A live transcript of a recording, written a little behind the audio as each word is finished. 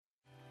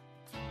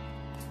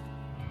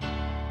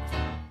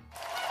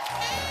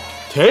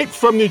Taped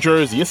from New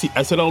Jersey, it's the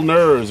SNL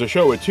Nerds, a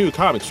show where two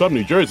comics from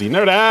New Jersey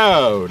nerd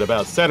out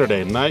about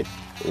Saturday Night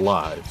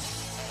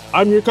Live.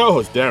 I'm your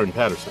co-host, Darren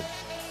Patterson.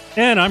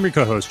 And I'm your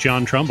co-host,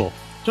 John Trumbull.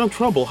 John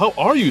Trumbull, how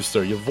are you,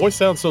 sir? Your voice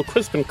sounds so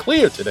crisp and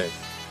clear today.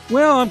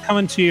 Well, I'm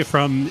coming to you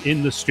from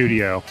in the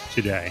studio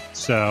today,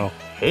 so...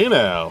 Hey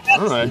now,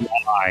 all right.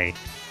 Why.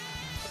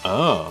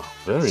 Oh,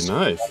 very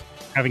nice.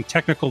 Having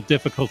technical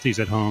difficulties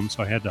at home,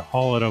 so I had to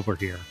haul it over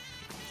here.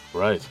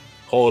 Right.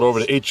 Haul it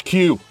over to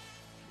HQ.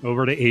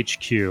 Over to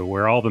HQ,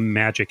 where all the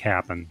magic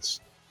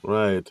happens.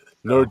 Right.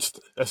 Nerds,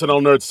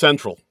 SNL Nerd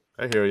Central.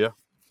 I hear you.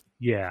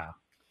 Yeah.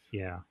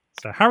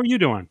 So how are you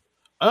doing?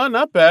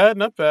 Not bad.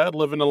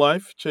 Living a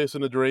life,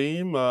 chasing a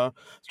dream.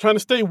 Trying to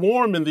stay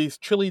warm in these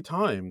chilly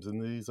times, in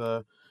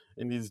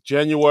these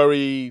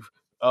January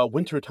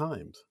winter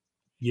times.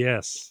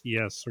 Yes.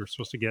 We're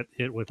supposed to get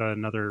hit with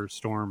another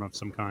storm of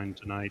some kind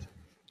tonight.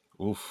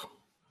 Oof.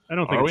 I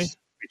don't think it's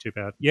too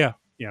bad. Yeah,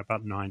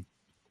 about 9.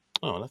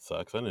 Oh, that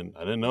sucks. I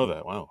didn't know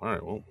that. Wow. All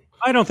right. Well,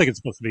 I don't think it's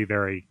supposed to be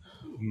very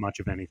much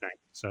of anything,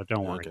 so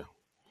don't worry. Okay.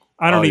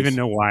 I don't even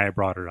know why I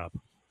brought it up.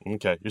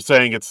 Okay. You're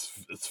saying it's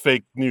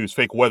fake news,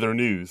 fake weather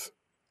news.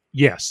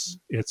 Yes,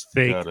 it's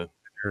fake weather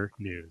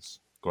news.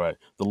 Great.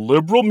 The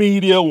liberal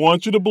media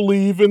wants you to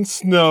believe in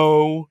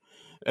snow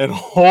and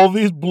all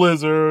these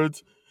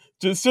blizzards.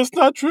 It's just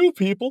not true,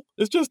 people.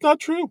 It's just not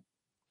true.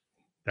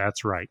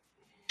 That's right.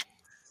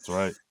 That's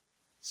right.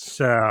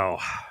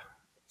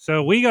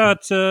 So we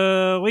got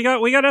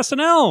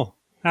SNL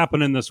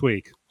happening this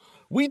week.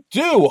 We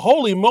do.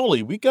 Holy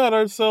moly. We got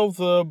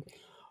ourselves a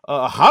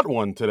hot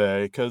one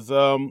today because,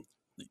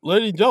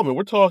 ladies and gentlemen,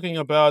 we're talking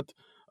about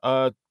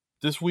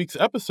this week's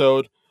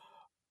episode,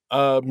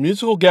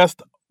 musical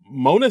guest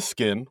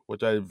Måneskin,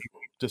 which I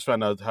just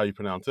found out how you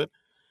pronounce it.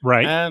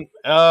 Right. And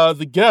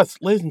the guest,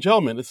 ladies and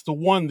gentlemen, it's the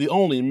one, the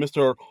only,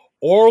 Mr.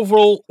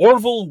 Orville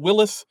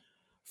Willis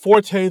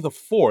Forte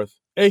IV,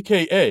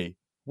 a.k.a.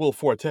 Will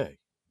Forte.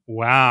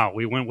 Wow,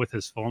 we went with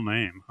his full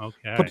name.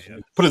 Okay.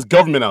 Put his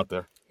government out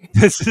there.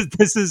 This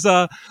is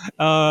for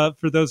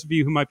those of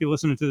you who might be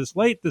listening to this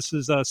late, this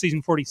is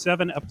season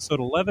 47, episode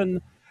 11,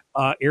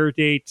 air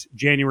date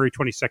January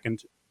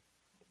 22nd,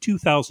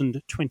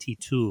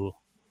 2022.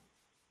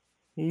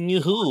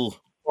 Yahoo.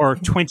 Or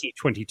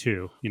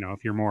 2022,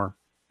 if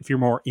you're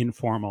more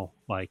informal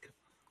like.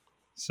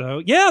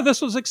 So, yeah,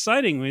 this was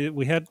exciting.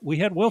 We had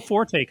Will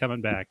Forte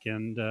coming back,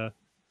 and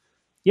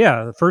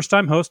the first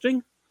time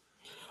hosting.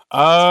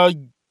 Yeah.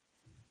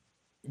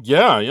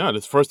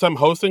 This first time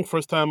hosting,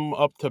 first time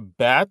up to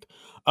bat.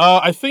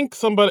 I think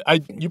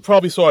you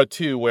probably saw it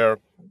too, where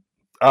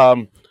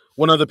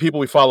one of the people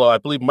we follow, I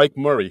believe Mike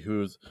Murray,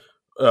 who's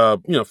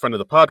friend of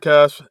the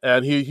podcast,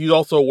 and he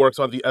also works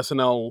on the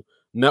SNL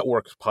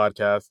Network's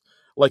podcast.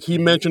 Like, he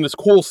mentioned this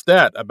cool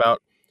stat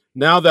about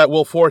now that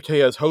Will Forte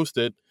has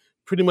hosted,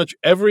 pretty much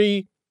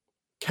every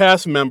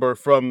cast member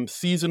from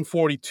season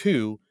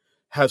 42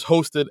 has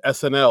hosted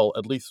SNL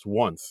at least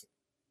once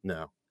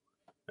now.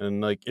 And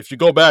like, if you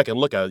go back and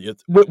look at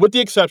it, with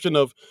the exception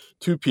of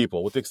two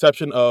people, with the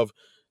exception of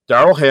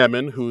Darrell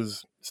Hammond,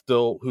 who's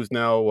now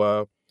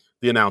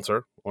the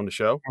announcer on the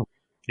show.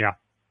 Yeah.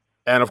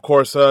 And of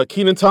course,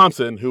 Kenan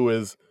Thompson, who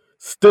is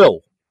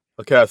still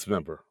a cast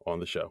member on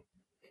the show.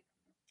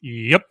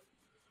 Yep.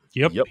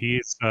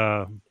 He's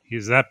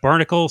that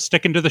barnacle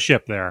sticking to the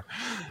ship there.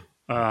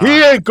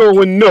 He ain't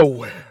going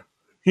nowhere.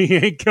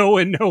 He's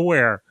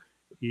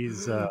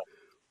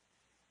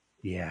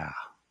yeah.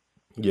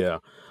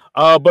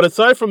 But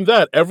aside from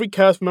that, every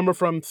cast member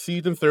from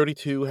season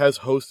 32 has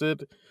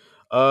hosted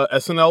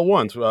SNL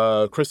once.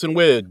 Kristen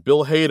Wiig,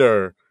 Bill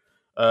Hader,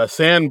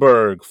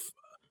 Sandberg,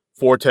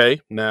 Forte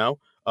now,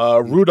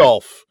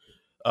 Rudolph,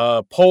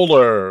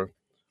 Poehler,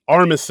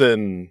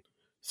 Armisen,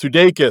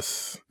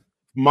 Sudeikis,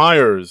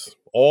 Myers,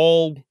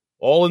 all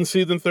in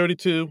season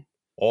 32,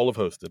 all have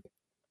hosted.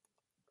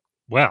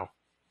 Well,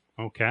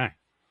 okay.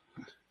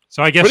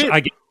 So I guess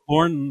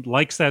Lauren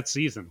likes that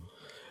season.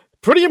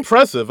 Pretty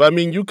impressive. I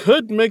mean, you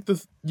could make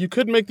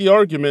the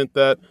argument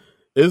that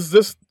is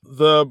this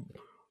the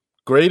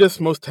greatest,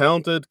 most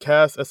talented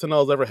cast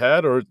SNL's ever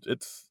had, or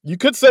you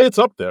could say it's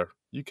up there.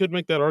 You could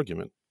make that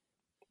argument.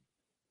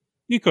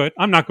 You could.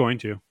 I'm not going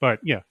to, but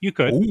yeah, you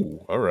could.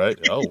 Ooh, all right.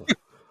 Oh,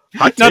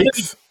 hot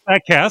takes.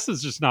 That cast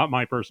is just not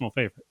my personal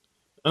favorite.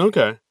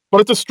 Okay,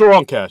 but it's a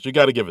strong cast. You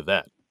got to give it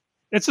that.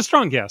 It's a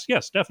strong cast.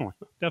 Yes, definitely.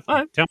 All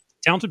right.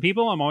 Talented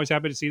people. I'm always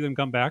happy to see them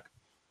come back.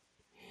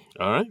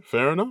 All right,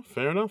 fair enough.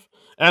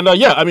 And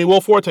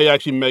Will Forte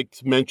actually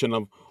makes mention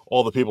of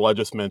all the people I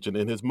just mentioned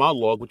in his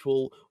monologue, which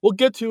we'll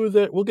get to in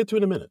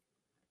a minute.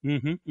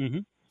 Mm-hmm.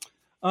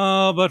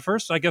 But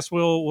first, I guess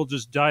we'll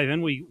just dive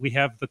in. We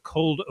have the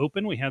cold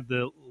open. We have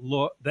the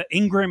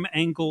Ingram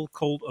Angle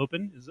cold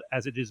open,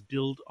 as it is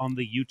billed on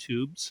the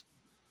YouTubes,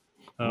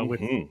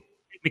 with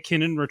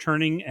McKinnon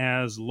returning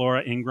as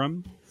Laura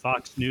Ingraham,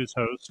 Fox News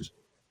host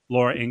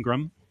Laura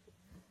Ingraham.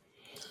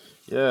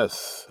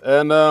 Yes,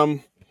 and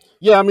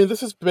I mean,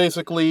 this is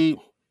basically,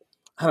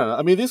 I don't know.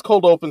 I mean, these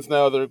cold opens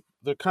now,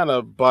 they're kind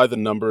of by the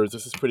numbers.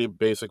 This is pretty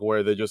basic,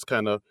 where they just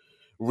kind of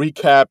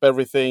recap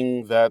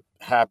everything that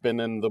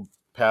happened in the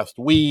past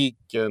week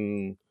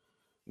and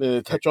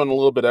touch on a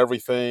little bit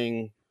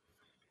everything.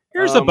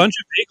 Here's a bunch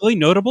of vaguely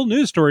notable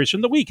news stories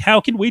from the week.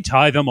 How can we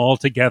tie them all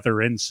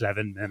together in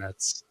 7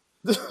 minutes?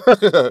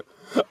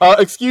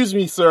 Excuse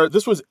me, sir.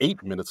 This was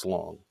 8 minutes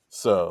long.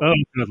 So, oh,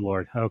 good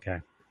Lord.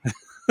 Okay.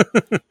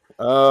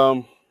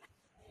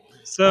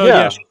 So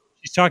yeah,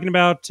 she's talking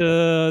about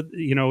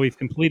we've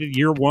completed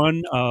year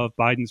 1 of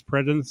Biden's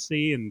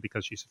presidency, and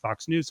because she's a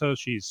Fox News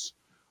host, she's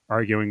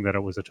arguing that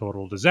it was a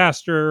total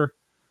disaster.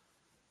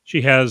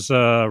 She has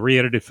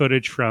re-edited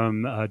footage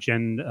from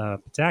Jen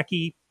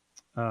Psaki.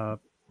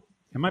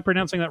 Am I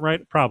pronouncing that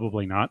right?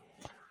 Probably not.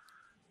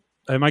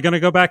 Am I going to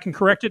go back and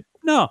correct it?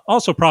 No,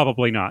 also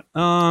probably not.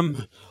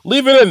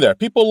 Leave it in there.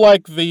 People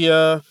like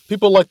the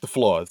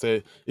flaws.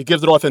 It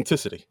gives it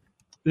authenticity.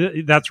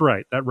 That's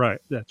right.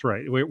 That's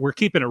right. We're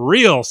keeping it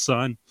real,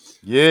 son.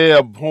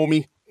 Yeah,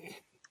 homie.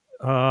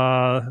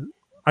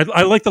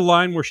 I like the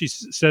line where she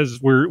says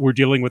we're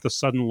dealing with the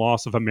sudden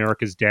loss of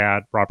America's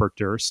dad, Robert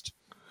Durst.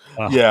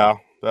 Yeah,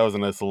 that was a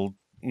nice little.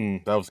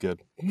 That was good.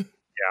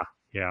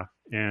 Yeah,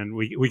 and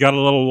we got a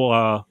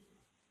little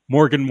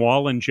Morgan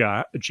Wallen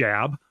jab. We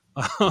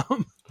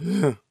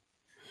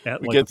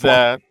get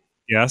that.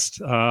 Yes.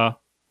 They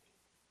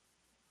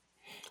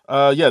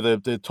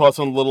toss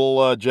on a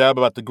little jab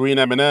about the green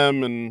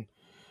M&M and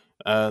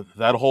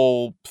that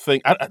whole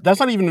thing. That's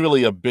not even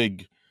really a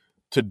big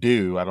to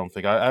do. I don't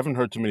think. I haven't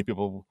heard too many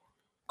people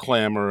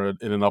clamor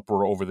in an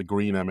uproar over the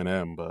green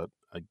M&M, but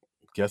I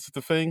guess it's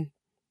a thing.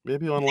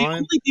 Maybe online. The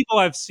only people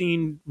I've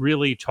seen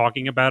really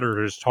talking about it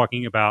are just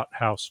talking about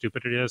how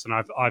stupid it is, and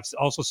I've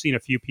also seen a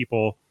few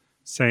people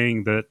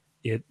saying that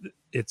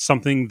it's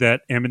something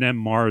that M&M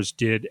Mars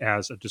did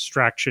as a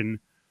distraction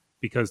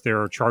because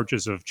there are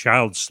charges of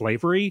child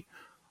slavery.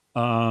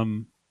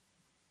 And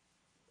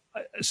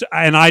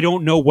I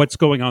don't know what's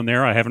going on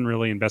there. I haven't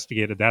really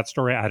investigated that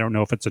story. I don't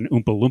know if it's an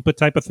Oompa Loompa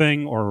type of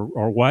thing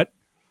or what.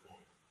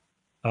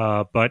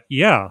 But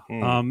yeah,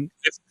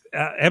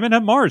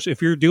 M&M Mars,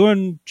 if you're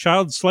doing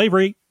child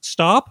slavery,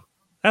 stop.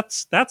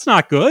 That's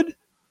not good.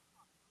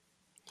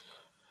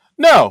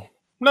 No,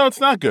 it's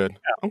not good.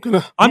 I'm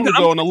gonna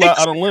go on a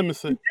limb and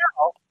say,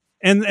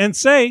 and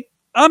say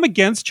I'm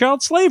against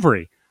child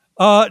slavery.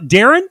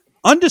 Darren,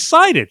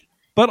 undecided,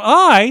 but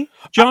I,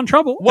 John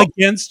Trumbull,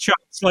 against child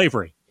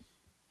slavery.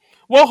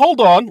 Well,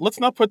 hold on. Let's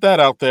not put that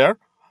out there.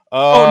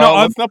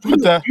 Let's not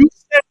put that.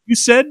 You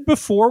said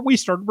before we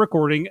started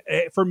recording,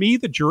 for me,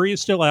 the jury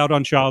is still out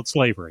on child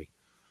slavery.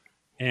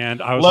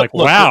 And I was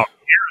wow,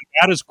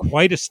 that is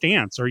quite a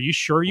stance. Are you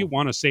sure you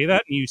want to say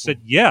that? And you said,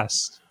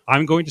 yes,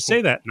 I'm going to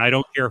say that. And I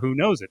don't care who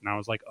knows it. And I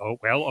was like, oh,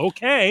 well,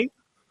 okay.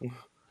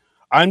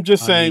 I'm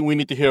just saying we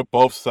need to hear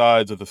both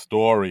sides of the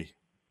story.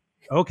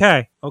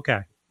 Okay.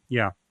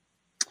 Yeah.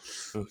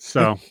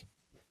 So,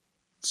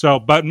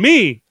 but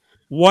me,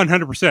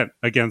 100%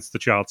 against the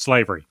child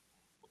slavery.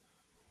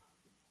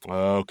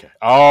 Okay.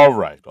 All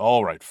right.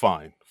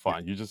 Fine.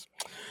 You just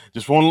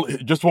won't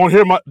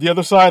hear the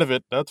other side of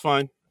it. That's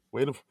fine.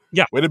 Way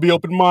to be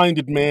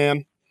open-minded,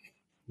 man.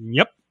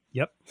 Yep.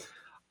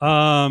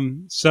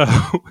 So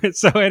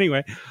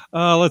anyway,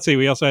 let's see.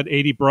 We also had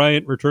Aidy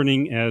Bryant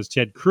returning as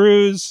Ted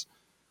Cruz.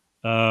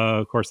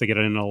 Of course, they get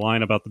in a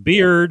line about the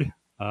beard.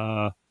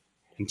 And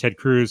Ted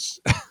Cruz,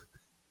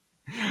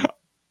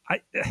 I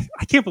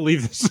can't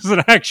believe this is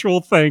an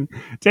actual thing.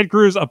 Ted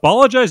Cruz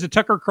apologized to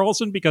Tucker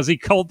Carlson because he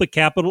called the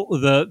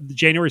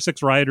January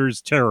 6th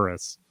rioters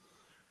terrorists.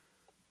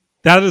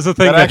 That is the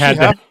thing that had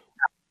to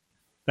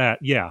that.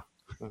 Yeah.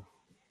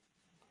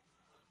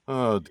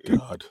 Oh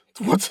God!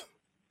 What?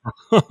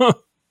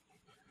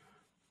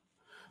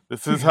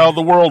 This is how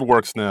the world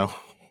works now.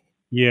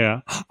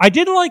 Yeah, I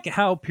did like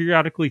how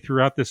periodically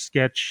throughout this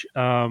sketch,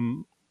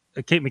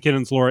 Kate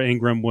McKinnon's Laura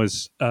Ingraham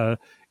was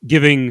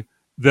giving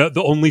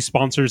the only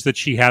sponsors that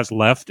she has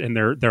left, and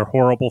they're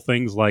horrible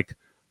things like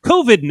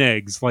COVID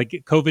negs,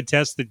 like COVID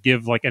tests that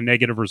give like a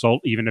negative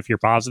result even if you're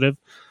positive.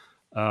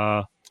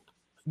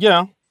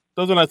 Yeah,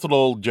 those are nice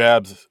little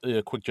jabs,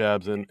 quick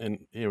jabs,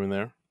 in here and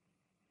there.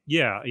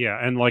 Yeah,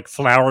 and like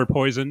flower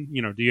poison.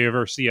 You know, do you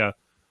ever see a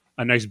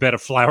nice bed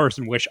of flowers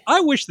and wish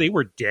they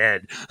were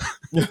dead?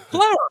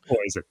 Flower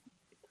poison.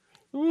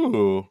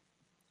 Ooh,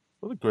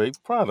 what a great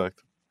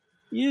product.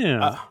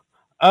 Yeah.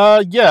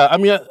 Yeah. I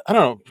mean, I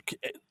don't know.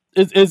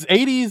 Is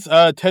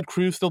 80s Ted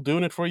Cruz still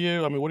doing it for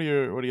you? I mean, what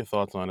are your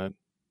thoughts on it?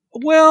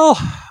 Well,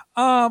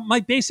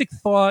 my basic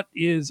thought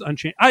is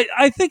unchanged.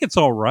 I think it's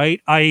all right.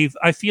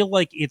 I feel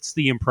like it's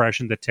the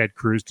impression that Ted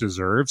Cruz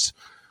deserves.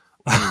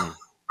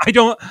 I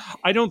don't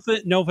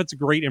know if it's a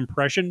great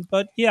impression,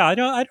 but yeah, I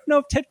don't know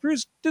if Ted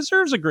Cruz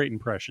deserves a great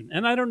impression,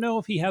 and I don't know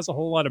if he has a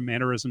whole lot of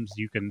mannerisms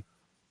you can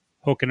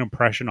hook an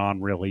impression on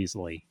real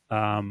easily.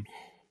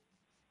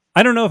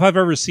 I don't know if I've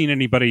ever seen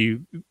anybody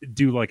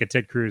do like a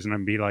Ted Cruz and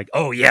I'm be like,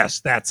 oh yes,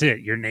 that's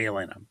it, you're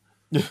nailing him.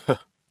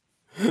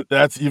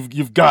 That's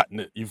you've gotten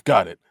it. You've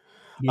got it.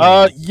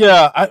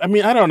 Yeah. I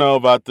mean, I don't know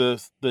about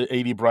the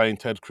Aidy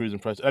Bryant Ted Cruz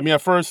impression. I mean,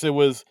 at first it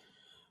was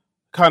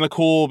kind of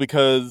cool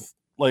because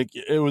like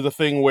it was a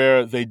thing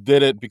where they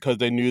did it because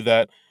they knew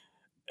that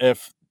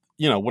if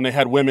when they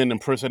had women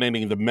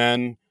impersonating the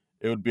men,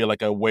 it would be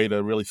like a way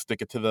to really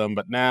stick it to them.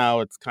 But now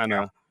it's kind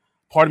of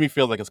part of me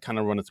feels like it's kind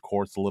of run its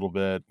course a little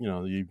bit.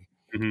 You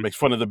make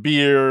fun of the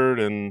beard,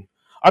 and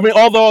I mean,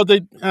 although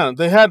they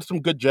had some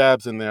good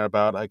jabs in there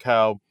about like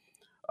how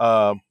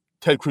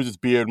Ted Cruz's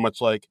beard, much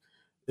like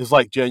is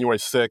like January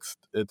 6th.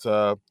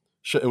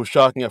 It was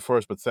shocking at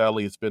first, but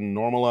sadly it's been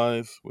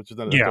normalized, which is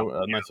a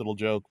nice little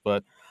joke.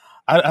 But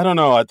I don't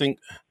know. I think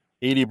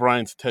A.D.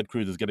 Bryant's Ted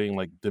Cruz is getting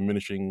like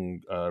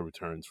diminishing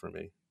returns for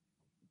me.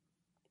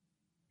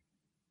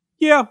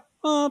 Yeah,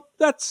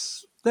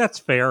 that's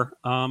fair.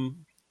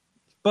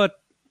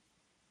 But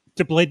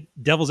to play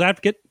devil's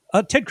advocate,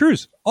 Ted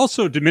Cruz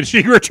also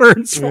diminishing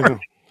returns for me.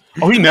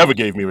 Oh, he never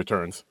gave me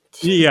returns.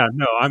 Yeah,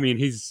 no, I mean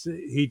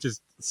he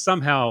just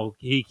somehow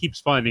he keeps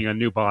finding a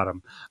new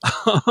bottom.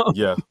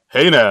 Yeah.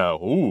 Hey now.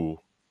 Ooh.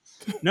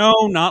 No,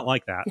 not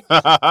like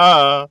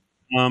that.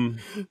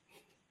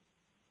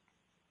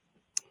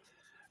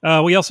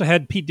 We also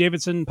had Pete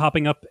Davidson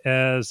popping up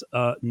as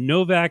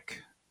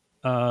Novak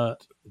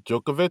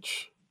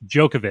Djokovic.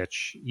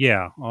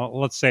 Yeah,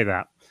 let's say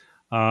that.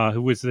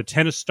 Who was the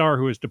tennis star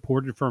who was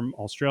deported from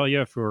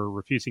Australia for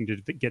refusing to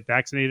get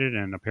vaccinated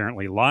and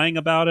apparently lying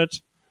about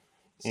it.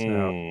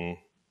 So,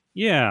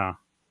 yeah.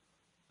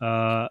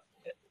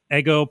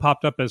 Ego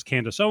popped up as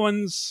Candace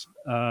Owens,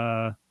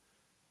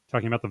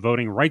 talking about the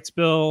voting rights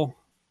bill,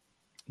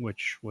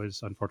 which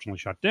was unfortunately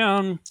shut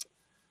down.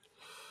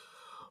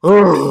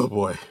 Oh,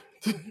 boy.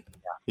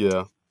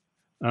 Yeah.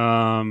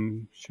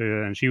 And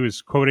she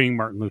was quoting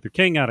Martin Luther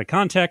King out of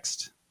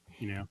context,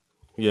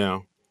 Yeah.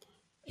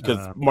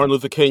 Because Martin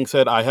Luther King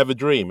said, "I have a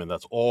dream," and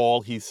that's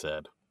all he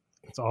said.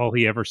 That's all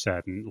he ever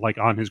said. And like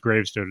on his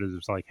gravestone, it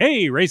was like,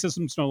 "Hey,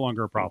 racism's no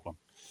longer a problem.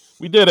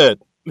 We did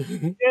it."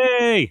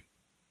 Yay!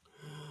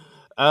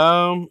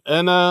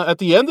 And at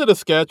the end of the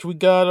sketch, we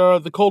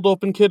got the cold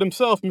open kid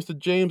himself, Mr.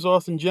 James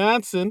Austin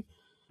Johnson,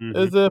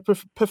 as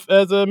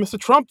Mr.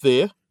 Trump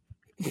there.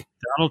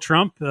 Donald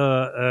Trump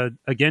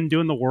again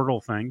doing the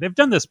Wordle thing. They've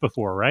done this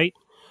before, right?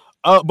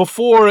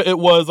 Before it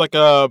was like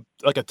a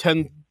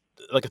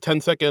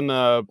 10-second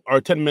or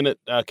 10-minute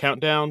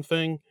countdown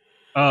thing.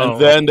 Oh,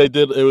 and then they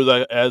did it was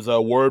as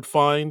a word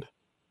find.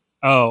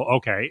 Oh,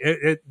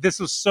 okay. This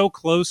was so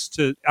close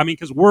to. I mean,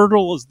 because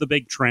Wordle is the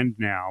big trend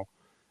now.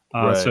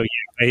 Right. So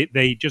yeah,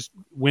 they just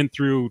went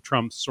through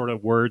Trump's sort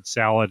of word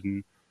salad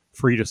and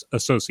free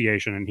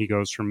association, and he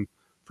goes from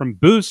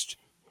Boost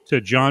to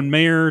John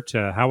Mayer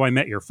to How I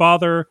Met Your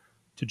Father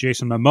to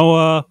Jason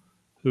Momoa,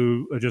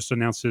 who just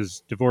announced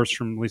his divorce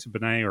from Lisa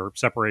Bonet or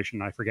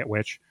separation, I forget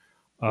which,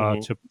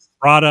 to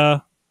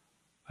Prada.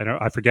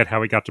 I forget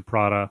how he got to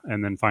Prada,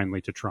 and then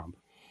finally to Trump,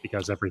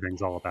 because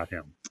everything's all about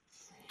him.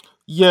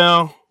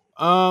 Yeah.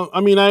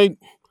 I mean, I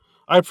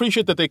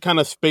appreciate that they kind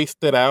of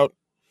spaced it out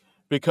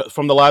because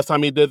from the last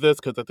time he did this,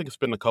 because I think it's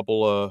been a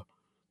couple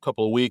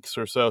of weeks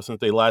or so since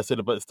they last did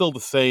it, but it's still the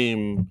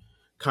same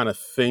kind of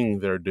thing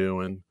they're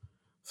doing.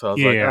 So I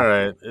was like, all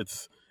right,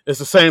 it's the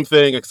same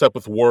thing except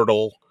with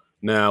Wordle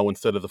now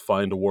instead of the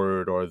find a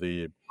word or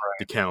the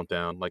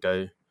countdown. Like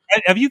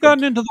have you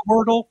gotten into the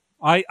Wordle?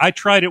 I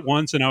tried it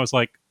once and I was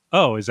like,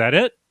 oh, is that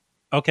it?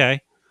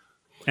 Okay.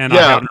 And I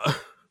haven't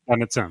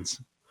done it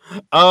since.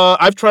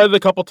 I've tried it a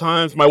couple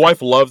times. My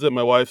wife loves it.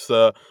 My wife's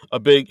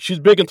she's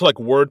big into like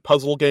word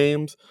puzzle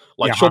games.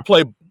 Like she'll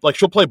play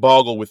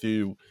Boggle with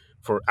you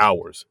for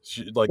hours.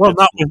 Not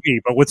with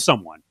me, but with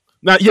someone.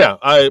 But yeah.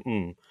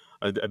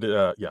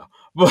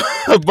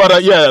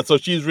 So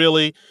she's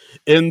really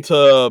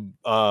into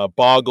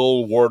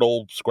Boggle,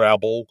 Wordle,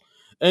 Scrabble,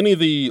 any of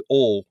the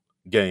old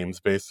games.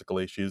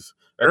 Basically,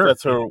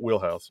 that's her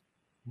wheelhouse.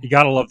 You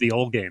gotta love the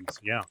old games.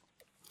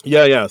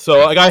 Yeah. So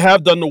like I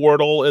have done the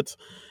Wordle.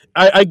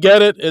 I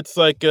get it. It's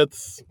like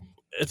it's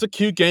a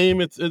cute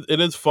game. It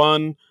is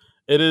fun.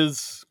 It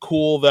is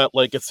cool that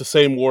like it's the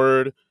same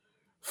word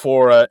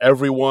for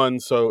everyone.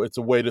 So it's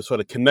a way to sort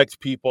of connect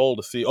people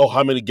to see,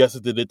 how many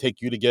guesses did it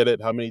take you to get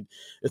it? How many?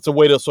 It's a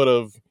way to sort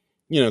of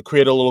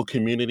create a little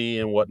community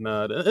and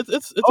whatnot.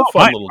 It's a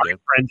fun little game.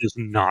 My friend is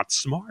not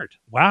smart.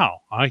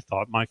 Wow, I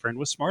thought my friend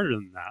was smarter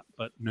than that,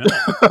 but no,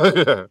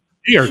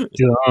 you're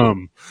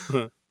dumb.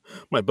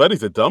 My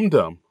buddy's a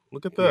dum-dum.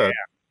 Look at that.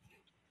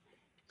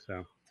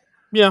 So.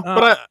 Yeah,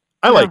 but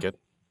I like it.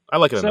 I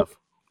like it enough.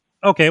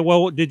 Okay,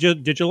 well, did you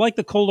like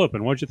the cold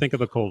open? What did you think of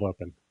the cold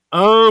open?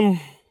 I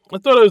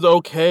thought it was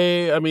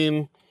okay. I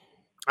mean,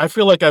 I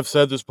feel like I've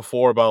said this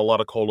before about a lot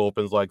of cold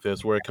opens like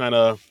this, where it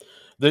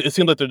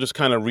seems like they're just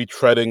kind of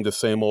retreading the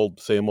same old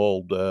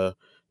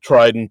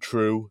tried and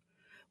true,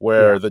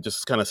 where they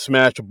just kind of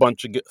smash a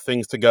bunch of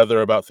things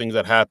together about things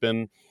that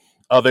happen.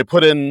 They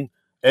put in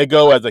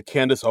Ego as a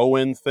Candace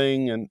Owens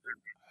thing, and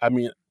I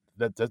mean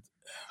that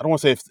I don't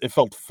want to say it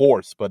felt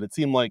forced, but it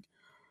seemed like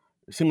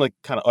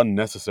kind of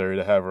unnecessary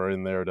to have her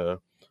in there to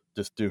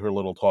just do her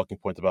little talking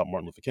points about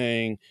Martin Luther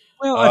King.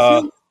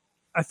 Well,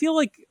 I feel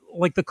like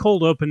the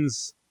cold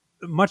opens,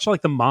 much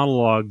like the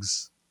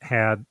monologues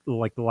had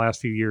like the last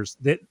few years,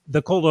 that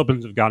the cold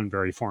opens have gotten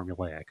very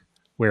formulaic,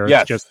 where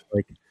it's just Yes.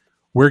 like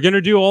we're going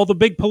to do all the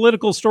big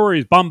political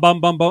stories, bum bum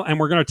bum bum, and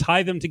we're going to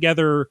tie them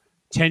together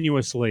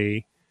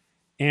tenuously.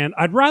 And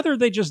I'd rather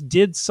they just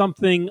did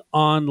something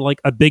on like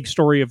a big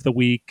story of the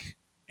week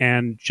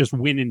and just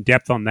went in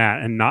depth on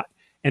that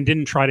and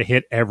didn't try to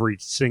hit every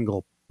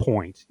single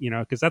point,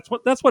 because that's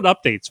what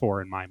updates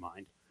for in my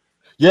mind.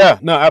 Yeah,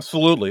 no,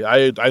 absolutely.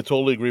 I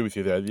totally agree with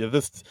you there. Yeah.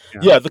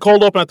 Yeah, the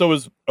cold open I thought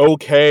was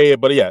okay,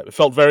 but yeah, it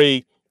felt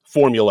very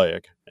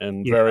formulaic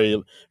and Yeah.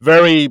 very,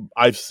 very.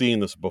 I've seen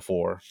this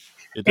before.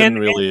 It didn't And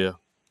really.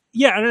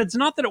 yeah, and it's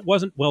not that it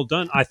wasn't well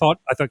done. I thought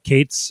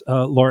Kate's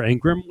Laura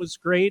Ingram was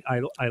great.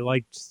 I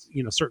liked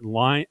certain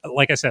line.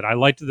 Like I said, I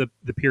liked the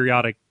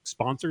periodic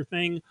sponsor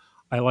thing.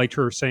 I liked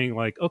her saying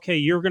like, "Okay,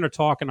 you're going to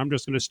talk, and I'm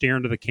just going to stare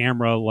into the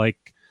camera."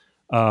 Like,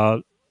 uh,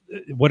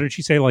 what did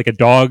she say? Like a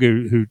dog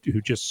who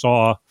just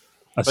saw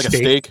a Like a steak.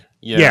 steak.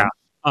 Yeah.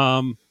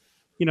 Yeah.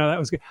 That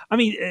was good. I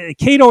mean,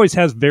 Kate always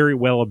has very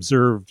well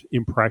observed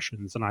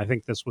impressions, and I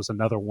think this was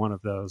another one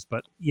of those.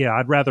 But yeah,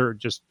 I'd rather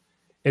just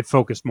it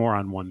focused more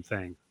on one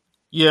thing.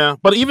 Yeah,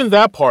 but even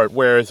that part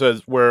where it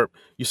says where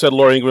you said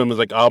Laura Ingram is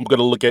like, I'm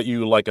gonna look at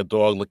you like a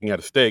dog looking at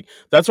a steak.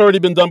 That's already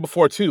been done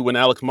before too. When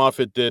Alex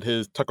Moffat did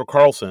his Tucker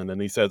Carlson, and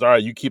he says, "All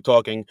right, you keep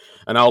talking,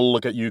 and I'll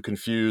look at you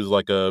confused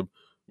like a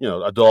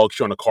dog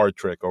showing a card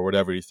trick or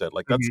whatever he said."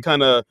 Like that's Mhm.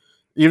 kind of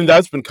even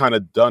that's been kind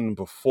of done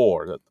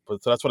before.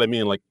 So that's what I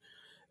mean. Like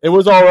it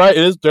was all right.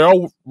 It is they're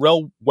all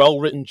well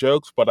written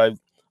jokes, but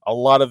a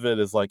lot of it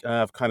is like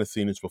I've kind of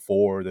seen this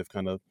before. They're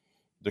kind of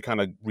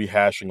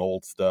rehashing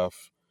old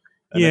stuff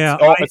and Yeah,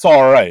 it's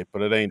all right,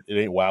 but it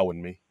ain't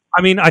wowing me.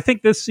 I mean, I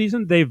think this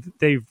season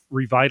they've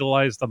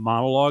revitalized the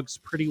monologues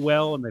pretty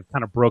well, and they've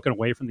kind of broken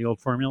away from the old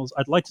formulas.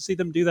 I'd like to see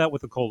them do that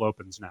with the cold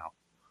opens now.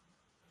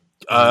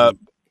 Uh, Um,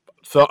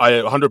 so I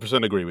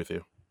 100% agree with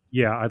you.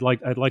 yeah, I'd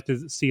like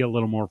to see a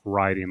little more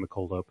variety in the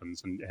cold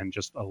opens and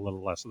just a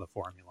little less of the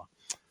formula.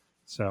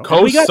 So, and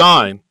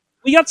Co-sign.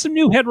 we got some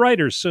new head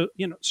writers. So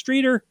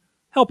Streeter,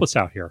 help us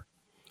out here.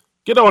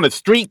 Get on it,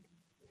 street.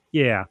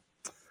 Yeah.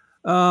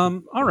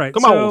 All right.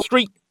 Come So on,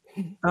 street.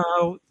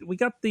 we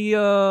got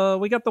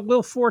the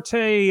Will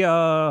Forte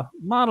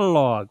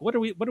monologue. What do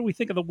we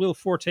think of the Will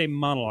Forte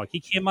monologue? He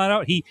came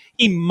out. He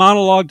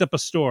monologued up a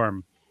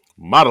storm.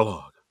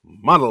 Monologue. Yeah.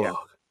 Monologue.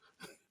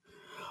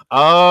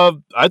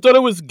 I thought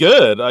it was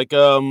good. Like,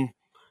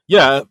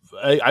 yeah,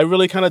 I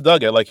really kind of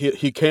dug it. Like,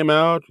 he came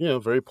out,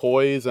 very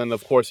poised, and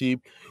of course he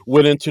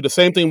went into the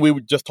same thing we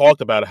just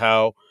talked about.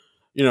 How,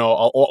 a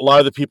lot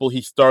of the people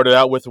he started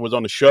out with and was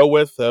on the show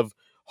with have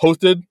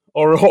hosted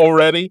or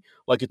already.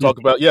 Like you talk Mhm.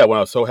 about, yeah. When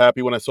I was so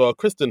happy when I saw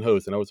Kristen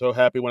host, and I was so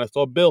happy when I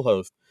saw Bill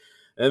host,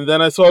 and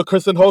then I saw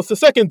Kristen host the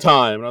second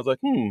time, and I was like,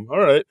 all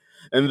right.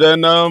 And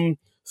then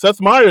Seth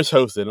Meyers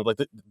hosted. I'm like,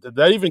 did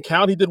that even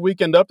count? He did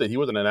Weekend Update. He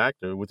wasn't an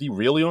actor. Was he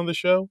really on the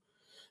show?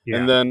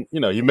 And Yeah.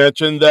 then, you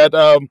mentioned that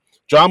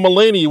John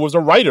Mulaney was a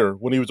writer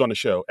when he was on the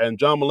show, and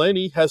John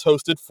Mulaney has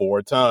hosted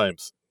 4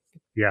 times.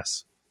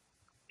 Yes.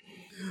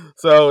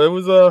 So it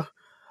was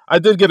I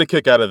did get a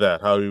kick out of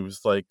that. How he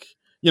was like,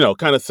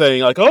 kind of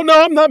saying like, "Oh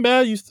no, I'm not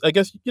mad. I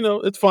guess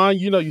it's fine.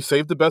 You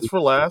saved the best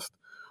for last,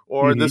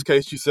 or in Hmm. this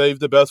case, you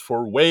saved the best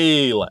for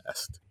way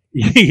last."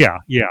 Yeah.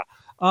 Yeah.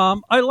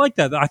 I like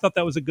that. I thought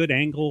that was a good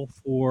angle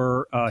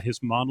for his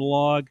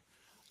monologue.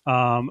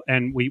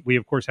 And we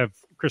of course have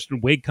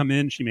Kristen Wiig come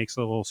in. She makes a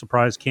little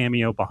surprise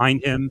cameo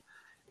behind him,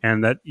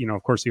 and that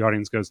of course the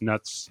audience goes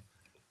nuts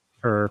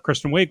for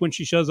Kristen Wiig when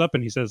she shows up,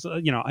 and he says,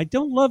 I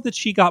don't love that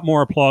she got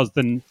more applause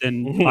than I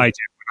did when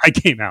I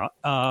came out.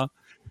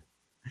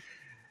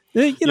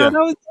 Yeah, that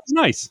was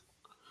nice.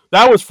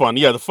 that was fun.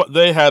 Yeah,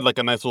 they had like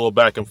a nice little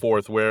back and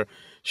forth where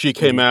she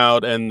came Mhm.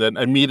 out, and then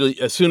immediately,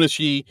 as soon as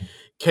she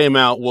came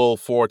out, Will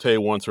Forte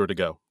wants her to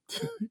go.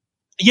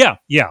 Yeah,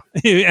 yeah,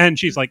 and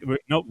she's like,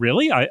 "No,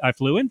 really? I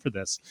flew in for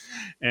this,"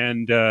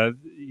 and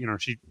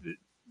she.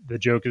 The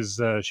joke is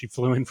she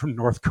flew in from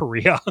North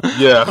Korea,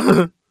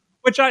 Yeah,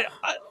 which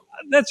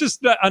that's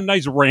just a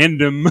nice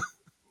random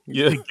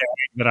yeah. gag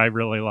that I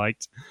really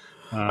liked.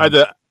 I Um,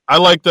 did. I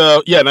liked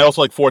yeah, and I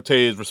also like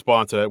Forte's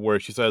response to that, where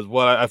she says,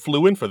 "Well, I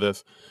flew in for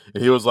this,"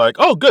 and he was like,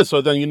 "Oh, good. So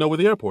then you know where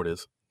the airport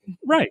is."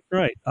 right,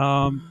 right.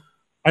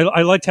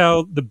 I liked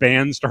how the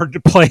band started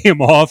to play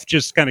him off,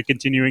 just kind of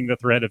continuing the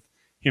thread of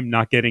him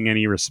not getting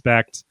any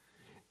respect,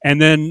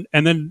 and then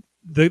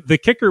the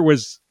kicker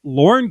was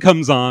Lauren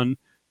comes on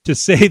to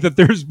say that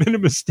there's been a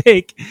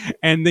mistake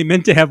and they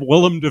meant to have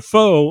Willem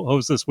Dafoe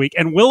host this week,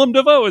 and Willem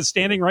Dafoe is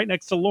standing right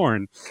next to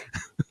Lauren.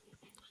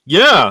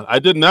 Yeah, I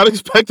did not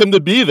expect him to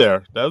be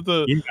there. Yeah.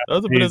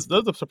 That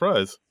was a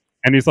surprise.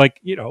 And he's like,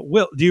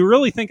 Will, do you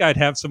really think I'd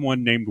have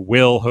someone named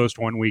Will host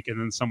one week and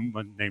then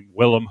someone named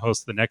Willem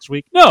host the next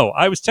week? No,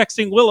 I was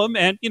texting Willem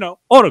and,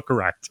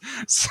 autocorrect.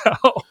 So,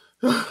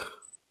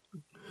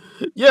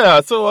 Yeah,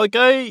 so like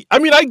I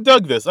mean I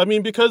dug this. I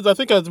mean because I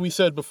think as we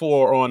said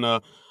before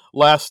on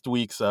last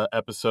week's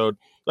episode,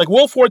 like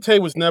Will Forte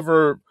was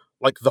never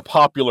like the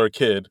popular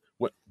kid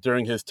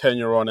during his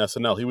tenure on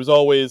SNL. He was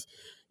always,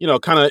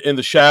 kind of in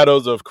the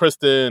shadows of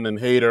Kristen and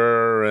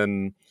Hader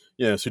and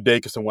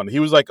Sudeikis and whatnot. He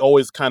was like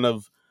always kind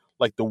of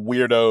like the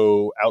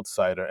weirdo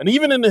outsider. And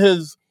even in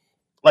his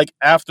like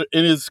after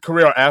in his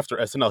career after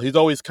SNL, he's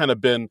always kind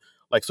of been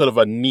like sort of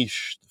a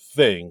niche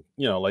thing,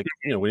 like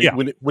Yeah,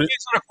 when it's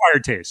an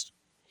acquired taste.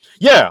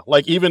 yeah,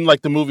 like even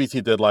like the movies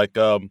he did, like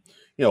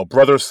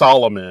Brother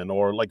Solomon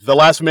or like The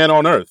Last Man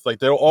on Earth, like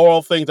they're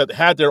all things that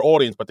had their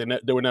audience, but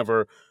they were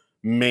never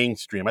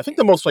mainstream. I think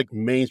the most like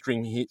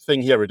mainstream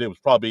thing he ever did was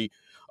probably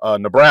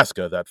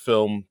Nebraska, that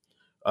film,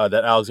 that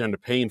Alexander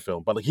Payne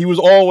film. But like he was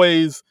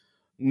always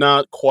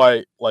not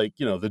quite like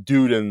the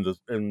dude in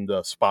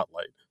the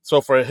spotlight. So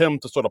for him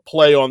to sort of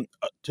play on,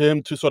 to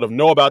him to sort of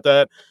know about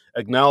that,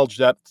 acknowledge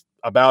that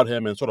about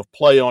him, and sort of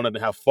play on it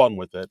and have fun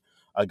with it,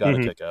 I got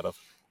a kick out of.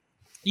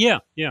 Yeah,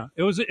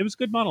 it was a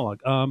good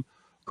monologue.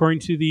 According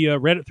to the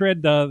Reddit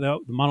thread, the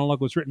monologue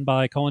was written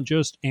by Colin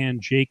Jost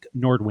and Jake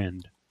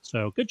Nordwind.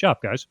 So good job,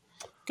 guys.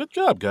 Good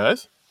job,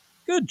 guys.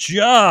 Good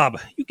job.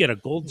 You get a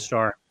gold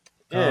star.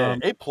 Yeah,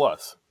 A+.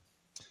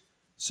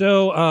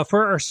 So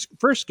for our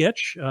first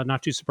sketch,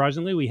 not too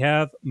surprisingly, we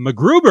have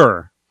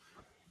MacGruber.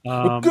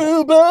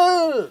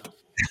 MacGruber.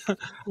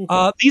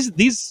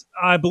 These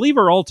I believe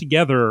are all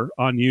together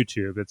on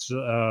YouTube. It's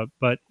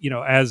but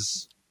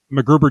as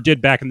MacGruber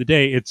did back in the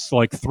day, it's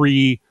like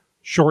 3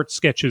 short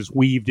sketches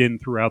weaved in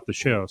throughout the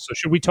show. So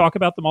should we talk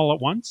about them all at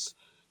once?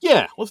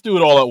 Yeah, let's do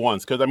it all at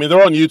once, because I mean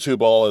they're on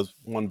YouTube all as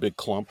one big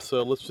clump.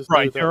 So let's just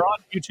right. They're on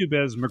YouTube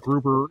as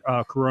MacGruber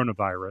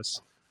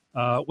Coronavirus,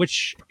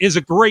 which is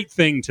a great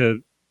thing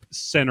to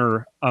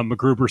center a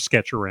MacGruber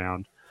sketch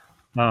around.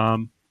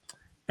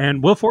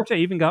 And Will Forte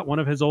even got one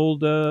of his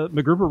old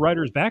MacGruber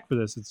writers back for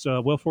this. It's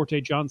Will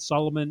Forte, John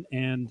Solomon,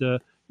 and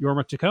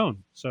Jorma Taccone.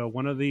 So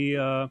one of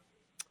the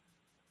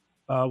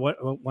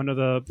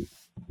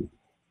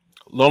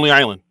Lonely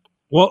Island.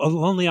 Well,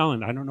 Lonely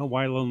Island. I don't know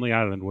why Lonely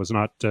Island was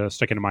not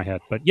stuck into my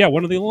head, but yeah,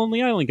 one of the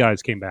Lonely Island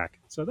guys came back,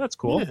 so that's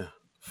cool. Yeah,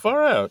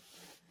 far out.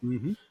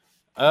 Mm-hmm.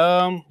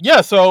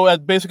 Yeah. So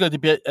basically at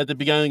the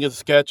beginning of the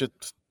sketch,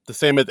 it's the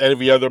same as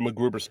every other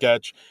MacGruber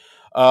sketch.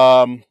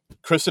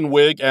 Kristen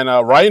Wiig and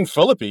Ryan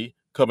Phillippe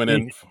coming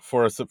in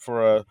for a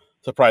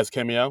surprise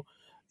cameo,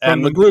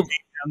 and MacGruber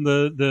and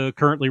the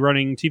currently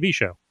running TV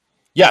show.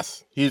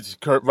 Yes,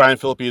 Ryan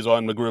Phillippe is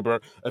on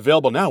MacGruber,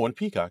 available now on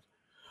Peacock.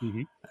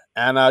 Mm-hmm.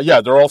 And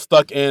they're all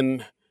stuck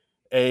in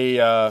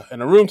a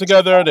room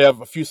together. They have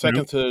a few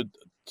seconds to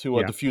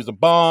defuse a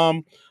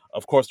bomb.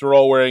 Of course, they're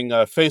all wearing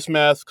face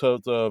masks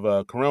because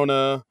of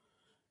Corona.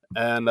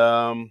 And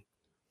and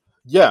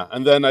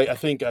then I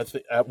think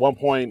at one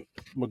point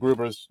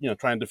MacGruber's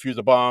trying to defuse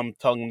a bomb,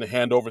 telling him to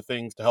hand over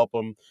things to help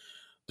him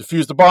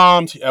defuse the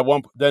bombs.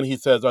 Then he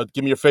says,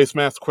 "Give me your face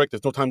mask quick.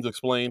 There's no time to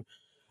explain."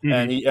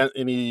 Mm-hmm.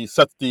 And he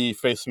sets the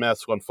face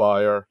mask on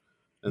fire.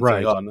 And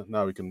right. Saying, oh,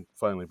 now we can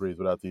finally breathe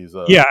without these.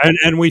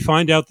 And we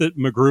find out that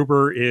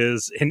MacGruber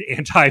is an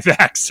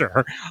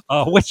anti-vaxxer,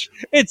 which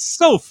it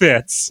so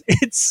fits.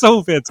 It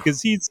so fits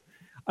because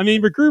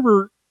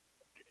MacGruber,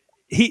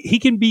 he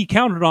can be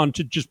counted on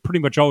to just pretty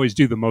much always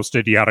do the most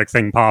idiotic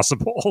thing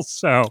possible.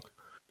 So,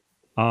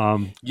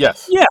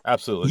 yes, yeah,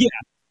 absolutely, yeah.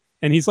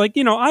 And he's like,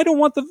 I don't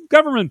want the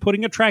government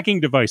putting a tracking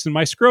device in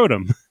my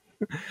scrotum.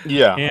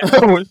 Yeah,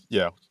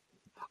 yeah.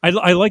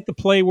 I like the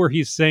play where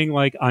he's saying,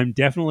 like, I'm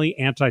definitely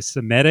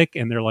anti-Semitic,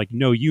 and they're like,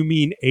 no, you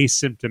mean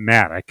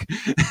asymptomatic.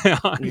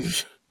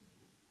 That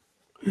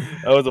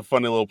was a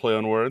funny little play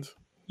on words.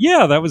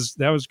 Yeah, that was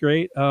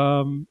great.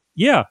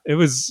 It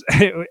was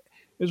it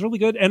was really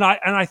good, and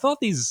I thought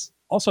these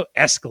also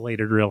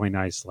escalated really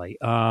nicely.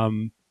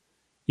 The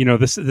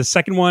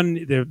second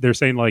one, they're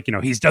saying like,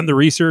 he's done the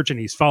research and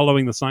he's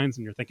following the signs,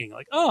 and you're thinking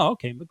like, oh,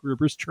 okay,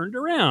 MacGruber's turned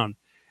around,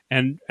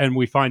 and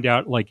we find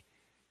out like.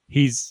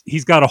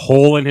 He's got a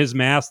hole in his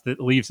mask that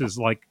leaves his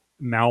like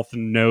mouth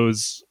and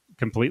nose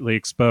completely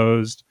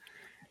exposed,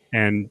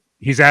 and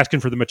he's asking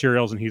for the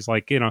materials, and he's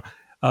like, give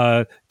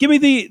me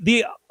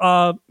the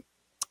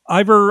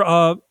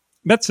ivermectin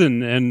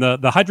and the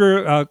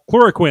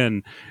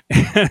hydrochloroquine,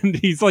 and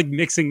he's like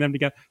mixing them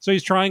together. So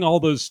he's trying all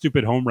those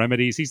stupid home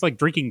remedies. He's like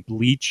drinking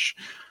bleach,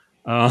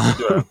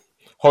 horse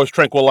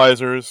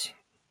tranquilizers.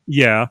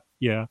 Yeah.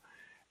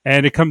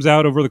 And it comes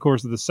out over the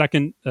course of the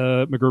second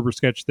MacGruber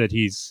sketch that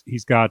he's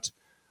got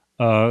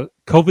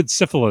COVID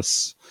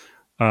syphilis,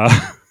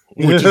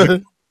 which is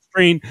a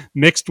strain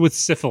mixed with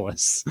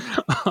syphilis.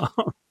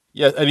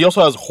 Yeah, and he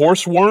also has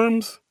horse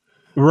worms.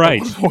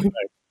 Right.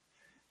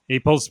 He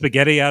pulls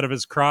spaghetti out of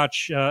his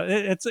crotch.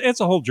 It's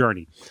a whole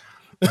journey.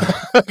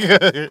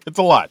 It's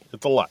a lot.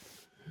 It's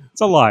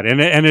a lot,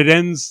 and it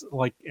ends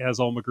like as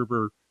all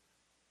MacGruber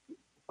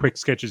quick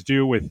sketches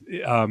do with.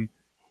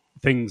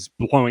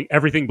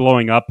 Everything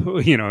blowing up.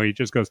 He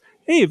just goes,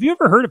 "Hey, have you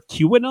ever heard of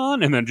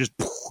QAnon?" And then just,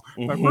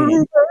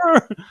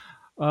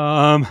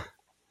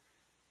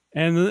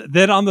 and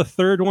then on the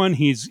third one,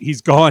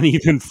 he's gone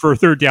even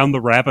further down the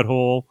rabbit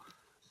hole.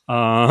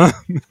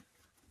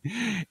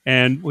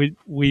 And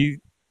we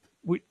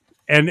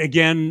and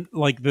again,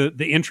 like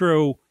the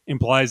intro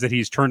implies that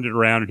he's turned it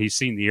around and he's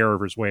seen the error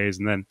of his ways,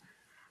 and then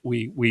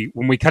when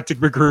we cut to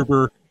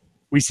MacGruber,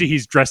 we see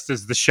he's dressed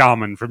as the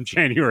shaman from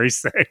January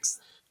 6th.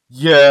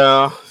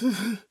 Yeah.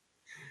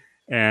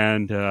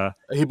 And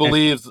he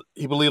believes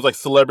like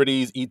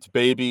celebrities eats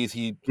babies.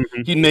 He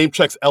mhm, he name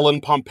checks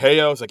Ellen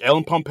Pompeo. It's like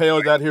Ellen Pompeo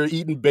is out here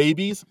eating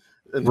babies.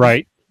 And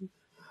right,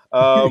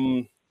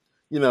 um,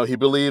 he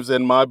believes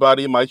in my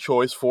body, my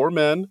choice for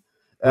men,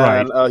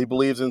 right. and he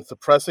believes in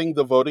suppressing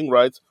the voting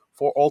rights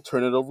for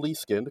alternatively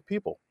skinned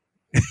people.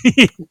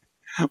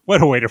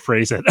 What a way to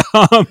phrase it.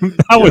 That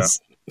Yeah.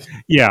 was,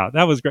 yeah,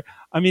 that was great.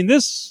 I mean,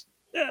 this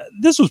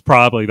was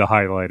probably the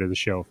highlight of the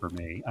show for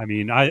me. I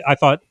mean, I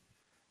thought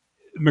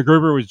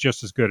MacGruber was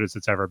just as good as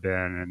it's ever been,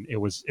 and it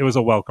was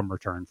a welcome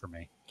return for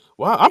me.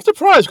 Wow, I'm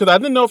surprised because I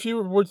didn't know if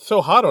you were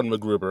so hot on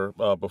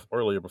MacGruber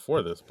earlier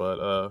before this, but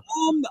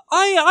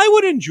I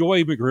would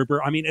enjoy MacGruber.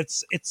 I mean,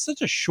 it's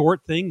such a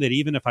short thing that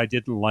even if I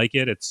didn't like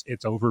it,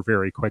 it's over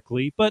very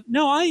quickly. But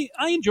no, I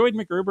enjoyed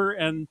MacGruber,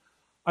 and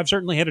I've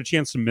certainly had a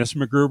chance to miss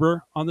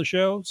MacGruber on the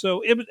show,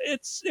 so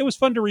it was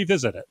fun to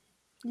revisit it.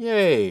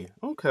 yay.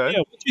 Okay. Yeah,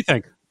 what do you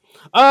think?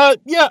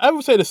 Yeah, I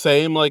would say the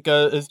same. Like,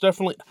 it's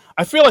definitely.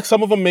 I feel like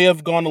some of them may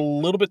have gone a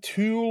little bit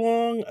too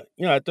long.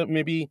 I thought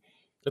maybe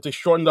if they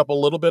shortened up a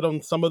little bit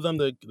on some of them,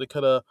 they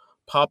could have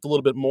popped a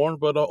little bit more.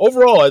 But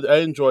overall, I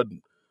enjoyed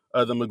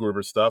the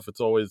MacGruber stuff. It's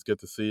always good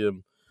to see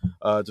him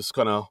just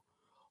kind of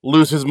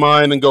lose his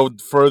mind and go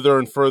further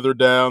and further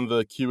down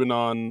the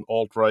QAnon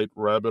alt right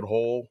rabbit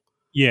hole.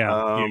 Yeah,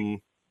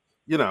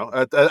 yeah,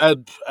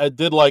 Um, I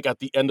did like at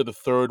the end of the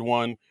third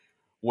one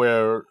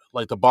where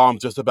like the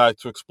bomb's just about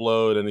to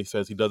explode, and he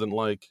says he doesn't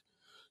like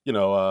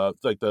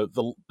like the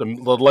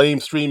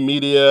lamestream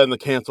media and the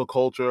cancel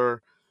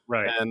culture,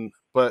 right. and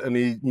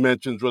he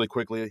mentions really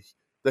quickly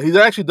that he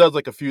actually does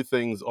like a few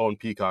things on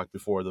Peacock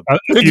before the A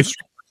few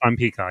strips on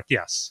Peacock.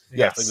 Yes, yes,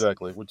 yes.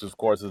 exactly, which of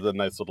course is a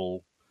nice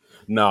little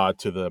nod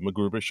to the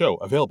MacGruber show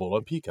available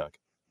on Peacock.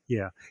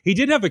 Yeah, he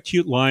did have a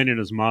cute line in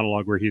his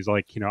monologue where he's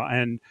like,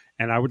 and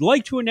I would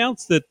like to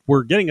announce that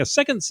we're getting a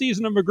second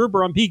season of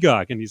MacGruber on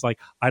Peacock, and he's like,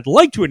 I'd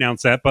like to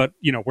announce that, but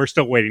we're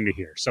still waiting to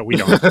hear, so we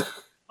don't.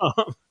 Um,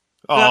 that, that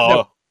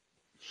Oh,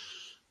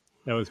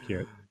 that was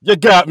cute. you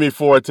got me,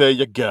 Forte.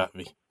 You got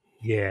me.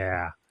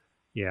 Yeah,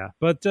 yeah,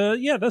 but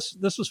yeah, this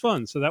was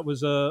fun. So that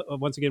was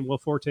once again Will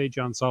Forte,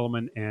 John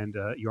Solomon, and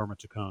Yorma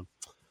Tacone.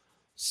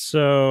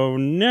 So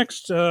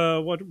next,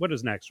 what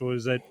is next? What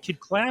was that? Kid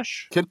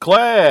Clash. Kid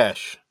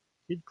Clash.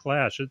 Kid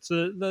Clash. It's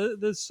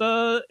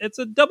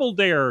a Double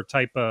Dare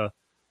type of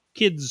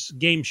kids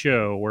game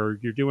show where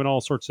you're doing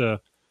all sorts of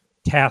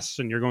tasks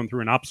and you're going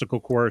through an obstacle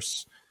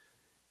course.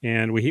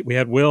 And we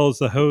had Will as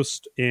the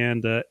host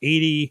and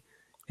 80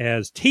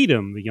 as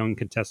Tatum, the young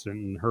contestant.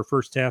 And her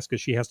first task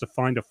is she has to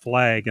find a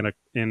flag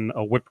in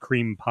a whipped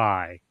cream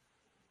pie.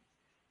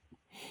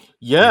 And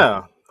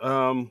Yeah.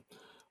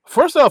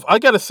 First off, I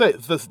gotta say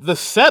the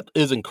set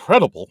is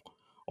incredible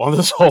on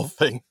this whole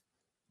thing.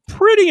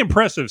 pretty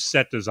impressive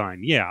set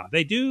design. Yeah,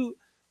 they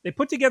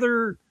put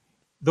together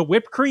the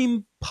whipped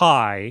cream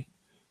pie,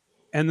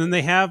 and then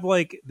they had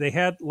like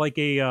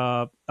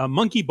a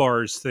monkey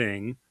bars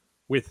thing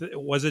with it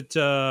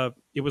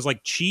was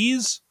like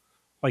cheese,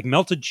 like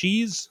melted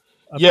cheese.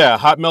 Yeah,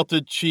 hot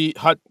melted cheese,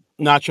 hot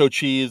nacho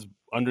cheese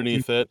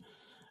underneath it,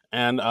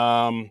 and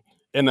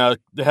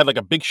they had like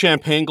a big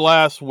champagne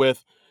glass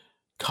with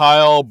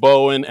Kyle,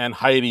 Bowen, and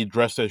Heidi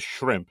dressed as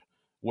shrimp.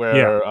 Yeah,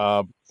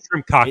 Where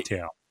shrimp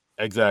cocktail.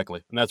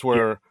 exactly, and that's Yeah,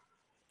 where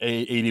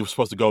A80 was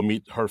supposed to go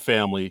meet her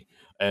family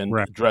and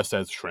right. dressed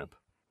as shrimp.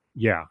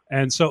 Yeah,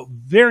 and so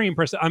very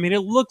impressive. I mean, it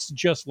looks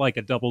just like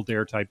a Double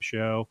Dare type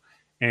show,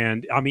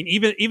 and I mean,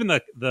 even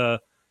the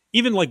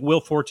even like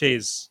Will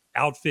Forte's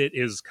outfit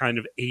is kind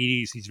of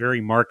 80s. He's very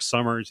Mark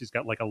Summers. He's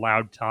got like a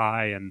loud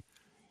tie and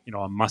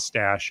a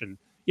mustache, and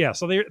yeah,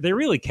 so they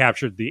really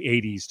captured the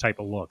 80s type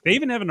of look. They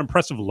even have an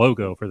impressive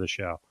logo for the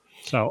show.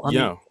 So I mean,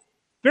 Yeah.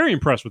 very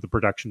impressed with the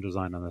production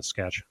design on this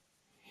sketch.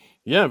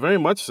 Yeah, very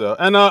much so.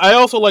 And I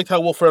also liked how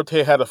Will Ferrell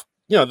had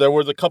there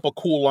was a couple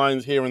cool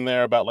lines here and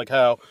there about like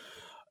how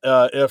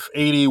if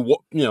 80,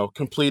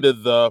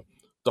 completed the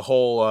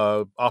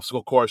whole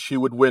obstacle course, she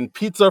would win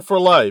pizza for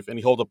life. And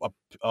he held up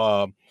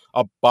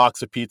a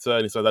box of pizza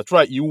and he said, "That's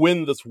right, you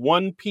win this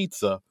one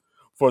pizza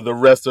for the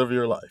rest of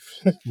your life."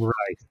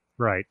 Right,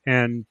 right,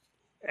 and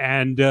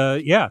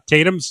yeah,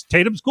 Tatum's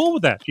cool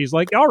with that. She's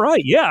like, all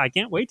right, yeah, I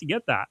can't wait to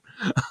get that.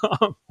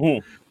 Hmm.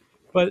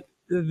 But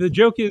the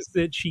joke is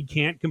that she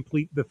can't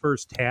complete the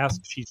first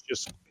task. She's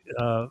just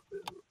uh,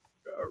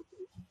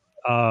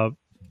 uh,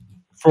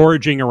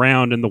 foraging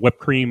around in the whipped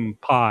cream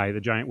pie,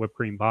 the giant whipped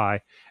cream pie,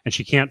 and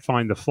she can't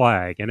find the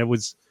flag. And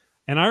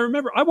I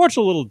remember I watched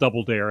a little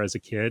Double Dare as a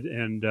kid,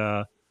 and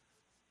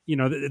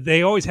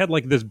they always had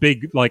like this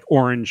big like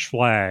orange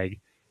flag,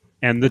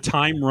 and the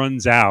time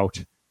runs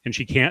out, and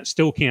she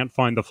still can't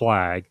find the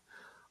flag.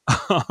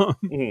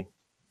 Hmm.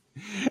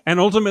 And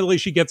ultimately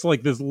she gets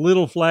like this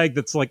little flag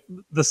that's like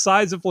the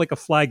size of like a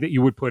flag that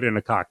you would put in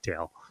a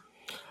cocktail.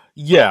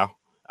 Yeah.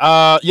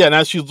 Yeah, and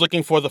as she's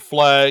looking for the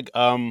flag,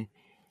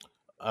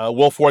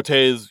 Will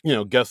Forte's,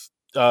 guest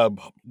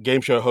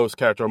game show host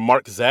character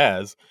Mark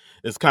Zaz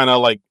is kind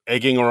of like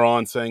egging her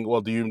on, saying,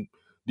 "Well, do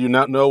you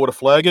not know what a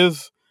flag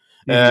is?"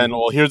 Mm-hmm. And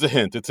well, here's a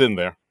hint: it's in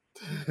there.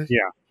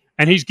 Yeah.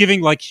 and he's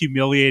giving like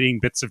humiliating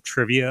bits of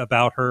trivia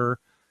about her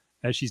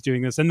as she's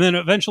doing this, and then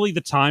eventually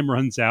the time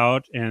runs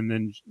out, and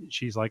then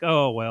she's like,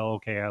 "Oh well,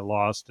 okay, I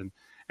lost," and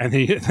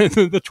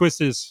the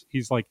twist is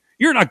he's like,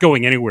 "You're not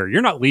going anywhere.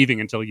 You're not leaving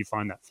until you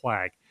find that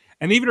flag,"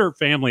 and even her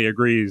family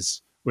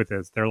agrees with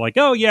this. They're like,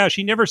 "Oh yeah,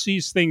 she never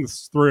sees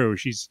things through.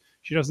 She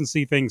doesn't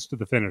see things to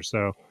the finish."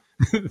 So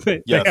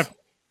they, Yes.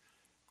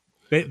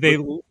 they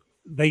have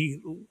they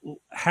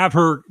have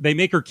her. They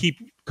make her keep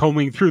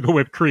combing through the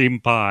whipped cream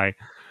pie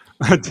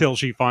until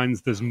she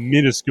finds this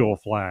minuscule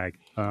flag.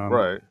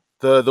 Right.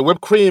 The whipped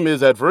cream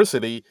is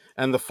adversity,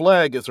 and the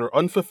flag is her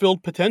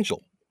unfulfilled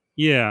potential.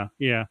 Yeah,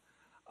 yeah.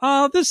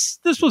 This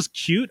was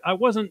cute. I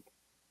wasn't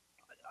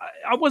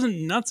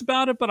nuts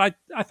about it, but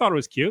I thought it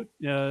was cute.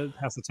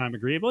 Passed the time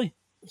agreeably.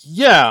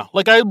 Yeah,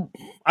 like I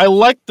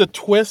like the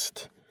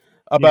twist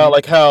about Mhm.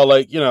 like how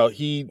like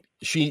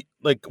she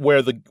like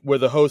where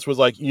the host was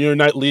like, you're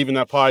not leaving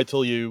that pie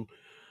till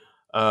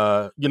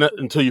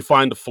until you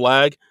find the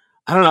flag.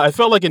 I don't know. I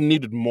felt like it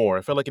needed more.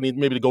 I felt like it needed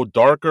maybe to go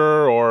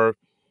darker, or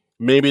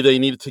maybe they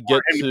needed to Or get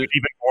him to to, get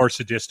even more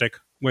sadistic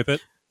with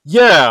it.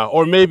 yeah,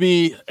 or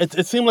maybe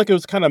it seemed like it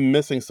was kind of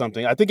missing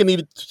something. I think it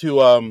needed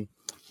to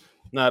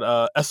not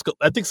escalate.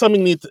 I think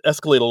something needs to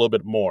escalate a little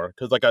bit more,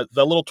 because like that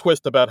little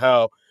twist about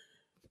how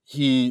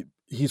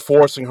he's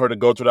forcing her to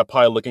go to that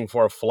pie looking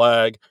for a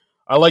flag.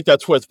 I like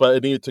that twist, but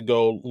it needed to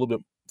go a little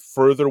bit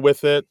further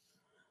with it.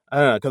 I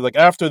don't know, because like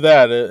after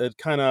that, it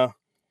kind of,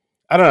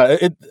 I don't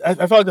know. I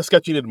felt like the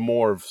sketch needed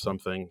more of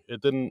something.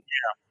 It didn't,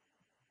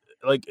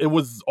 like, it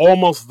was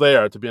almost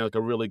there to be like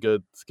a really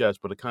good sketch,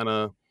 but it kind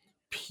of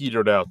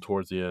petered out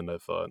towards the end, I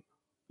thought.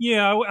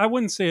 Yeah, I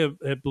wouldn't say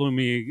it blew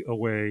me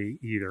away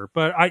either,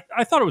 but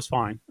I thought it was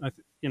fine.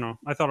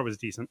 I thought it was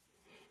decent.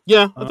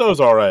 Yeah, I Uh, thought it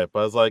was all right, but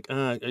I was like,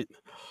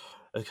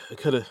 it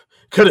could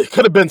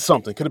have been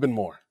something. Could have been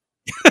more.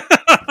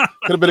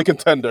 Could have been a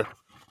contender.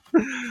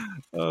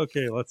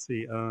 okay, let's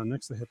see.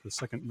 Next, I hit the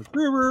second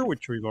MacGruber,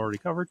 which we've already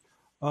covered.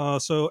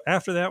 So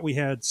after that, we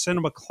had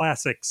Cinema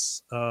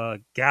Classics,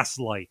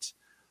 Gaslight.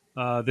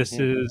 This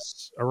Mhm.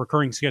 is a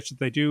recurring sketch that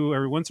they do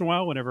every once in a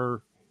while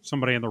whenever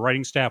somebody on the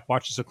writing staff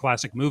watches a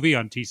classic movie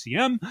on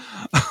TCM.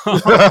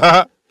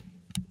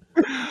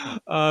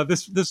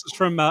 This is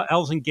from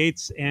Alison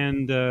Gates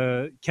and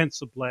Kent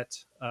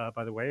Sublette,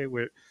 by the way.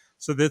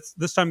 So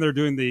this time they're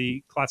doing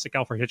the classic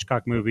Alfred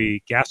Hitchcock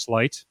movie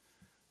Gaslight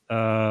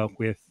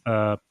with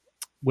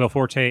Will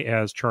Forte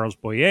as Charles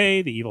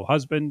Boyer, the evil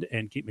husband,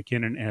 and Kate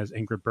McKinnon as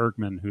Ingrid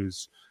Bergman,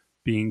 who's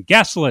being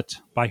gaslit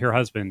by her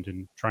husband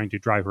and trying to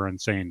drive her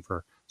insane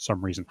for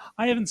some reason.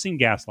 I haven't seen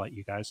Gaslight,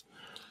 you guys.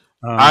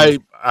 I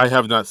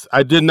have not.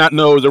 I did not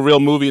know it was a real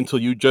movie until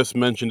you just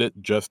mentioned it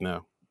just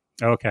now.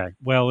 Okay,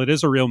 well, it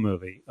is a real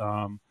movie.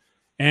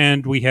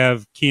 And we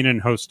have Keenan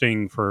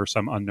hosting for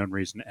some unknown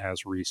reason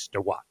as Reese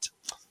DeWatt.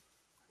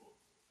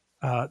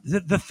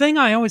 The thing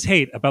I always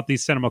hate about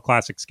these Cinema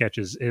Classic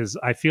sketches is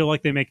I feel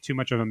like they make too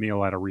much of a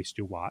meal out of Reese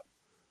DeWatt.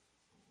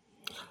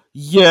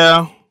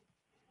 Yeah,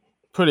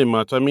 pretty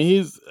much. I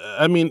mean,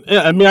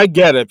 I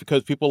get it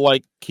because people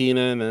like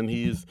Keenan, and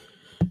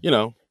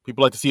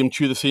people like to see him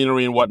chew the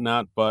scenery and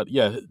whatnot. But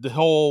yeah, the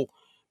whole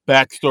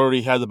backstory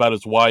he has about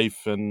his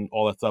wife and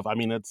all that stuff. I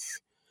mean, it's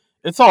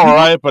all We don't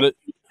right, but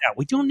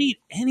we don't need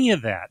any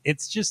of that.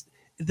 It's just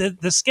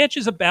the sketch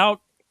is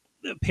about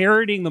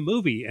parodying the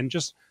movie, and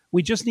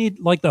we just need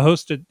like the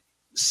host to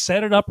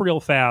set it up real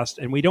fast,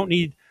 and we don't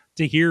need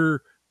to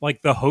hear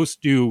like the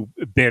host do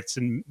bits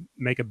and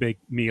make a big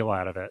meal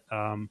out of it.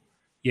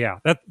 Yeah,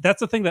 that's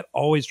the thing that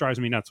always drives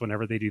me nuts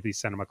whenever they do these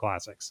Cinema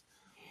Classics.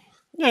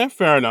 yeah,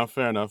 fair enough,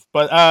 fair enough.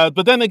 But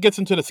then it gets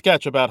into the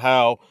sketch about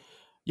how,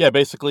 yeah,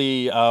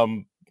 basically,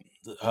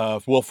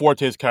 Will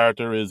Forte's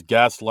character is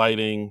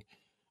gaslighting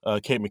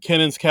Kate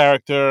McKinnon's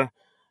character.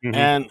 Mm-hmm.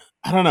 And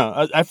I don't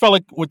know. I felt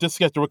like with this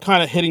sketch, they were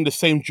kind of hitting the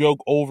same joke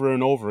over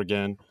and over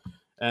again,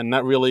 and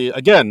not really.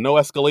 Again, no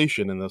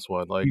escalation in this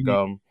one. Like,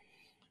 Mm-hmm.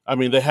 I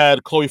mean, they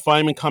had Chloe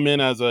Fineman come in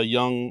as a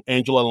young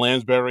Angela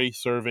Lansbury,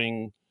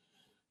 serving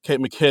Kate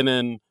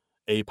McKinnon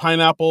a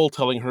pineapple,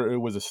 telling her it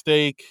was a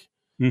steak,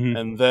 Mm-hmm.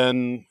 and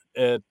then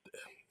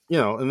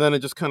it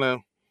just kind of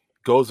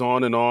goes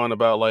on and on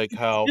about like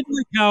how.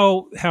 Like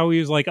how he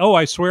was like, "Oh,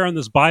 I swear on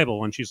this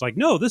Bible," and she's like,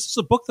 "No, this is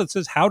a book that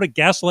says How to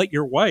Gaslight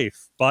Your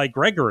Wife by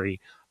Gregory."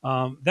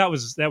 That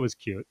was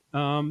cute.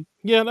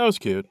 Yeah, that was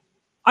cute.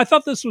 I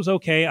thought this was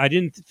okay. I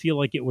didn't feel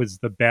like it was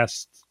the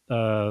best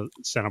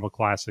Cinema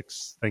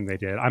Classics thing they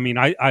did. I mean,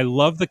 I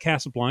love the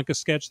Casablanca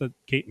sketch that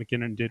Kate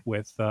McKinnon did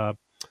with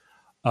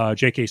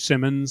J.K.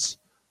 Simmons.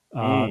 Uh,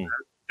 Mm,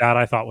 that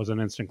I thought was an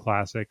instant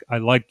classic. I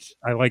liked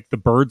the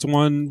Birds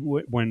one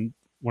when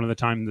one of the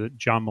time that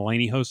John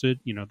Mulaney hosted.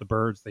 You know, the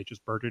Birds, they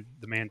just birded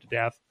the man to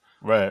death.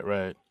 right,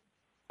 right.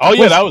 Oh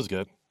yeah, Was that was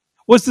good.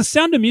 was the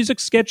Sound of Music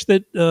sketch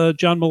that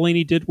John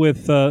Mulaney did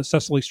with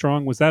Cecily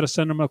Strong, was that a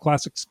Cinema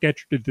Classic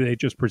sketch, or did they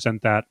just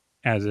present that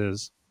as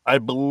is? I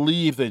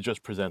believe they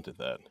just presented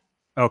that.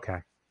 Okay.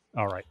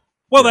 All right.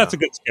 Well, Yeah. that's a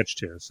good sketch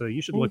too. So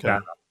you should look Okay.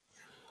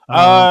 that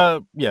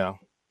up. Yeah.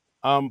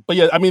 But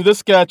yeah, I mean, this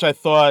sketch, I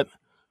thought,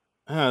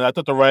 I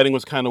thought the writing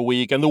was kind of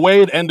weak, and the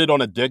way it ended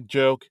on a dick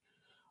joke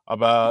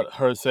about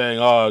her saying,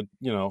 "Oh,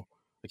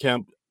 I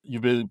can't.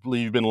 You've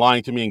been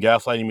lying to me and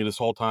gaslighting me this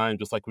whole time,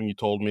 just like when you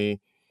told me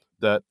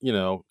that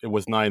it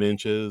was 9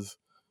 inches."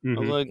 I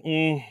was Hmm. like,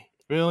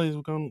 really?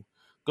 We're going.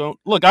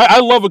 Look, I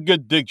love a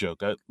good dick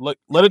joke. Let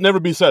it never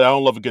be said I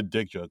don't love a good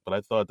dick joke, but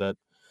I thought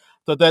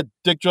that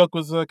dick joke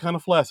was kind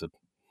of flaccid.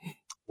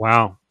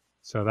 Wow.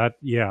 So that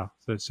yeah.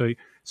 So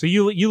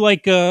you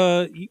like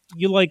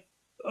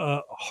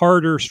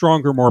harder,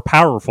 stronger, more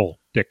powerful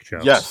dick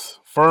jokes. Yes,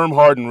 firm,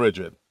 hard, and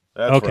rigid.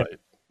 That's Okay.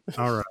 right.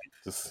 All right.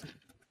 Just,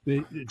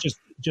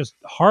 Just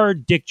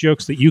hard dick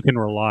jokes that you can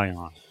rely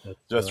on.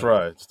 just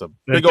right. It's a That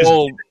big just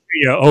old,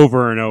 you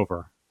over and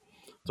over.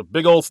 it's a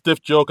big old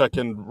stiff joke I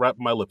can wrap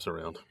my lips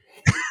around.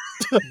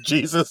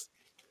 Jesus,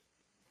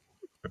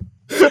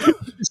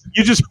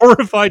 You just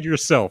horrified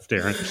yourself,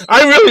 Darren.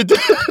 I really did.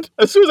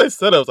 As soon as I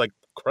said it, I was like,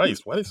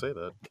 Christ, why did I say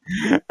that?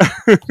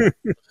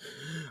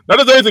 Not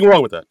there's anything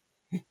wrong with that.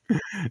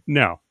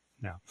 No,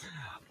 no.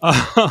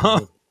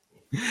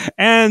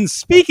 And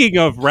speaking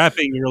of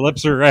wrapping your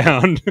lips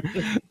around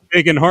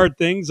big and hard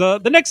things,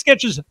 the next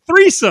sketch is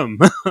threesome.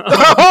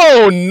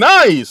 Oh,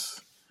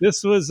 nice.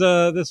 This was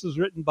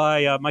written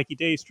by Mikey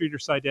Day, Streeter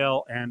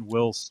Seidel, and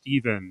Will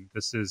Steven.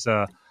 This is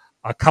a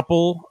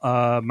couple,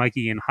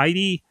 Mikey and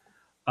Heidi,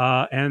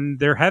 and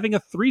they're having a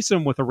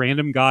threesome with a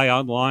random guy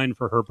online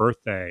for her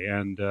birthday.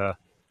 And the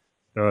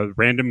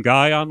random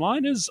guy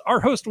online is our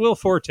host Will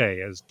Forte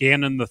as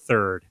Gannon the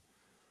Third.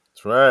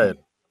 That's right.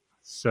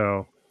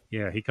 So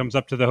yeah, he comes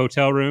up to the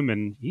hotel room,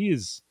 and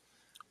he's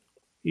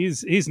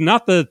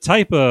not the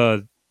type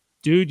of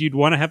dude you'd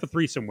want to have a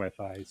threesome with,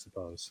 I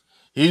suppose.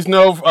 He's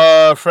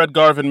no Fred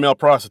Garvin male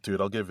prostitute.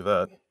 I'll give you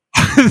that.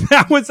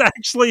 That was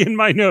actually in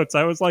my notes.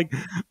 I was like,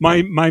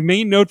 my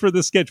main note for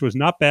this sketch was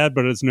not bad,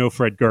 but it's no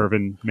Fred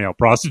Garvin male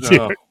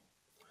prostitute.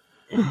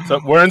 No. So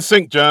we're in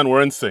sync, John.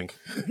 We're in sync.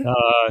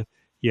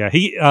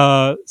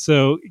 Yeah,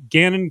 so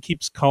Gannon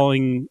keeps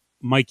calling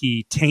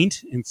Mikey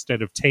Taint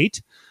instead of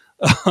Tate.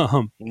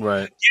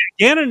 Right.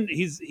 Gannon,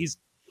 he's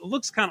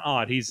looks kind of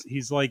odd. He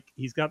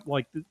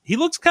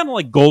looks kind of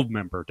like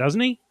Goldmember,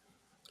 doesn't he?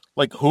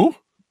 Like who?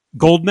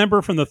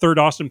 Goldmember from the third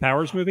Austin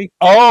Powers movie.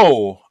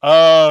 Oh,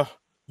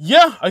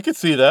 yeah, I could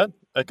see that.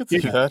 I could see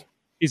that.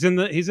 He's in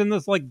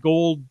this like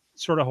gold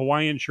sort of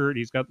Hawaiian shirt.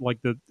 He's got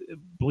like the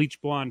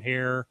bleach blonde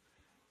hair.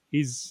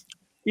 He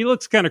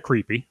looks kind of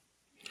creepy.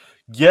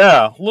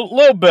 Yeah,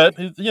 little bit.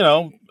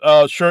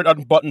 Shirt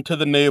unbuttoned to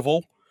the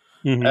navel,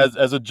 Mhm.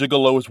 as a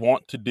gigolo is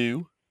wont to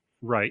do.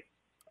 Right.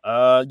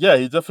 Yeah,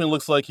 he definitely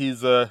looks like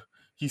he's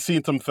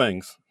seen some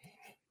things.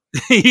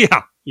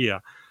 Yeah.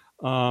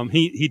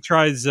 He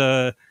tries.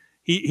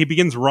 He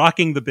begins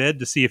rocking the bed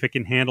to see if it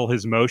can handle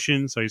his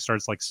motion. So he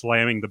starts like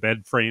slamming the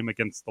bed frame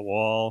against the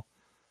wall.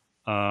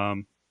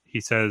 He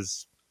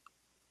says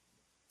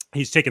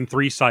he's taken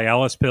 3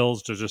 Cialis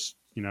pills to just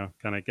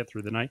kind of get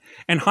through the night.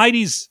 And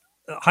Heidi's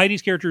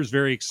character is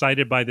very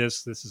excited by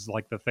this. This is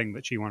like the thing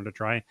that she wanted to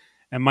try.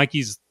 And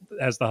Mikey's,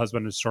 as the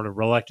husband, is sort of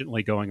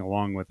reluctantly going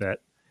along with it.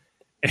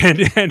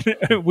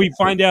 And we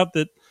find out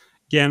that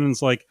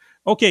Gannon's like,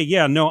 okay,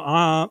 yeah, no,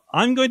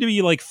 I'm going to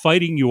be like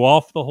fighting you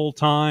off the whole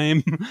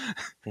time.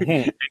 And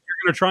you're going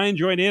to try and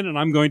join in, and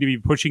I'm going to be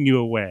pushing you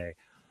away.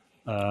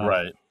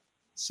 Right.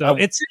 So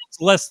it's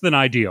less than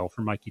ideal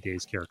for Mikey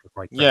Day's character,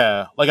 right there.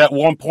 Yeah, like at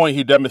one point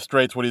he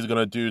demonstrates what he's going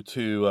to do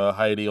to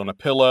Heidi on a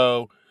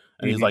pillow,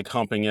 and he's like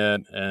humping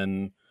it,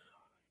 and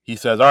he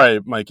says, "All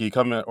right, Mikey,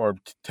 come in, or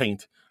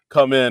Taint,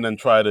 come in and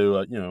try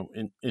to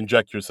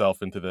inject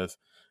yourself into this."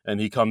 And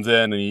he comes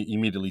in and he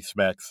immediately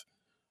smacks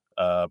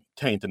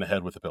Taint in the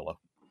head with a pillow.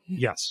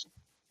 Yes.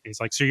 He's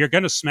like, so you're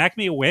going to smack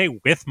me away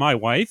with my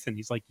wife? And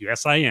he's like,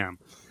 yes, I am.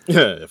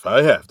 If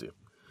I have to.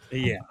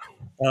 Yeah.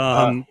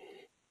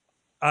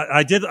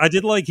 I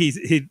did like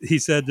he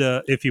said,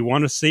 if you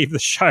want to save the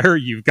Shire,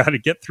 you've got to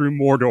get through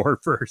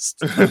Mordor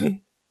first.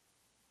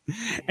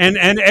 and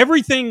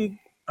everything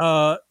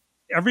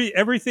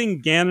everything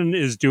Gannon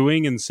is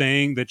doing and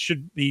saying that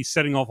should be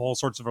setting off all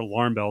sorts of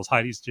alarm bells.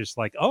 Heidi's just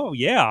like, oh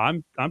yeah,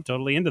 I'm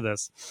totally into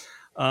this.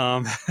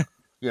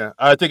 Yeah,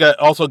 I think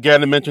also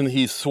Gannon mentioned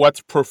he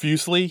sweats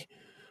profusely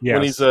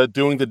when he's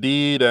doing the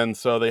deed, and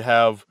so they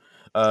have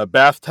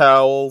bath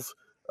towels,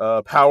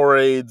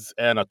 Powerades,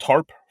 and a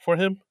tarp for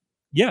him.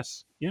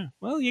 Yes, yeah.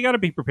 Well, you got to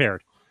be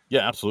prepared.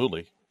 Yeah,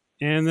 absolutely.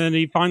 And then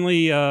he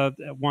finally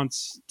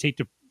wants Tate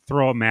to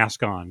throw a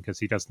mask on because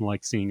he doesn't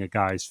like seeing a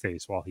guy's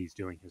face while he's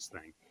doing his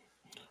thing.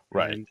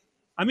 Right. And,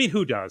 I mean,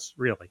 who does,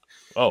 really?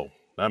 Oh,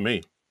 not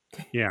me.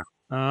 Yeah.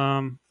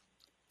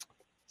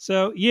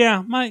 So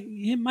yeah,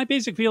 my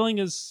basic feeling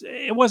is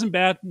it wasn't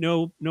bad.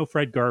 No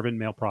Fred Garvin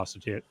male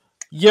prostitute.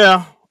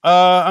 Yeah,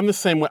 I'm the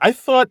same way. I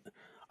thought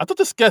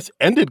the sketch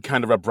ended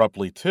kind of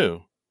abruptly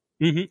too.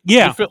 Mm-hmm.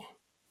 Yeah,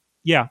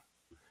 yeah.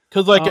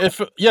 Because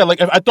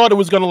I thought it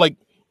was gonna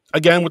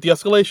again with the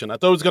escalation. I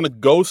thought it was gonna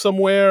go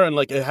somewhere and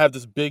it had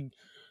this big,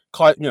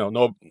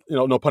 no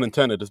pun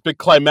intended, this big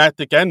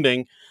climactic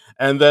ending,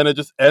 and then it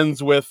just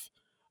ends with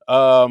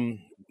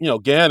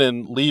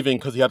Gannon leaving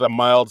because he had a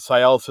mild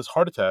Cialis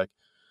heart attack.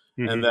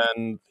 And Hmm.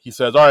 then he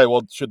says, "All right,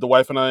 well, should the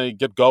wife and I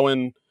get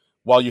going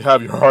while you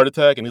have your heart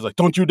attack?" And he's like,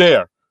 "Don't you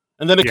dare!"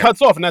 And then it Yeah.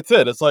 cuts off, and that's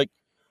it. It's like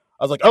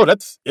I was like, "Oh,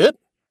 that's it?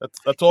 That's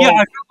Yeah, I all?"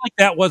 felt like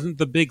that wasn't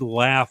the big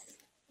laugh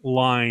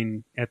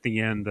line at the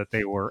end that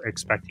they were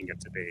expecting it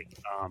to be.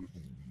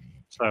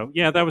 So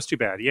yeah, that was too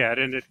bad. Yeah, it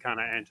ended kind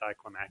of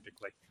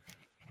anticlimactically.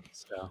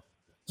 So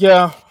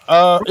Yeah,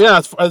 yeah.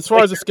 As far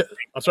like as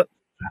I'm sorry.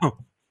 their,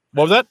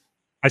 What was that?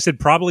 I said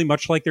probably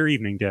much like their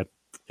evening did.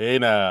 Hey,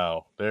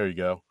 now there you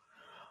go.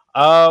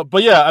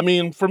 But yeah, I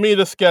mean, for me,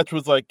 the sketch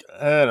was like,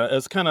 I don't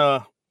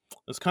know,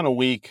 it's kind of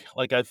weak.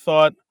 Like I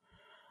thought,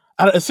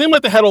 it seemed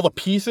like they had all the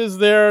pieces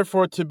there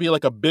for it to be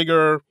like a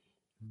bigger,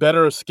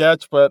 better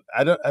sketch. But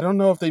I don't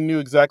know if they knew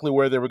exactly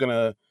where they were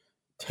gonna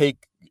take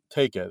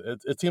take it.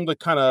 It seemed to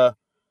kind of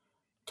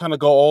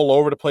go all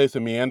over the place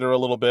and meander a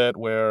little bit.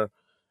 Where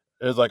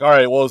it was like, all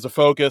right, well, is the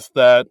focus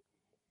that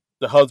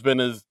the husband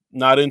is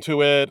not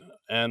into it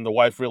and the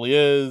wife really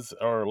is,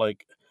 or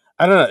like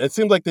I don't know. It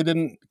seems like they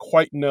didn't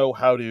quite know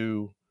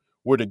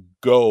where to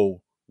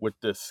go with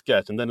this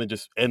sketch, and then it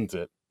just ends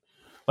it.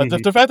 Like Hmm.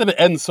 the fact that it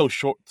ends so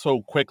short,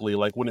 so quickly,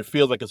 like when it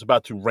feels like it's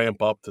about to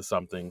ramp up to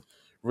something,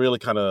 really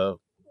kind of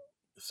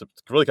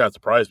really kind of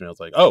surprised me. I was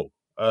like, oh,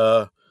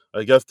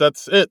 I guess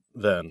that's it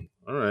then.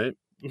 All right.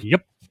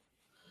 Yep.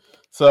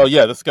 So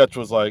yeah, the sketch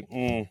was like,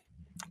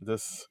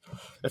 this.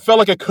 It felt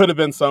like it could have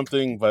been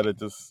something, but it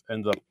just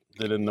ends up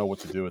they didn't know what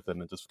to do with it,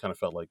 and it just kind of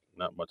felt like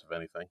not much of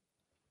anything.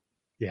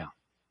 Yeah.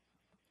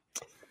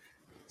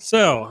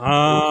 So Ooh,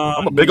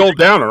 I'm a big old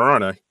downer,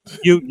 aren't I?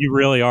 you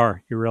really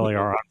are. You really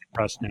are. I'm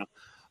depressed now.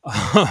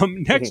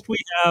 Next, we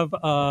have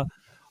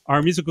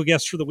our musical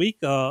guest for the week,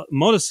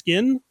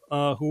 Måneskin,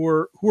 who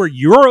are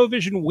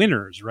Eurovision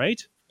winners,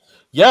 right?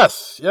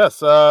 Yes, yes.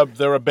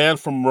 They're a band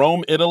from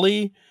Rome,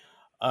 Italy.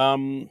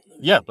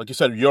 Yeah, like you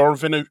said,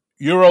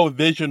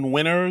 Eurovision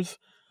winners.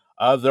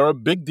 They're a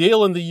big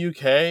deal in the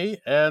UK,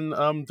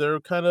 and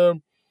they're kind of,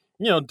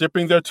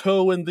 dipping their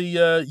toe in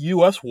the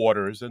U.S.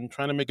 waters and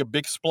trying to make a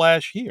big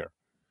splash here.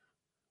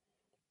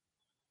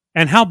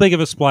 And how big of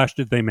a splash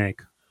did they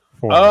make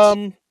for us?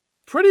 Um,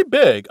 Pretty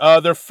big.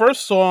 Their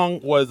first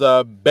song was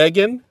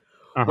 "Beggin',"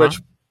 Uh huh.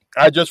 which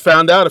I just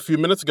found out a few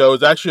minutes ago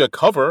is actually a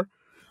cover.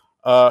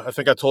 I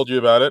think I told you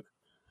about it,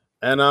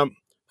 and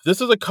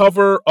this is a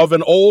cover of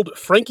an old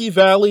Frankie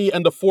Valli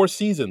and the Four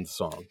Seasons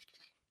song.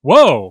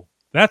 Whoa,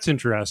 that's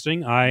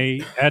interesting.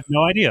 I had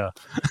no idea.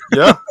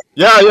 Yeah,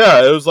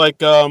 yeah. It was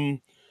like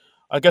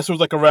I guess it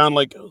was like around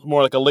like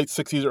more like a late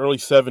 '60s, early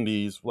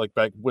 '70s, like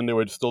back when they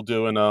were still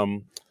doing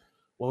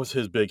what was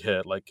his big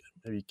hit? Like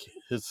maybe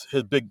his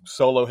big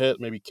solo hit,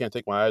 maybe "Can't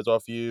Take My Eyes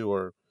Off You"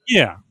 or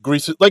Yeah.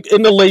 "Grease." Like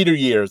in the later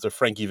years of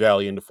Frankie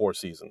Valli and the Four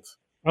Seasons.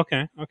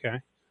 Okay. Okay.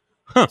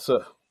 Huh.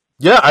 So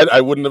yeah,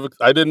 I wouldn't have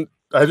I didn't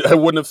I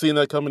wouldn't have seen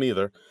that coming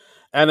either.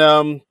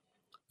 And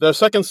the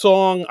second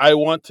song, I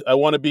want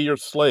to be your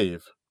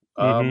slave.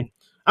 Mm-hmm.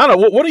 I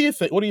don't know. What do you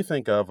think? What do you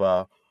think of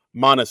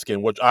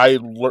Monoskin, which I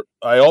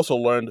also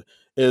learned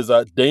is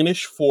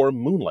Danish for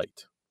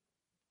moonlight.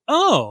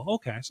 Oh,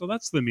 okay. So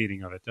that's the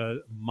meaning of it.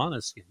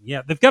 Monoskin.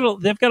 Yeah, they've got a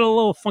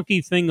little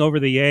funky thing over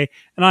the A,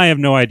 and I have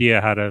no idea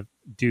how to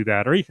do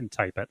that or even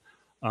type it.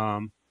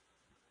 Um,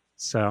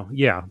 so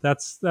yeah,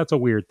 that's a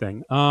weird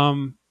thing.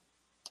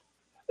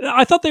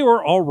 I thought they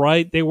were all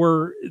right. They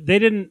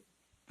didn't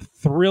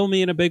thrill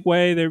me in a big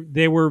way.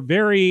 They were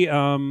very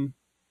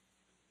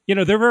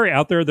they're very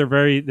out there.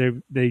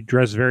 They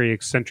dress very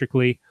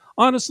eccentrically.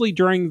 Honestly,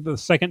 during the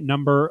second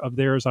number of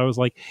theirs, I was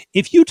like,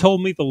 if you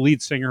told me the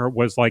lead singer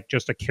was like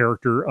just a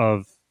character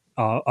of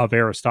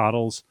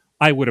Aristotle's,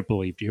 I would have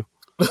believed you.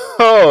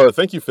 Oh,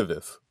 thank you for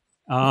this.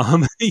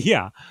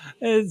 Yeah,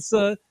 it's.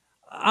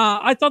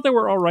 I thought they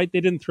were all right.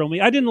 They didn't thrill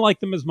me. I didn't like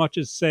them as much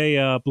as say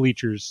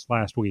Bleachers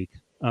last week.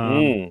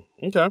 Okay.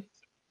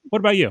 What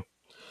about you?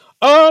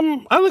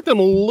 I like them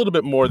a little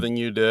bit more than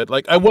you did.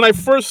 Like when I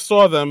first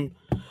saw them,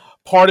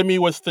 part of me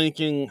was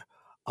thinking,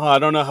 oh, I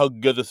don't know how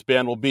good this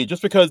band will be,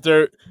 just because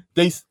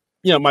they,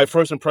 my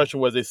first impression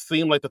was they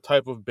seemed like the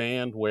type of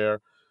band where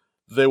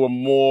they were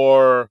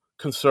more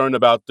concerned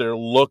about their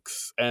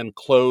looks and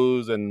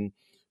clothes and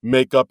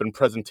makeup and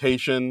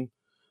presentation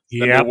than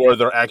they Yeah, were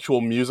their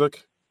actual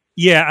music.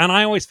 yeah, and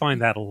I always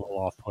find that a little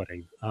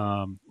off-putting.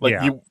 Like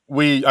Yeah,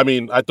 I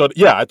mean, I thought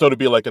it'd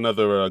be like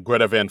another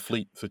Greta Van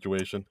Fleet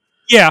situation,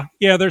 yeah.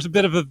 There's a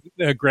bit of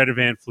a Greta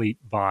Van Fleet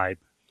vibe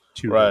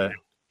to them. right?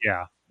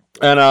 Yeah.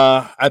 And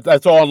I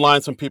saw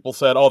online some people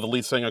said, "Oh, the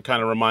lead singer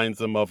kind of reminds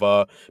them of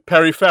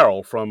Perry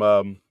Farrell from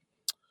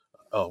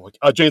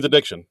Jane's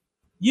Addiction."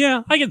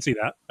 Yeah, I can see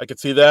that. I could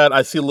see that.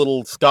 I see a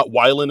little Scott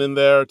Weiland in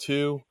there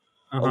too,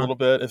 a Uh-huh. little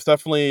bit. It's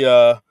definitely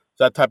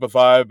that type of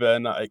vibe.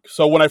 And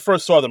so when I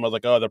first saw them, I was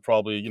like, "Oh, they're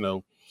probably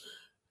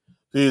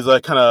these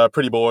kind of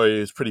pretty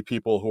boys, pretty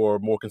people who are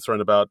more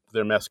concerned about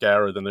their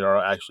mascara than they are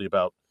actually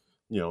about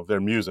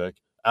their music."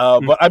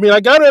 Mm. But I mean, I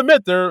gotta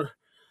admit,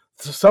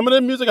 some of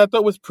the music I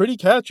thought was pretty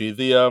catchy.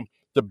 The It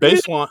is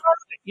bass line,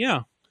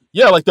 yeah.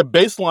 yeah, like the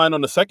bass line on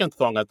the second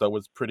song, I thought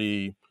was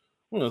pretty.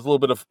 It was a little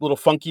bit of little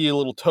funky, a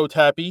little toe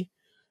tappy,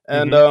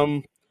 and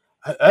Mhm.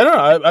 I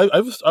don't know.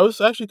 I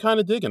was actually kind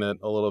of digging it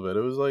a little bit.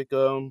 It was like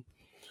it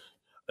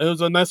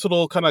was a nice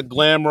little kind of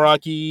glam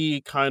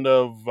rocky kind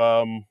of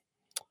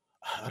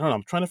I don't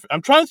know.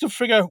 I'm trying to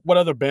figure out what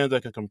other bands I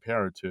could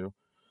compare it to.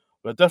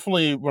 But it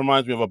definitely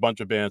reminds me of a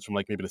bunch of bands from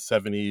like maybe the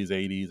 70s,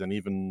 80s, and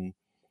even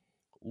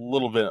a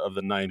little bit of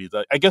the 90s.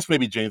 I guess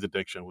maybe Jane's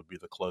Addiction would be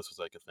the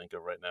closest I could think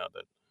of right now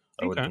that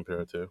I would Okay. compare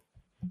it to.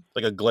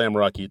 Like a glam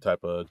rocky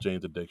type of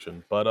Jane's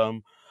Addiction. But I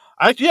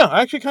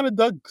actually kind of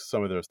dug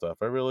some of their stuff.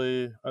 I thought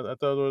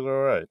it was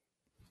all right.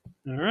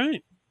 All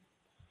right.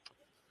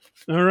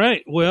 All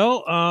right.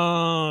 Well,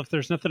 if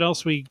there's nothing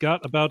else we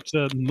got about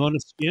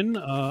Måneskin,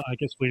 I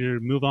guess we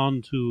move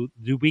on to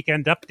the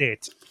weekend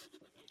update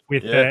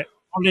with Yeah.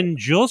 Colin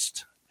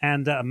Jost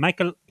and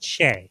Michael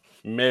Shea.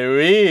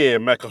 Marie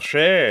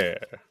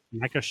Maccleshare.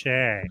 Michael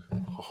Shea.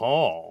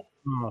 Oh.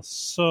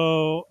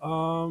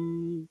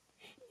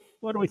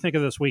 What do we think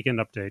of this weekend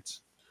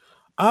update?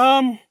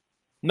 Um,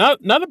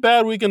 not a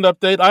bad weekend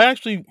update. I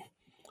actually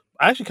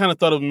kind of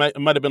thought it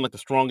might have been like the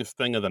strongest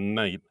thing of the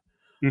night.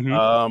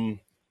 Mm-hmm.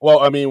 Well,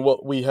 I mean,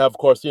 what we have, of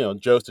course,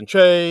 Jost and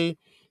Che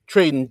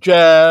trading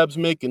jabs,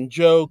 making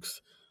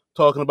jokes,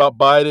 talking about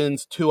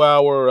Biden's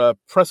 2-hour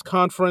press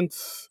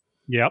conference.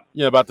 Yep.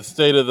 About the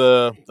state of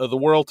the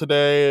world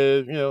today.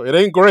 It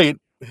ain't great.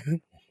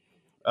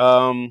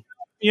 um,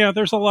 Yeah,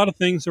 there's a lot of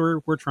things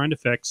that we're trying to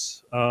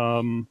fix.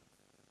 And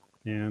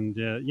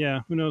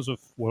who knows if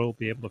we'll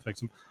be able to fix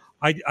them.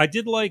 I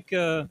did like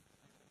I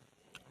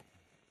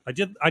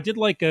did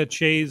like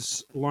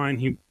Che's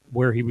line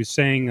where he was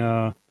saying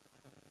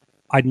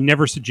I'd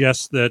never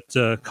suggest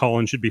that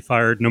Colin should be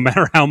fired, no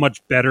matter how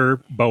much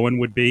better Bowen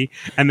would be.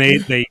 And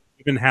they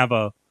even have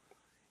a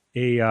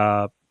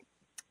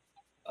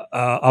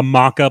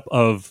mock up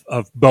of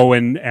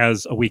Bowen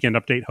as a Weekend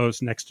Update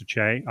host next to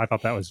Che. I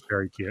thought that was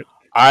very cute.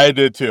 I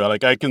did too.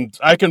 Like I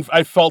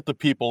felt the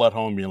people at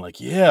home being like,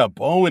 yeah,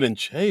 Bowen and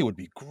Che would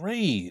be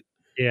great.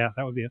 Yeah,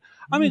 that would be.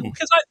 I mean,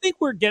 because I think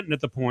we're getting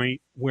at the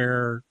point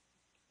where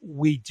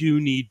we do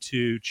need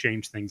to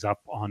change things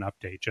up on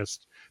Update,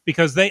 just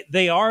because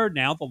they are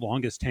now the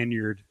longest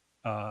tenured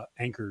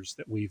anchors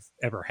that we've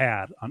ever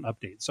had on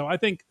Update. So I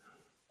think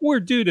we're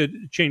due to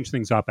change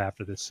things up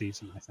after this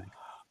season. I think.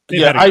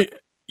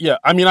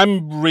 I mean,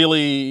 I'm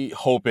really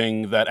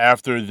hoping that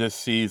after this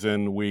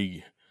season,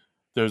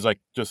 there's like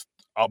just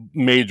a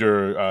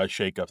major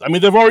shakeups. I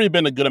mean, there've already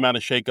been a good amount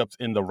of shakeups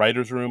in the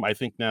writers' room. I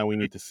think now we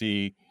need to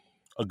see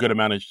a good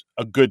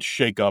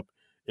shakeup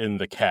in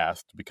the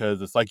cast,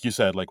 because it's like you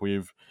said, like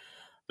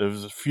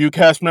there's a few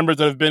cast members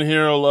that have been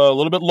here a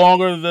little bit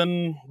longer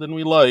than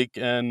we like,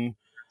 and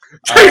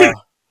oh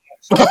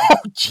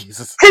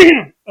Jesus,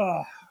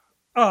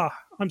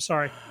 I'm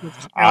sorry.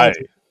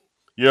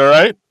 You all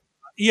right?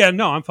 Yeah,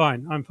 no, I'm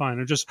fine. I'm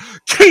just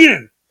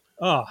Keenan.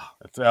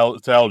 It's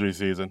allergy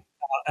season.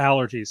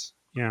 Allergies.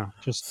 Yeah,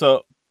 just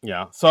so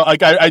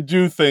like I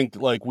do think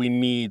like we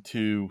need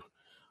to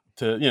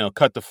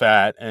cut the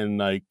fat and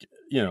like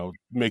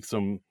make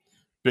some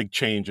big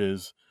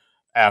changes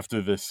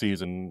after this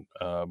season.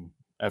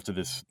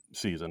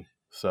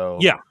 So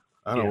yeah,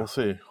 I don't know. We'll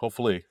see.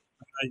 Hopefully,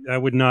 I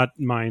would not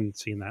mind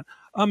seeing that.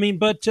 I mean,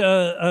 but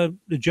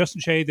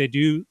Justin Che, they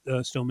do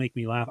still make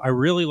me laugh. I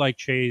really like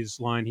Che's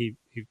line. He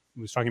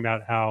was talking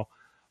about how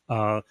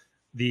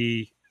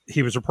he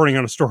was reporting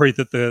on a story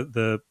that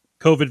the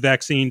COVID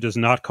vaccine does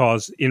not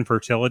cause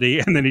infertility,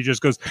 and then he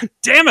just goes,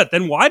 "Damn it!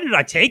 Then why did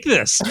I take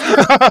this?"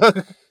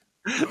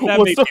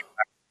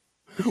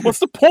 What's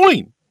the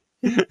point?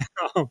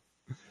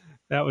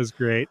 That was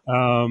great.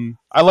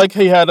 I like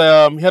he had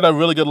a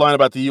really good line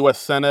about the U.S.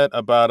 Senate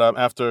about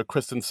after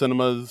Kristen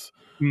Sinema's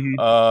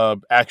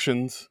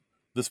actions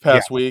this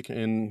past week,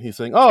 and he's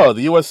saying, "Oh,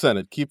 the U.S.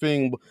 Senate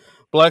keeping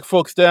black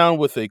folks down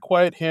with a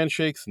quiet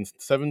handshake since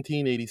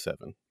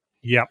 1787."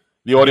 Yep.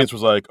 The audience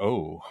was like,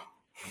 "Oh,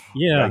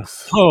 yeah,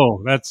 thanks."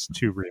 Oh, that's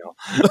too real.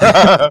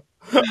 I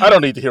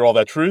don't need to hear all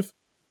that truth.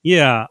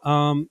 Yeah,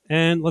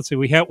 and let's see,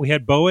 we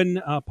had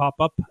Bowen pop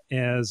up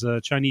as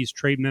Chinese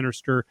Trade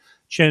Minister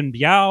Chen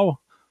Biao,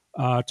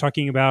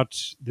 talking about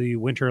the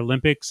Winter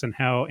Olympics and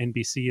how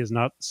NBC is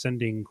not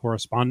sending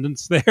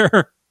correspondents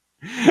there.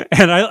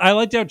 And I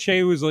liked how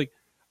Che was like,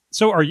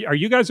 "So are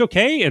you guys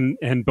okay?"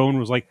 And Bowen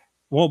was like,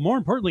 "Well, more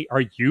importantly,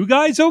 are you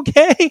guys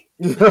okay?"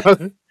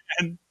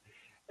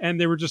 and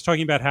they were just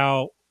talking about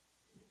how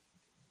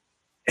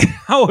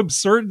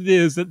absurd it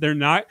is that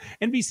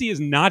NBC is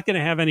not going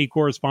to have any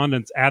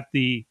correspondents at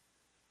the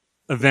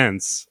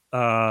events.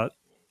 And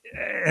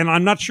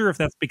I'm not sure if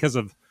that's because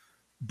of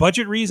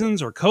budget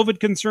reasons or COVID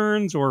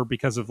concerns or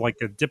because of like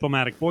a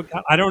diplomatic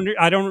boycott. I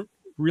don't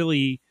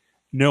really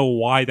know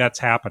why that's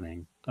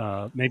happening.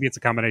 Maybe it's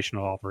a combination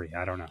of all three.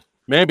 I don't know.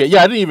 Maybe. Yeah,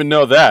 I didn't even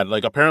know that.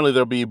 Like, apparently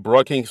there'll be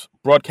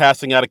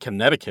broadcasting out of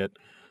Connecticut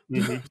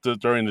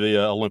during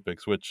the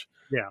Olympics, which,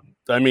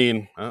 I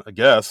mean, I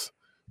guess.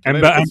 And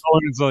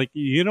Bowen's like,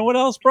 you know what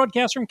else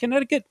broadcasts from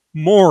Connecticut?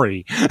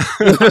 Maury.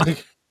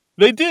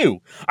 They do.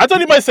 I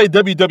thought he might say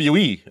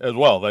WWE as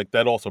well. Like,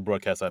 that also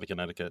broadcasts out of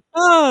Connecticut.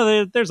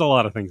 Oh, there's a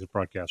lot of things that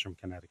broadcast from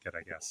Connecticut,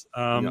 I guess.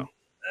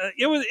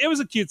 it was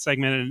a cute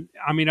segment, and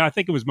I mean, I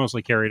think it was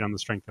mostly carried on the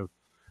strength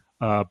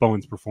of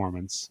Bowen's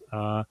performance.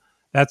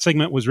 That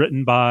segment was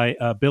written by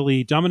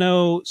Billy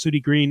Domino,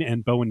 Sudie Green,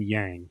 and Bowen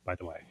Yang. By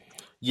the way,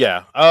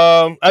 Yeah.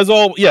 As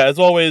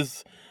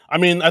always. I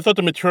mean, I thought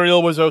the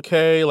material was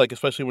okay, like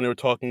especially when they were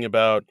talking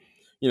about,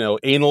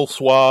 anal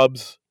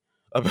swabs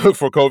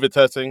for COVID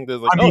testing.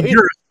 There's like, I mean,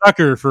 you're a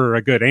sucker for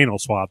a good anal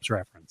swabs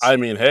reference. I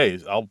mean, hey,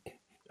 I'll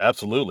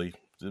absolutely,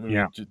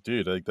 Yeah.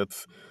 dude. Like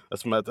that's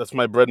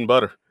my bread and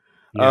butter.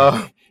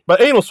 Yeah.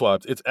 But anal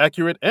swabs, it's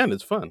accurate and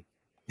it's fun.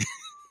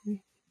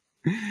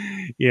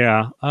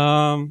 Yeah.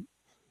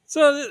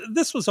 So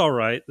this was all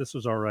right.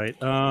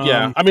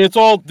 Yeah, I mean,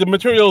 the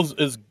materials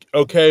is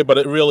okay, but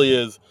it really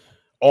is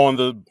on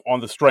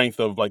the strength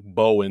of like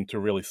Bowen to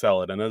really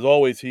sell it. And as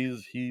always,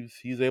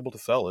 he's able to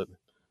sell it.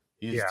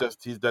 He's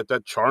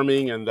that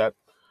charming and that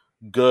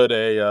good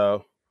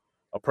a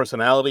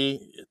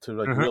personality to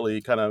like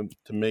really kind of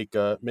to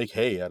make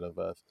hay out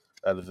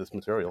of this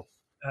material.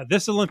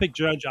 This Olympic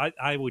judge,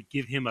 I would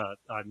give him a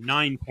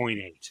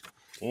 9.8.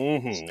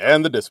 Mm-hmm.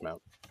 And the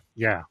dismount.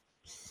 Yeah.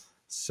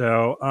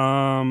 So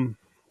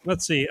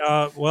let's see.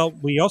 Well,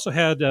 we also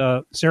had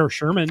Sarah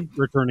Sherman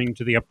returning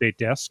to the update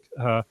desk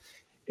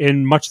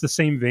in much the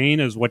same vein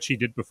as what she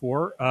did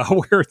before,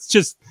 where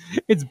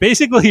it's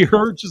basically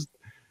her just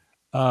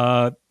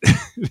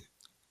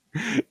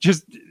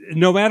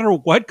no matter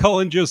what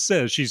Colin Jost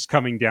says, she's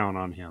coming down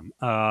on him,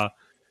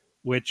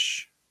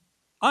 which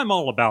I'm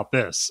all about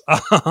this.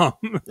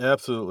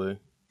 Absolutely.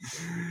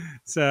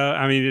 So,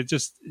 I mean,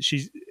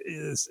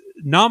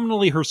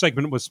 nominally her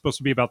segment was supposed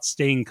to be about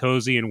staying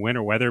cozy in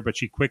winter weather, but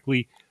she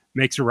quickly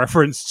makes a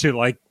reference to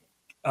like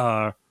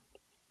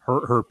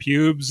her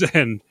pubes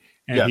and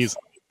yes.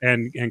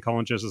 and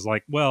Colin Jost is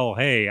like, well,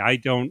 hey, I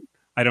don't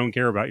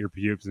care about your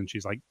pubes. And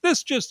she's like,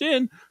 this just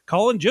in,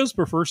 Colin Jost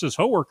prefers his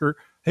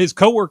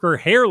coworker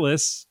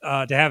hairless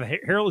to have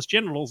hairless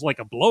genitals like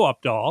a blow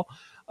up doll.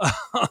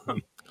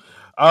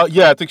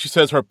 Yeah, I think she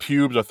says her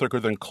pubes are thicker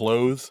than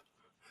clothes.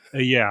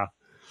 Yeah.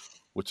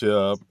 Which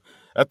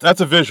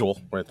that's a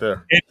visual right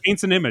there. It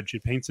paints an image.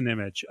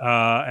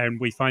 And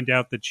we find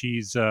out that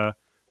she's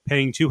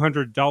paying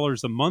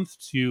 $200 a month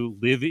to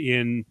live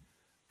in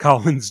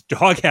Colin's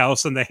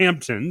doghouse in the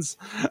Hamptons.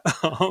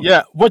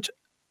 Yeah, which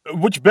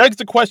begs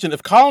the question: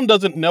 if Colin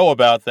doesn't know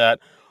about that,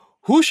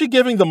 who's she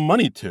giving the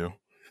money to?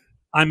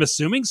 I'm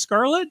assuming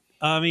Scarlett.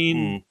 I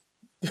mean,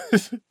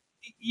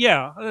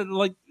 yeah,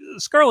 like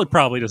Scarlett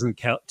probably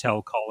doesn't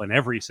tell Colin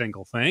every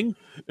single thing.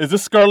 Is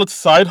this Scarlett's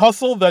side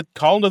hustle that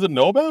Colin doesn't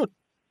know about?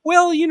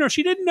 Well,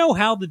 she didn't know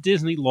how the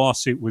Disney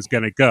lawsuit was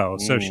going to go,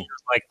 so she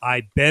was like,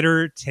 "I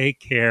better take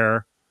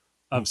care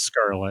of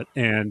Scarlett,"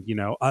 and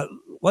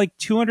like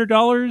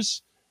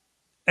 $200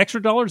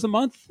 extra dollars a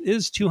month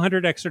is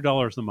 $200 extra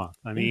dollars a month.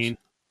 I mean,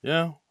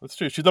 yeah, that's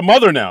true. She's a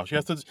mother now. She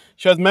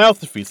has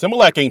mouth to feed.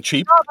 Similac ain't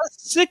cheap. A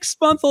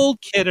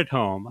 6-month-old kid at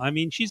home. I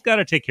mean, she's got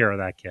to take care of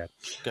that kid.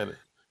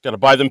 Got to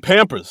buy them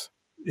Pampers.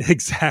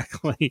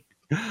 Exactly.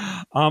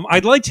 I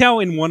liked how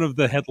in one of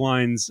the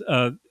headlines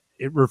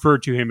it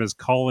referred to him as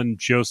Colin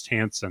Jost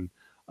Hansen,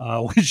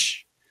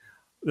 which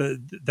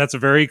that's a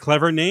very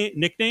clever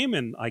nickname,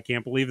 and I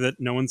can't believe that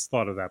no one's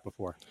thought of that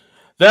before.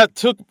 I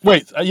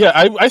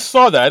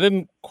saw that. I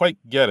didn't quite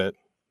get it.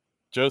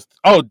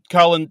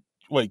 Colin,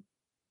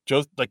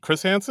 Jost, like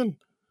Chris Hansen?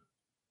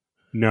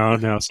 No.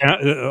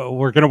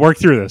 We're going to work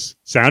through this.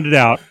 Sound it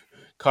out.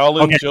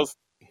 Colin Jost.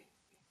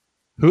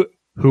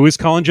 Who is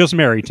Colin Jost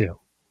married to?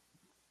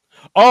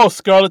 Oh,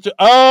 Scarlett.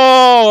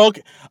 Oh,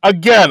 okay.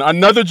 Again,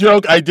 another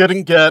joke I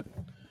didn't get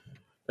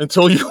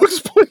until you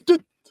explained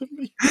it to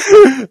me.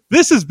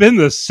 This has been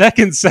the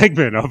second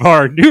segment of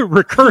our new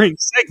recurring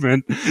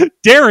segment.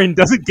 Darren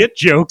doesn't get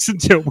jokes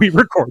until we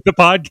record the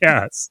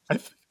podcast.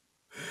 This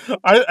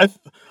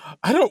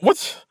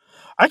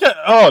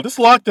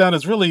lockdown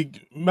is really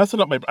messing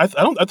up I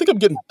think I'm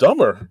getting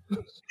dumber.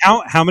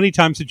 How many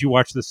times did you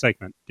watch this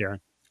segment,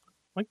 Darren?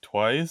 Like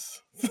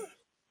twice.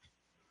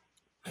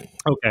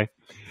 Okay.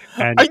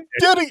 And I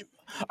didn't.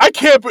 I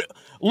can't.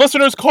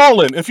 Listeners,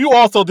 call in. If you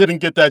also didn't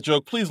get that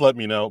joke, please let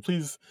me know.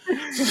 Please.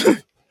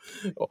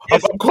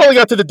 I'm calling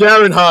out to the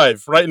Darren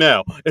Hive right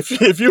now.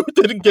 If you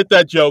didn't get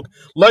that joke,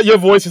 let your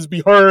voices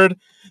be heard.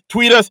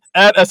 Tweet us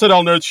at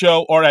SNL Nerd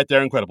Show or at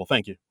Darren Credible.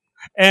 Thank you.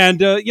 And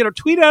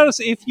tweet at us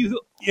if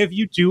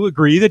you do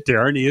agree that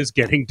Darren is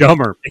getting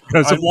dumber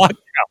because of lockdown.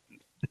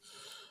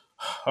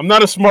 I'm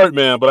not a smart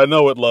man, but I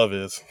know what love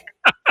is.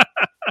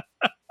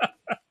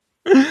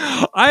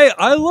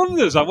 I love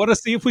this. I want to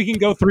see if we can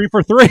go 3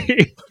 for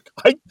 3.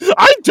 I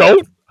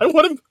don't. I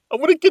want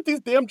to get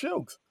these damn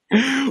jokes.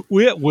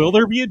 Will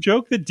there be a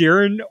joke that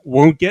Darren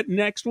won't get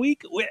next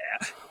week?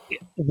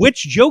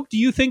 Which joke do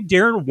you think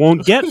Darren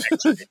won't get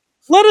next week?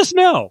 Let us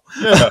know.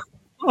 Yeah.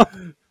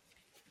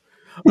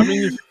 I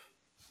mean,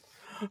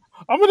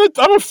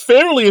 I'm a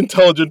fairly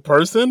intelligent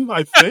person,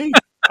 I think.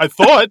 I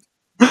thought.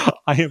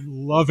 I am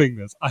loving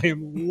this.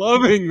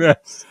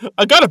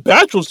 I got a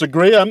bachelor's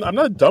degree. I'm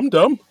not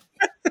dumb.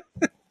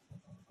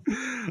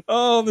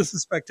 Oh, this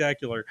is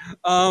spectacular.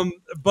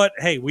 But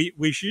hey,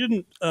 we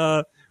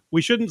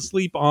shouldn't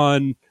sleep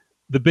on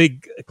the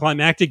big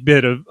climactic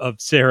bit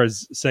of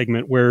Sarah's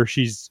segment where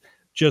she's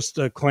just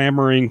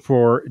clamoring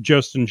for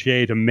Justin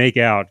Shay to make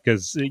out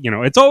because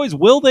it's always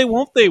will they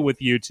won't they with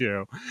you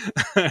two,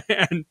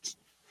 and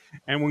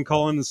when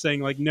Colin is saying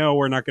like no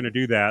we're not going to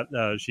do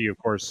that, she of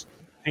course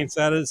paints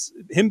that as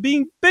him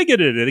being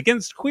bigoted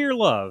against queer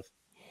love.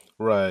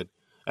 Right.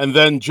 And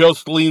then Joe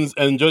leans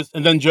and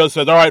then Joe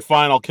says, "All right,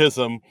 fine, I'll kiss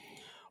him."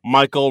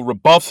 Michael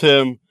rebuffs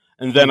him,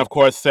 and then of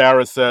course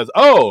Sarah says,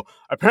 "Oh,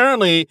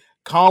 apparently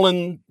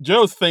Colin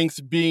Jost thinks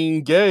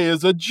being gay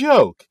is a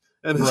joke."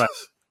 And right.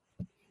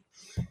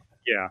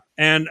 Yeah,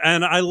 and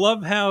I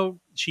love how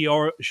she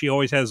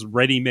always has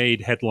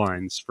ready-made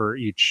headlines for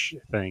each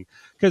thing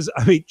because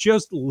I mean,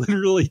 just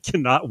literally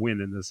cannot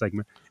win in this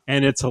segment,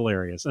 and it's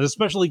hilarious, and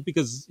especially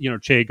because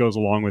Che goes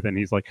along with it, and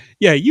he's like,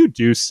 "Yeah, you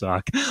do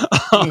suck."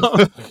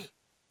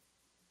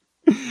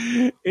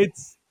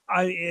 It's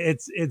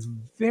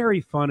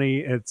very funny.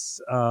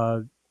 It's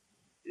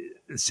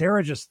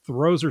Sarah just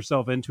throws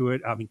herself into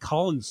it. I mean,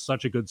 Colin's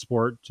such a good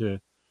sport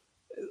to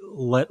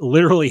let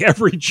literally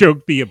every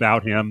joke be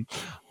about him.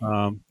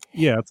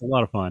 Yeah, it's a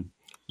lot of fun.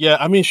 Yeah,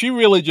 I mean, she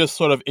really just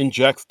sort of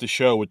injects the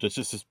show with just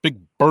this big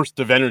burst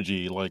of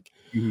energy. Like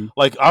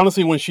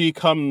honestly, when she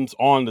comes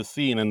on the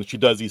scene and she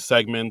does these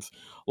segments,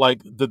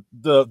 like the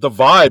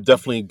vibe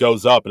definitely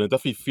goes up, and it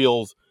definitely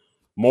feels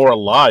more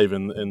alive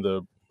in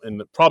the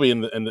probably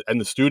in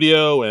the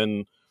studio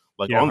and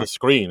like on the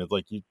screen. It's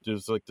like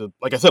there's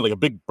like I said, like a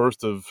big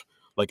burst of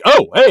like,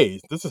 oh hey,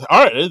 this is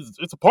all right.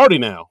 It's a party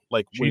now.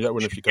 Like when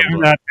she comes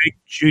on. That big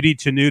Judy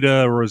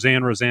Tenuta,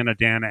 Rosanna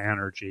Dana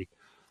energy.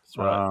 That's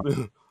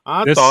right.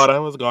 I thought I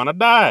was gonna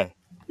die.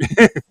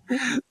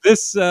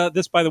 This,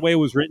 by the way,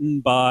 was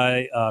written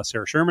by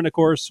Sarah Sherman, of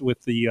course,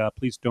 with the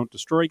Please Don't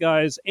Destroy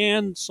guys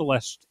and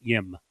Celeste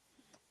Yim.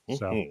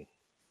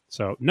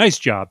 So nice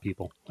job,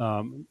 people.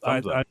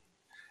 I'd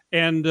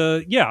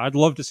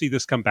love to see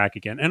this come back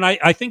again, and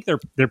I think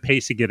they're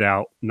pacing it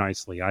out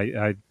nicely.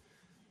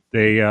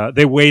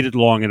 They waited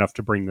long enough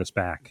to bring this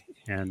back,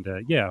 and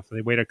if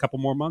they wait a couple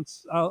more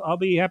months, I'll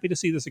be happy to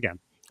see this again.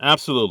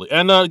 Absolutely.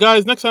 And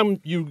guys, next time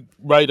you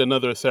write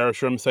another Sarah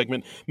Sherman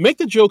segment, make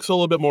the jokes a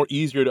little bit more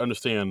easier to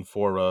understand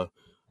for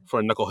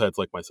knuckleheads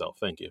like myself.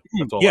 Thank you.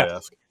 That's all I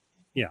ask.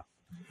 Yeah.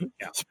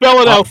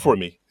 Spell it out for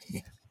me.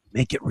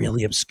 Make it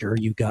really obscure,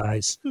 you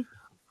guys.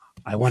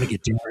 I want to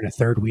get Darren a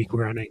third week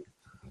running.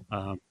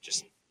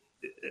 Just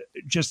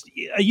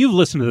you've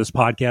listened to this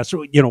podcast.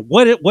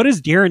 What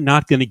is Darren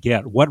not going to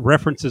get? What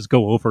references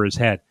go over his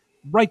head?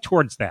 Right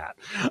towards that.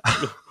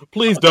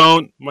 Please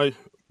don't. My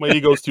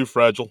ego's too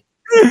fragile.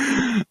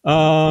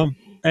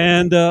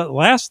 And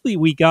lastly,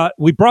 we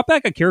brought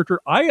back a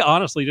character I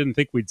honestly didn't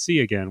think we'd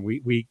see again.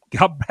 We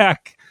got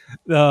back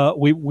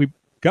we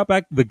got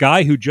back the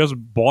guy who just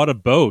bought a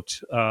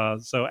boat.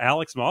 So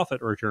Alex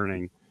Moffat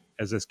returning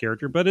as this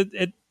character, but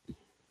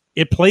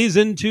it plays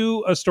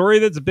into a story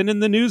that's been in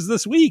the news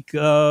this week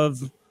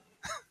of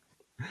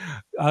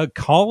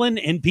Colin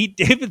and Pete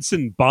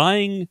Davidson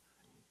buying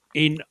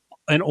an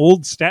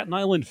old Staten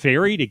Island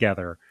ferry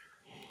together.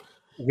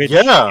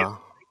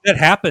 That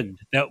happened.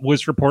 That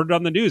was reported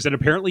on the news, and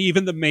apparently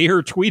even the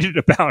mayor tweeted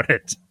about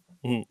it.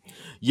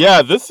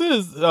 Yeah, this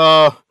is.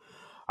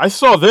 I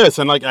saw this,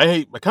 and like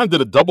I kind of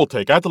did a double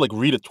take. I had to like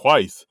read it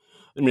twice.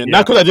 I mean,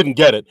 not because I didn't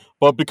get it,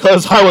 but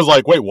because I was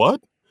like, "Wait,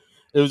 what?"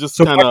 It was just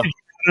kind of.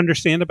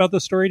 Understand about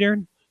the story,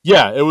 Darren?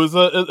 Yeah, it was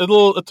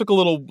it took a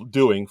little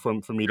doing for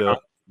me to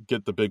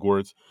get the big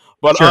words,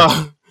 but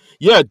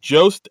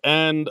Jost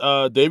and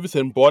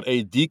Davidson bought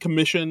a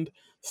decommissioned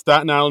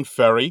Staten Island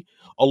ferry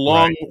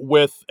along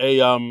with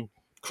a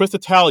Chris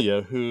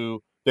Italia,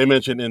 who they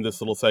mentioned in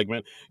this little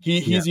segment.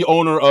 He's the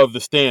owner of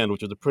The Stand,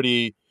 which is a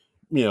pretty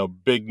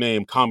big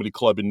name comedy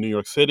club in New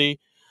York City.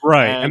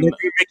 Right, and they're going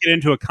to make it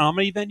into a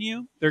comedy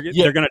venue. They're going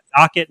to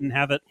dock it and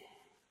have it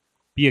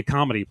be a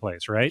comedy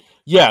place, right?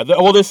 Yeah.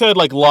 They said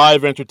like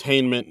live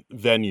entertainment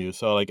venue.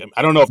 So like,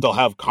 I don't know if they'll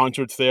have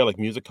concerts there, like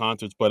music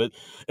concerts, but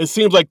it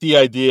seems like the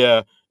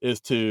idea is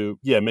to,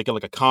 make it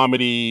like a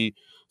comedy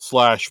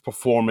 /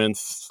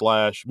 performance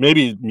 /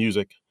 maybe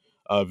music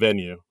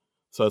venue.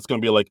 So it's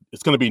going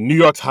to be New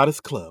York's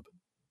hottest club.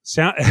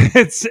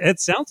 It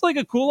sounds like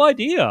a cool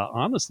idea.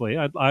 Honestly,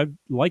 I'd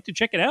like to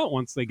check it out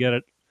once they get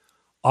it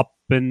up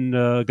and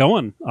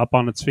going up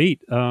on its feet.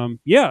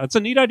 It's a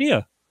neat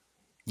idea.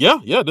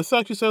 Yeah, this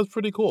actually sounds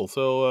pretty cool.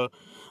 So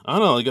I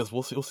don't know. I guess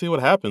we'll see what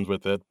happens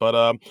with it.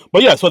 But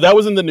yeah. So that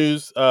was in the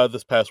news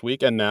this past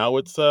week, and now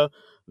it's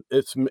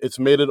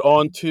made it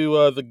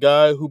onto the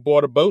guy who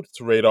bought a boat's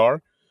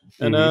radar,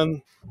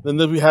 and then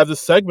we have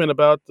this segment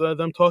about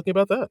them talking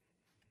about that.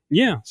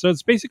 Yeah. So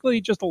it's basically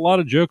just a lot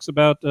of jokes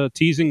about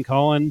teasing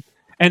Colin,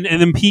 and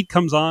then Pete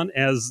comes on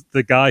as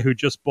the guy who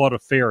just bought a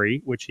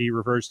ferry, which he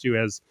refers to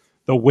as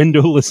the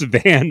windowless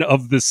van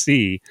of the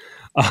sea.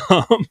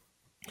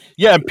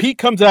 Yeah, and Pete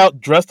comes out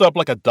dressed up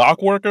like a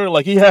dock worker.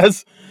 Like he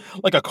has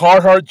like a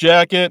Carhartt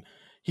jacket.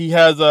 He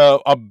has a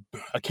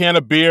can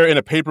of beer in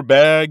a paper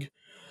bag.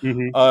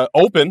 Hmm.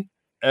 open,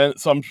 and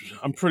so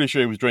I'm pretty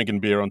sure he was drinking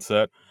beer on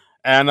set,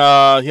 and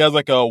he has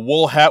like a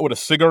wool hat with a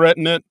cigarette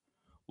in it.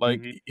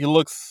 Like Hmm.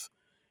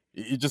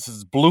 he just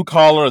as blue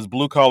collar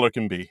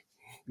can be.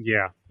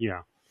 Yeah,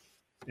 yeah.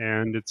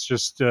 And it's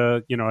just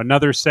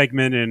another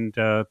segment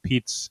in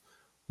Pete's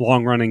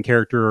long running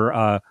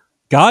character,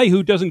 guy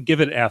who doesn't give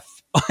an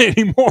F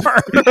anymore.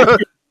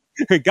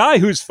 A guy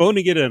who's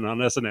phoning it in on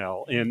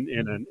SNL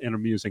in an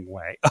amusing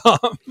way.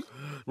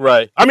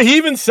 Right. I mean, he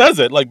even says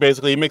it. Like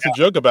basically, he makes a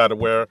joke about it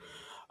where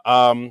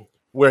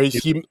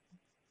he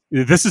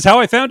This is how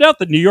I found out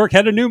that New York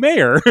had a new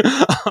mayor.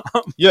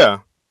 yeah.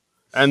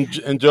 And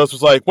Joseph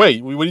was like,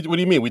 "Wait, what do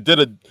you mean? We did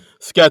a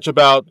sketch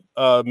about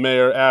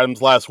Mayor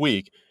Adams last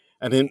week."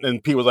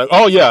 And Pete was like,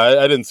 "Oh yeah,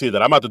 I didn't see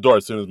that. I'm out the door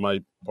as soon as my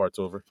part's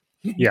over."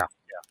 Yeah,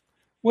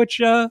 which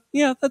that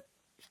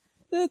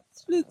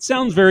it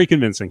sounds very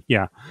convincing.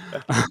 Yeah.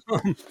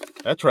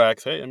 That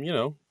tracks. Hey,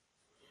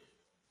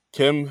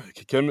 Kim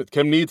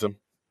needs him.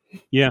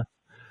 Yeah.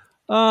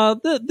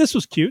 This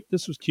was cute.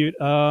 This was cute.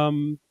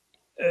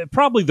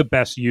 Probably the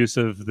best use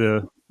of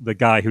the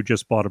guy who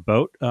just bought a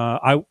boat.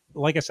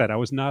 Like I said, I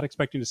was not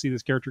expecting to see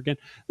this character again.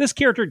 This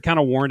character had kind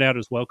of worn out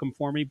his welcome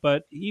for me,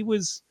 but he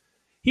was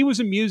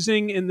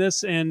amusing in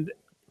this, and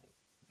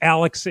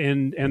Alex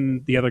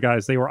and the other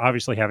guys, they were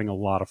obviously having a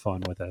lot of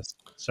fun with this.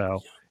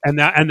 So and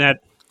that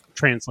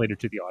translated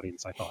to the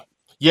audience, I thought.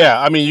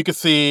 Yeah, I mean, you could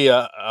see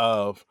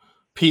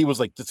Pete was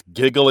like just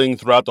giggling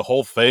throughout the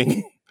whole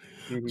thing.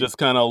 Mm-hmm. Just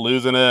kind of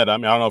losing it. I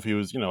mean, I don't know if he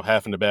was,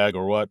 half in the bag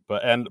or what,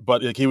 but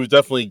like, he was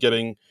definitely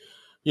getting,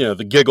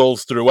 the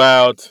giggles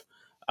throughout.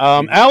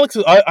 Mm-hmm. Alex,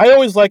 I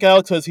always like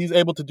Alex because he's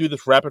able to do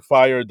this rapid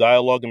fire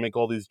dialogue and make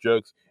all these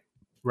jokes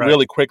Right.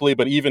 really quickly.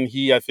 But even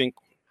he, I think,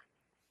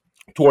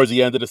 towards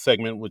the end of the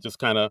segment, was just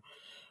kind of,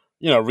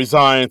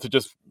 resigned to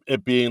just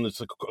it being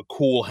just a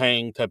cool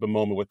hang type of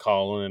moment with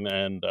Colin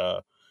and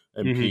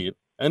Mm-hmm. Pete.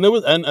 And I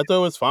thought it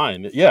was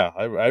fine. Yeah,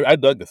 I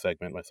dug the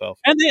segment myself.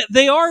 And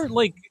they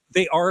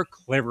are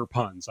clever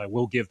puns. I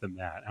will give them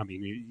that. I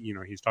mean,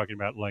 he's talking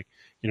about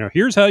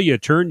here's how you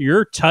turn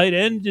your tight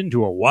end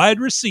into a wide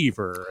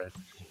receiver.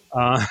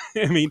 I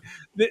mean,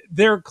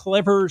 they're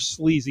clever,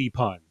 sleazy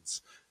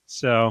puns.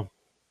 So,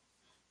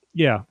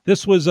 yeah,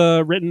 this was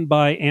written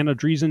by Anna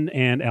Dreesen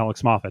and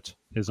Alex Moffat,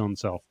 his own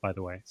self, by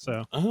the way.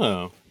 So,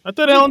 Oh, I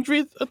thought Anna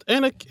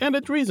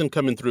Dreesen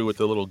coming through with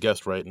a little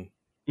guest writing.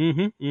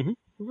 mm-hmm.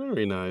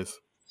 Very nice.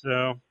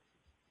 Yeah,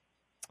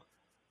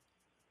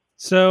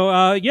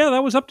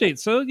 that was update.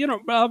 So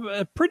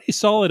a pretty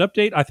solid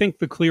update. I think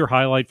the clear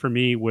highlight for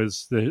me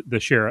was the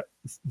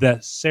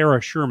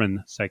Sarah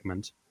Sherman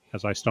segment,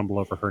 as I stumble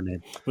over her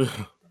name.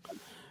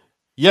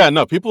 Yeah,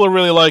 no, people are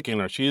really liking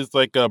her. She's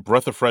like a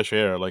breath of fresh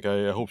air. Like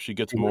I hope she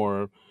gets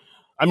more.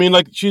 I mean,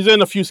 like she's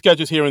in a few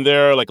sketches here and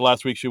there. Like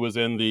last week, she was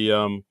in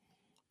the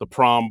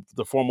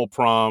formal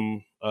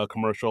prom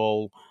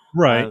commercial,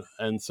 Right.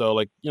 and so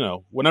like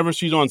whenever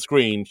she's on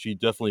screen, she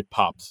definitely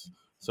pops.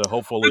 So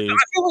hopefully, I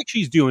feel like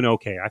she's doing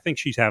okay. I think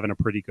she's having a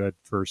pretty good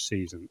first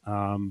season.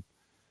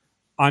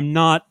 I'm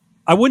not.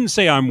 I wouldn't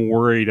say I'm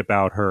worried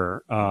about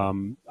her.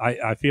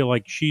 I feel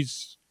like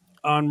she's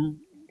on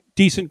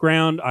decent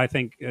ground. I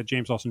think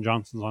James Austin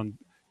Johnson's on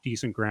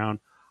decent ground.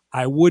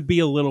 I would be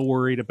a little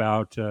worried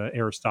about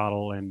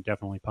Aristotle and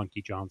definitely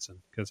Punky Johnson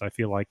because I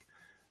feel like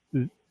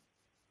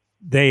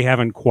they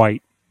haven't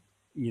quite,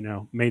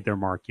 made their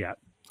mark yet.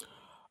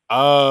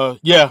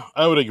 Yeah,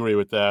 I would agree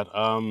with that.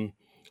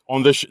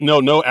 On this,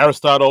 no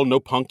Aristotle, no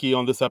Punky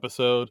on this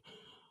episode.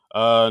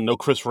 No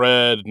Chris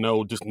Red,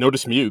 no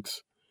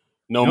Dismukes,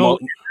 No,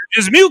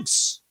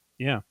 Dismukes.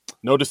 Yeah,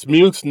 no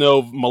Dismukes,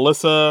 no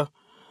Melissa.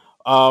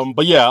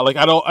 But yeah, like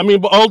but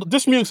all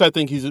Dismukes, I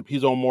think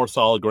he's on more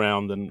solid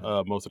ground than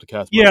most of the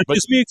cast. Yeah, but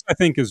Dismukes, I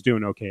think, is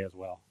doing okay as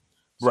well.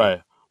 So.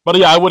 Right, but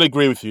yeah, I would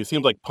agree with you. It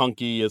seems like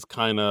Punky is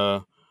kind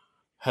of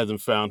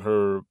hasn't found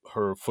her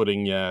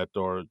footing yet,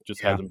 or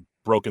just hasn't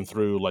broken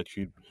through like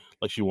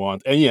she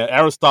wants. And yeah,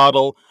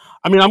 Aristotle.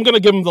 I mean, I'm gonna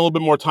give him a little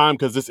bit more time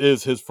because this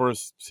is his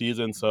first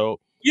season. So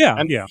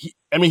yeah.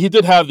 He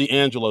did have the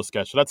Angelo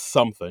sketch, so that's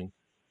something.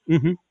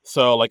 Mm-hmm.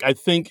 So like, I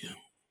think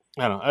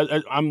I don't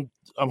know.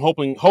 I'm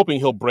hoping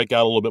he'll break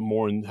out a little bit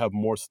more and have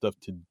more stuff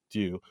to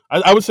do.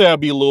 I would say I'd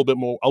be a little bit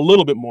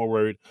more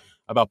worried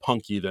about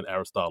Punky than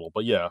Aristotle.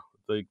 But yeah,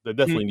 they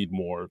definitely need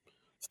more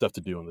stuff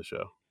to do on the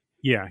show.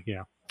 Yeah.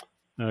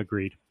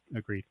 Agreed.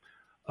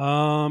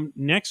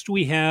 Next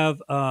we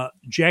have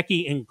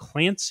Jackie and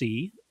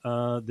Clancy.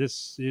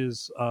 This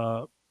is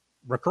a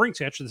recurring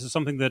sketch. This is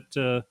something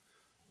that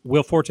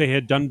Will Forte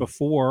had done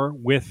before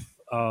with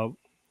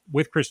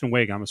Kristen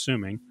Wiig, I'm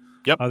assuming.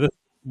 Yep. This,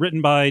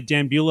 written by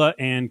Dan Bula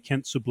and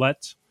Kent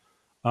Sublette.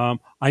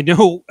 I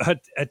know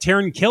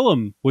Taran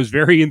Killam was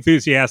very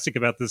enthusiastic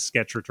about this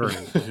sketch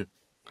returning.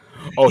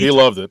 Oh, he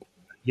loved it.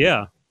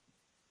 Yeah.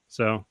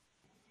 So.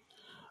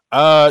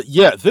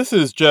 Yeah, this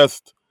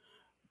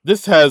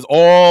has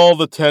all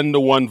the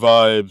 10-to-1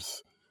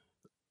 vibes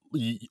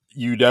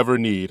you'd ever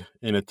need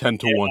in a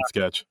 10-to-1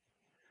 sketch.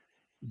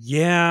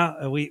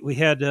 Yeah, we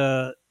had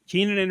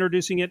Keenan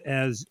introducing it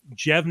as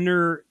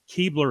Jevner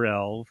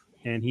Keebler-Elv,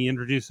 and he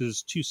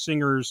introduces two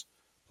singers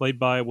played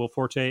by Will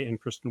Forte and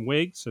Kristen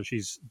Wiig. So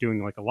she's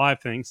doing like a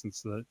live thing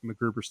since the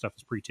MacGruber stuff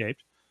is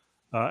pre-taped.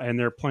 And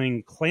they're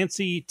playing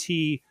Clancy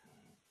T.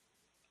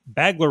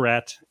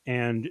 Baglaret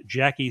and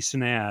Jackie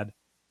Sinad,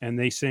 and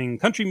they sing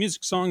country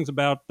music songs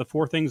about the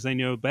four things they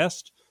know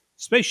best: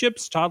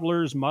 spaceships,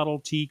 toddlers, Model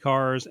T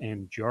cars,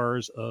 and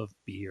jars of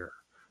beer.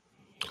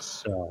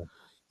 So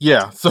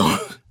Yeah, so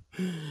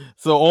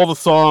all the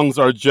songs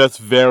are just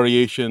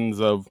variations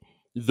of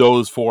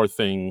those four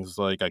things.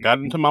 Like I got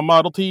into my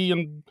Model T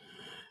and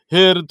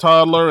hit a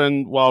toddler,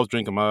 and while I was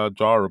drinking my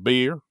jar of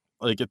beer,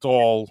 like it's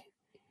all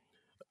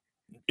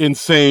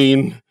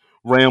insane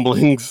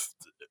ramblings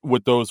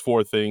with those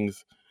four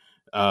things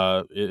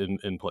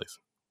in place.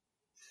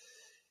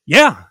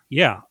 yeah.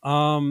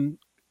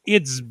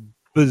 It's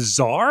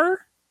bizarre.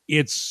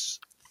 It's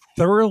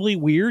thoroughly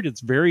weird.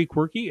 It's very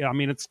quirky. I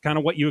mean, it's kind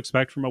of what you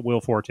expect from a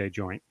Will Forte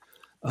joint.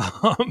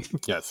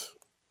 Yes.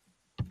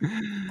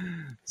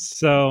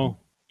 So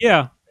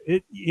yeah,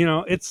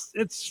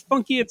 it's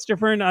funky. It's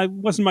different. I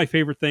wasn't my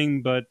favorite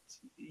thing, but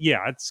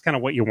yeah, it's kind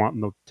of what you want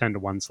in the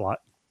 10-to-1 slot.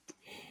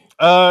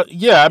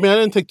 Yeah. I mean, I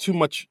didn't take too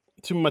much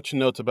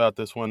notes about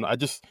this one.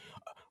 The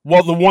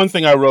one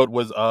thing I wrote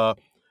was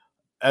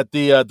at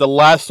the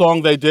last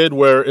song they did,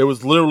 where it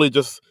was literally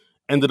just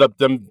ended up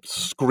them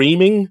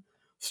screaming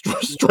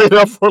straight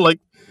up for like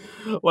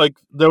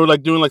they were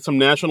like doing like some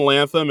national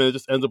anthem, and it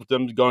just ends up with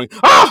them going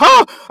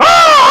ah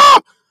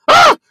ah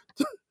ah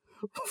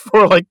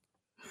for like,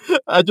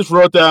 I just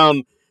wrote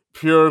down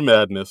pure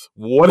madness.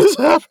 What is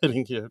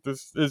happening here?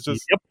 This is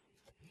just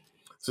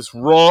It's just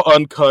raw,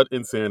 uncut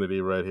insanity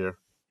right here.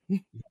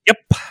 Yep.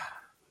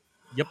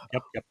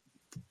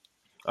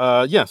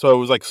 Yeah, so it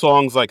was like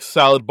songs like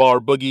Salad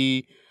Bar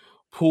Boogie,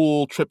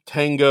 Pool Trip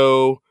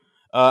Tango.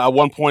 At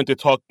one point, they're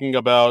talking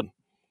about,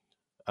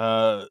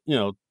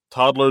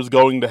 toddlers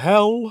going to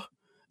hell,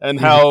 and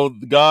how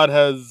God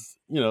has,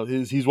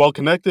 he's well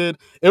connected.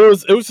 It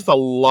was just a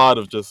lot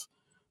of just,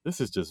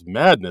 this is just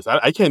madness.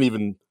 I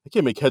can't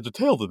make heads or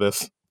tails of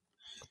this.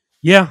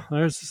 Yeah,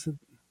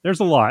 there's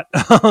a lot.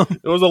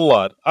 It was a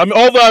lot. I mean,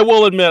 although I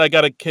will admit, I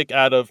got a kick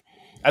out of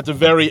at the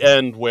very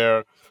end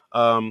where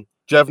Jevner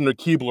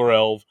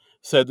Keebler-Elv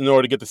said in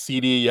order to get the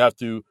CD, you have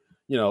to,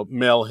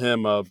 mail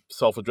him a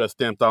self-addressed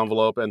stamped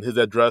envelope, and his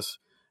address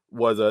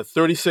was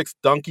 36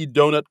 Donkey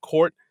Donut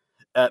Court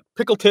at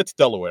Pickle Tits,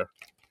 Delaware.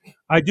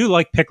 I do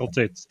like Pickle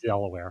Tits,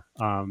 Delaware.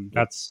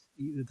 That's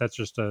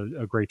just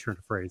a great turn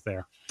of phrase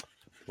there.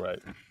 Right.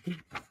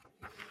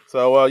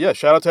 So yeah,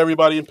 shout out to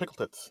everybody in Pickle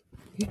Tits.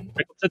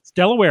 Pickle Tits,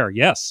 Delaware.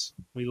 Yes,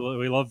 we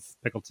love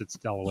Pickle Tits,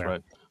 Delaware.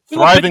 Right.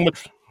 Thriving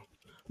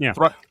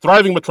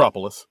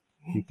metropolis.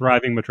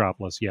 Thriving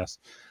metropolis. Yes.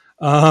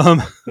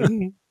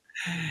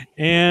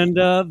 And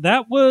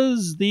that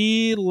was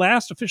the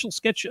last official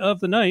sketch of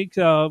the night.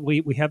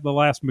 We had the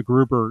last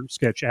MacGruber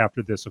sketch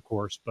after this, of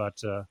course,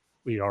 but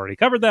we already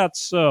covered that,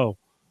 so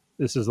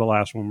this is the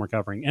last one we're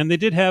covering. And they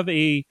did have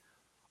a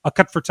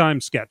Cut for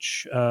Time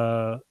sketch,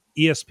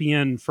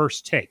 ESPN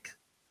First Take.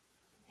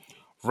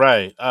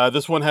 Right.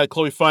 This one had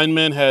Chloe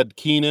Fineman, had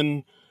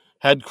Keenan,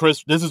 had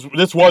Chris. This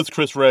was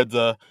Chris Redd's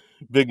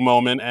big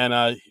moment,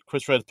 and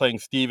Chris Redd's playing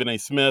Stephen A.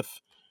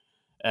 Smith,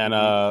 and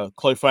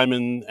Chloe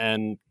Fineman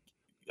and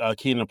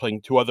Keenan are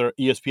playing two other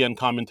ESPN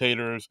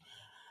commentators.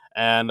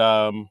 And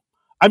I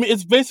mean,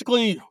 it's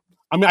basically,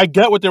 I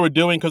get what they were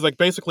doing, because like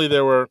basically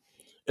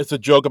it's a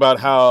joke about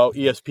how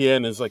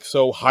ESPN is like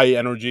so high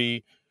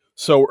energy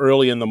so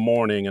early in the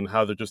morning, and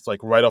how they're just like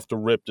right off the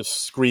rip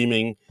just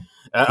screaming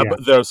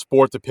about their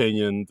sports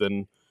opinions,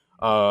 and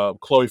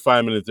Chloe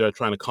Fineman is there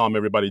trying to calm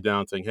everybody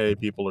down, saying, hey,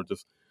 people are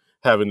just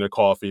having their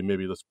coffee,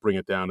 maybe let's bring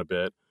it down a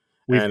bit.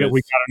 We've got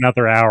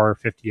another hour,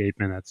 58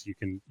 minutes. You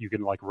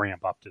can like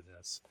ramp up to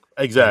this.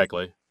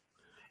 Exactly.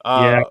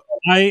 Yeah,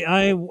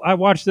 I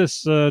watched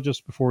this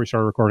just before we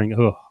started recording.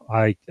 Oh,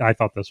 I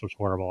thought this was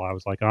horrible. I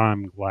was like,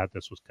 I'm glad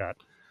this was cut,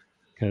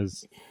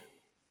 because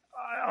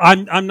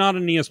I'm not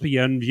an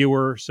ESPN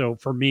viewer, so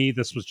for me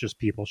this was just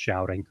people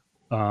shouting.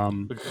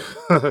 Yeah,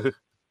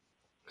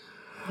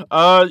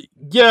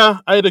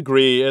 I'd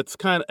agree. It's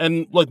kind of,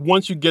 and like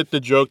once you get the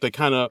joke, they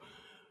kind of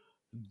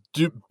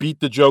beat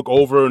the joke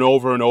over and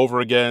over and over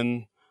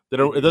again. It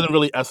doesn't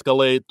really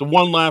escalate. The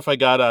one laugh I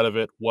got out of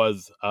it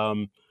was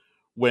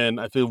when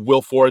I think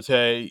Will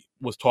Forte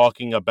was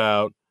talking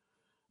about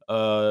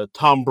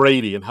Tom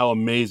Brady and how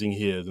amazing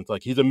he is. It's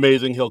like, he's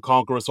amazing. He'll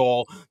conquer us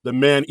all. The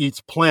man eats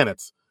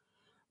planets.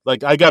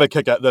 Like, I got a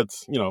kick out.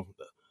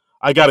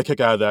 I got a kick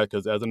out of that,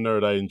 because as a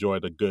nerd, I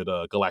enjoyed a good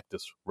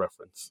Galactus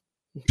reference.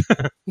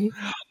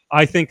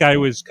 I think I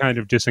was kind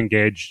of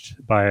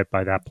disengaged by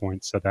that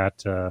point, so that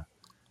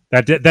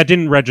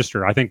didn't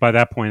register. I think by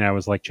that point I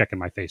was like checking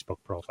my Facebook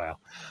profile.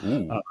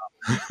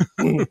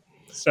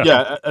 So.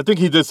 Yeah, I think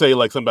he did say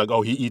like something like,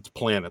 "Oh, he eats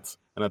planets,"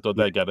 and I thought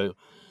that got a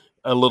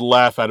little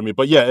laugh out of me.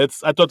 But yeah,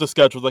 I thought the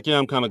sketch was like, yeah,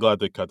 I'm kind of glad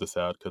they cut this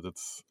out, because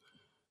it's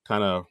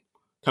kind of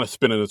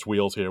spinning its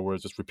wheels here, where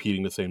it's just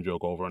repeating the same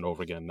joke over and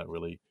over again. That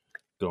really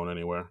going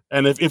anywhere.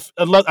 And if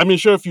unless, I mean,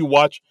 sure, if you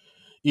watch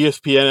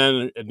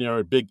ESPN and you're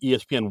a big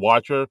ESPN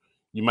watcher,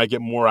 you might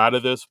get more out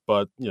of this.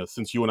 But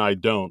since you and I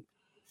don't,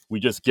 we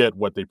just get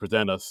what they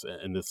present us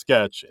in the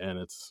sketch, and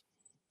it's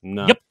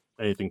not Yep.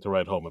 anything to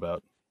write home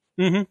about.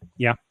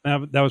 Yeah,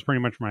 that was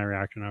pretty much my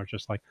reaction. I was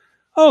just like,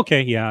 oh,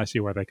 okay, yeah, I see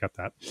where they cut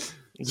that.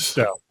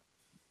 So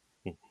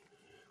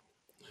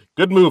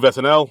good move,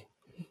 SNL.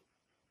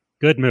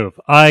 good move.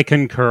 I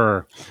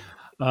concur.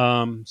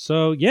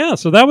 So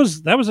that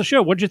was a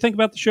show. What did you think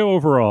about the show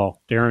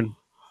overall, Darren?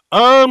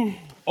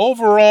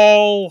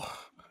 Overall,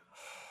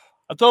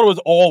 I thought it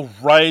was all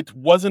right.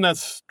 Wasn't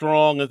as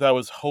strong as I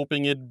was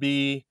hoping it'd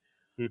be.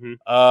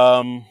 Mm-hmm.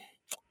 Um,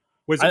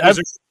 Was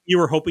it you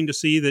were hoping to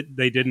see that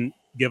they didn't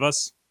give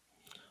us?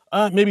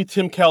 Maybe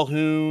Tim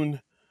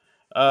Calhoun.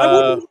 I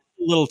would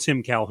little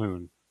Tim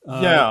Calhoun.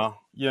 Yeah.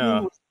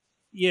 Yeah.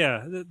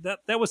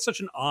 That was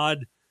such an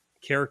odd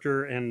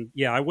character, and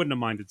yeah, I wouldn't have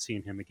minded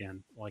seeing him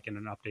again, like in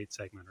an update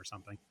segment or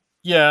something.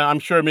 Yeah, I'm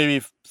sure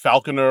maybe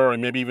Falconer or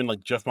maybe even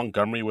like Jeff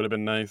Montgomery would have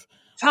been nice.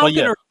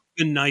 Falconer would have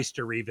been nice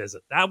to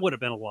revisit. That would have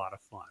been a lot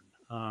of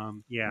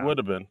fun. Yeah, would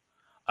have been.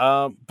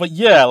 But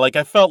yeah, like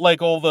I felt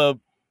like all the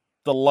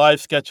live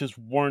sketches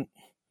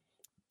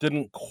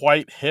didn't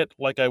quite hit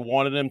like I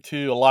wanted them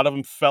to. A lot of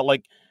them felt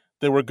like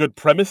they were good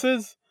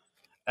premises,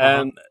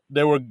 and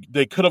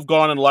they could have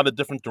gone in a lot of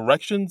different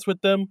directions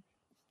with them,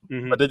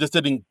 but they just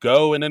didn't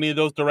go in any of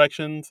those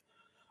directions.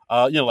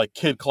 Like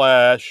Kid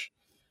Clash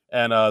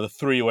and the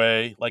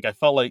Three-Way. Like I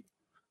felt like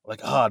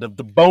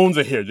the bones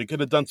are here. They could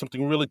have done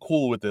something really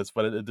cool with this,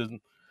 but it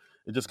didn't.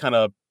 It just kind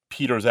of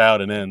peters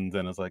out and ends,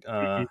 and it's like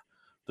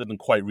didn't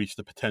quite reach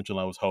the potential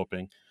I was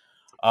hoping.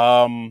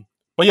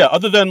 But yeah,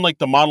 other than like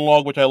the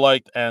monologue, which I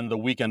liked, and the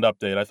weekend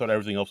update, I thought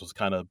everything else was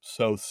kind of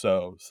so.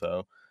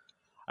 So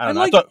I don't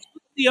know. I thought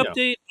the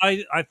update.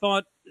 I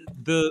thought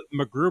the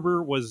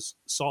MacGruber was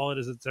solid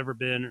as it's ever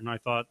been, and I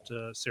thought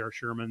Sarah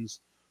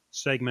Sherman's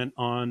segment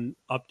on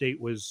update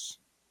was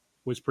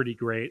pretty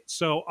great.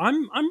 So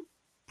I'm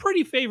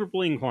pretty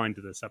favorably inclined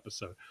to this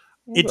episode.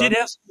 It did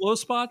have some low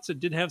spots. It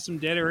did have some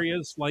dead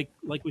areas, like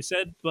we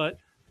said, but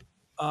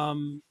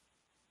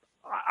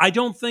I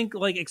don't think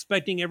like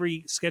expecting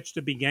every sketch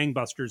to be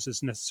gangbusters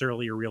is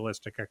necessarily a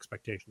realistic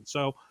expectation.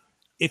 So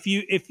if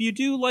you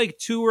do like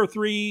 2 or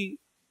 3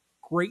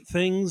 great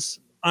things,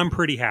 I'm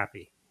pretty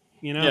happy.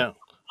 Yeah.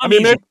 I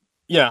mean,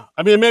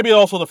 maybe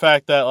also the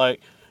fact that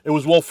like it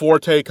was Will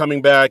Forte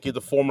coming back. He's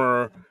a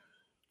former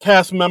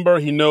cast member.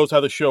 He knows how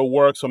the show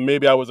works. So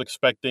maybe I was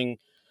expecting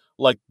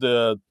like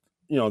the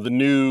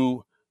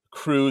new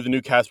crew, the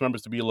new cast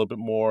members to be a little bit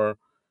more,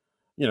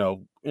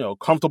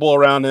 comfortable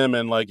around him,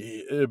 and like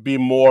it'd be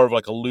more of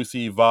like a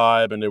Lucy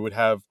vibe, and they would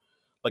have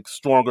like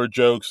stronger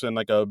jokes and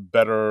like a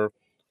better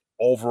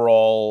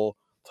overall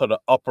sort of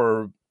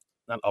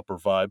not upper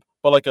vibe,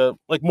 but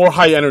like more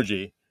high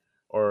energy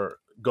or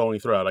going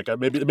throughout. Like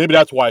maybe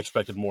that's why I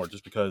expected more,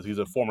 just because he's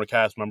a former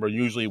cast member.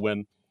 Usually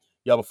when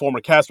you have a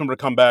former cast member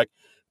come back,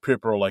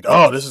 people are like,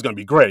 "Oh, this is going to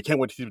be great! I can't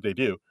wait to see what they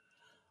do."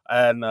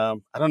 And I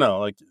don't know,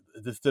 like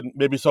this didn't.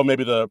 Maybe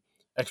the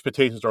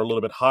expectations are a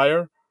little bit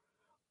higher,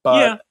 but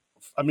Yeah.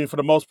 I mean, for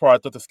the most part, I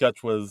thought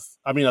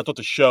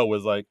the show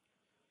was like,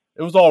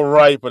 it was all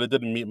right, but it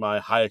didn't meet my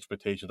high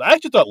expectations. I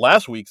actually thought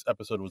last week's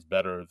episode was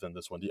better than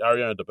this one. The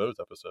Ariana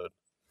DeBose episode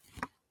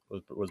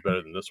was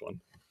better than this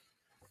one.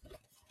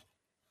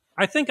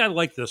 I think I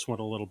like this one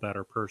a little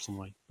better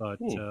personally,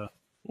 but okay.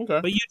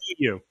 But you do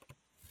you.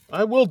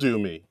 I will do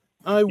me.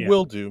 I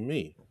will do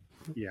me.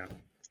 Yeah.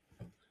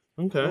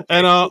 Okay.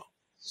 And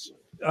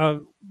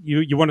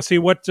you want to see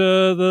what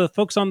the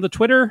folks on the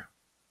Twitter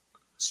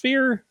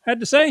sphere had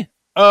to say?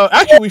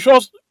 Actually,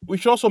 we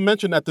should also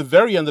mention at the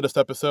very end of this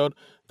episode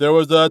there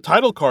was a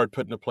title card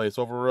put into place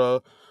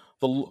over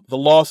the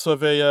loss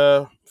of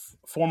a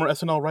former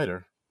SNL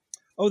writer.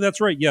 Oh, that's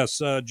right.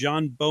 Yes,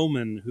 John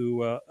Bowman,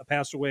 who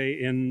passed away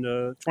in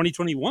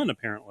 2021,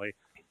 apparently.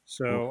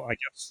 So I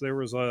guess there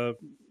was a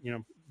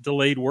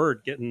delayed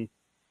word getting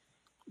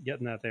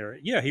that there.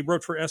 Yeah, he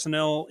wrote for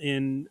SNL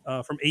in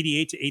from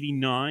 '88 to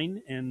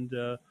 '89, and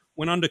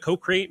went on to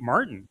co-create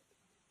Martin.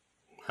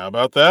 How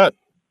about that?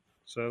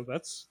 So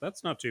that's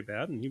not too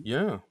bad. And he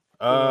a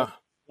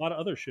lot of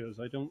other shows.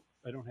 I don't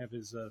have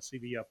his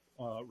CV up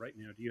right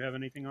now. Do you have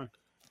anything on?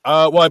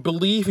 Well, I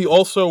believe he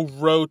also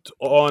wrote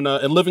on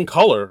In Living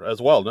Color as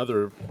well,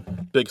 another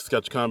big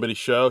sketch comedy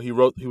show. He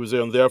was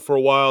on there for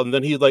a while, and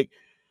then he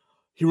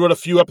wrote a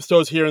few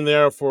episodes here and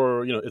there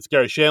for It's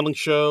Gary Shandling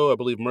Show. I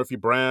believe Murphy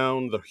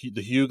Brown,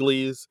 the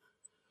Hughleys.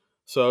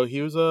 So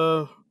he was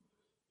a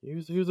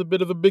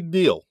bit of a big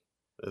deal,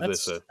 as they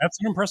say. That's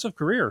an impressive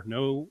career.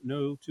 No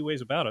two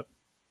ways about it.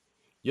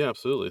 Yeah,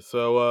 absolutely.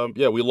 So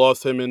we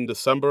lost him in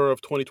December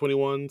of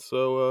 2021.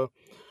 So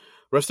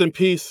rest in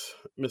peace,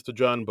 Mr.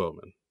 John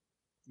Bowman.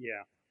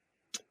 Yeah.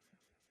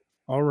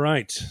 All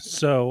right.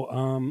 So,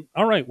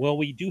 all right. Well,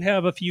 we do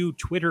have a few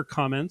Twitter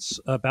comments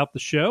about the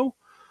show.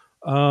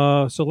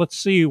 So let's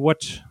see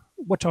what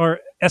our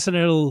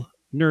SNL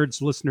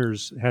Nerds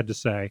listeners had to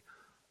say.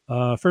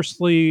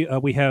 Firstly,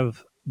 we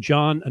have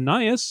John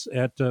Ananias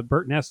at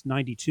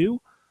BurtonS92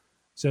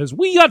 says,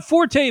 "We got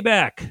Forte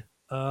back.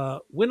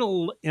 When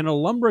an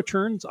alum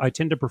returns, I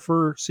tend to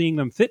prefer seeing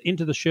them fit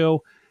into the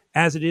show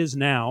as it is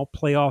now,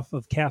 play off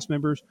of cast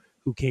members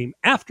who came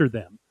after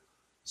them.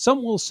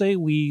 Some will say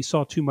we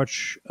saw too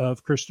much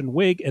of Kristen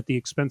Wiig at the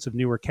expense of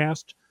newer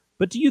cast,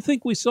 but do you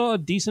think we saw a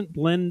decent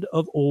blend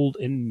of old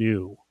and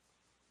new?"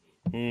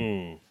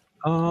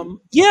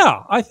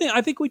 Yeah, I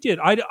think we did.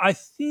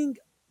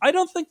 I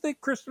don't think that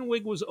Kristen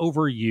Wiig was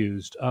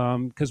overused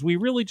because we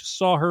really just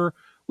saw her.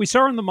 We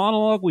saw her in the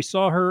monologue. We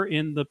saw her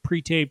in the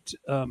pre-taped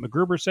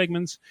MacGruber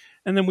segments,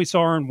 and then we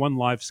saw her in one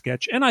live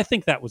sketch. And I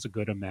think that was a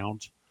good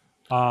amount.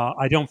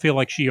 I don't feel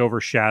like she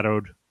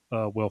overshadowed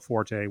Will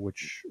Forte,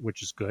 which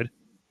is good.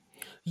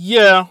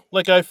 Yeah,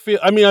 like I feel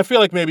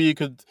like maybe you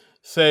could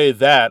say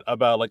that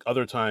about like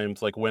other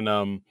times, like when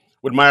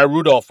Maya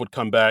Rudolph would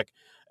come back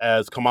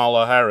as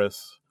Kamala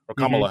Harris,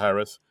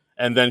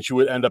 and then she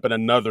would end up in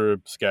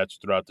another sketch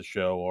throughout the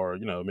show, or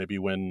maybe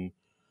when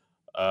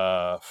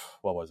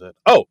what was it?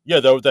 Oh yeah,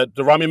 there was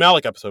the Rami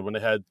Malek episode when they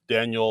had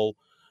Daniel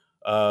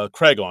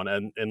Craig on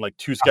and in like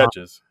two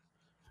sketches.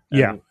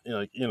 Yeah.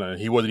 And,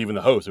 he wasn't even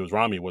the host; it was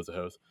Rami was the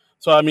host.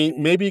 So I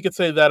mean, maybe you could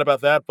say that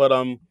about that, but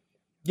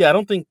yeah, I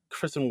don't think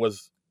Kristen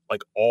was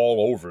like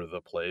all over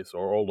the place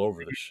or all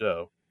over the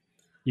show.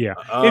 Yeah.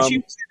 If she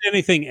did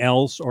anything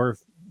else, or if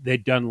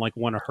they'd done like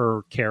one of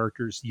her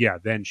characters, yeah,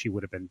 then she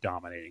would have been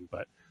dominating.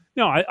 But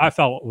no, I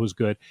felt it was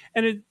good.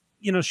 And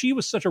she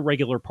was such a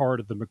regular part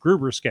of the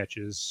MacGruber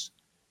sketches.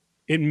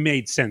 It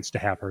made sense to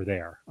have her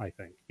there, I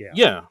think. Yeah.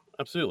 Yeah,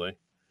 absolutely.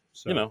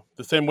 So,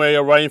 the same way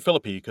Ryan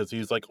Phillippe, because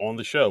he's like on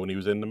the show and he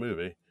was in the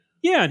movie.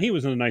 Yeah, and he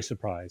was a nice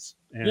surprise.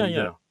 And,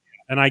 yeah.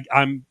 And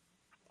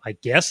I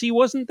guess he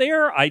wasn't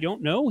there. I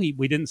don't know. We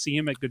didn't see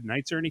him at Good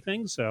Nights or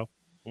anything. So,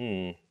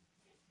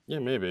 yeah,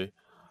 maybe.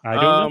 I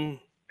don't know.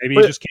 Maybe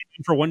he just came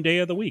in for one day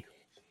of the week.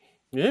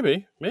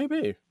 Maybe.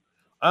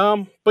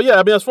 But yeah,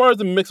 I mean, as far as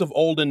the mix of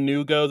old and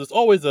new goes, it's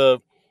always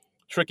a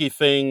tricky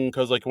thing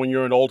because, like, when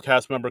you're an old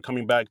cast member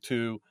coming back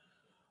to,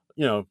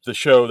 the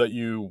show that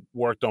you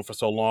worked on for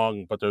so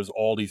long, but there's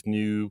all these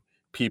new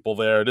people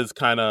there. It is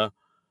kind of,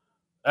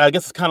 I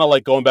guess, it's kind of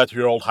like going back to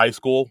your old high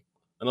school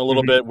in a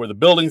little bit, where the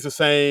building's the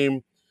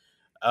same.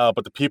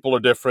 But the people are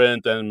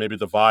different, and maybe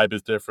the vibe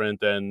is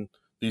different, and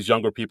these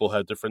younger people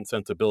have different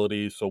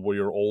sensibilities. So where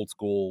your old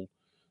school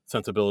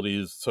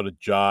sensibilities sort of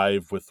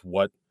jive with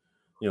what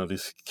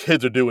these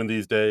kids are doing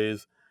these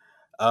days.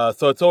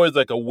 So it's always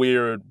like a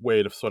weird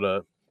way to sort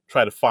of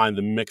try to find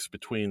the mix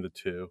between the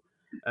two.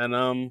 And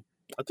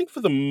I think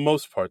for the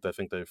most part, I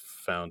think they've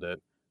found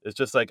it. It's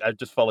just like I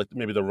just felt like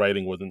maybe the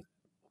writing wasn't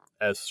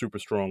as super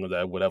strong as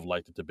I would have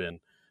liked it to have been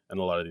in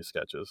a lot of these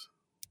sketches.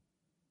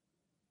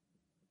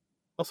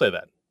 I'll say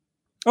that.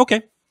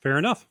 Okay, fair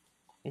enough.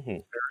 Mm-hmm.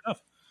 Fair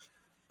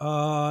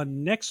enough.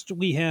 Next,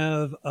 we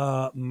have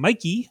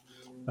Mikey.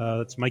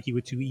 That's Mikey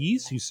with 2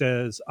 E's, who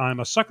says, "I'm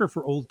a sucker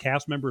for old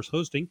cast members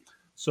hosting,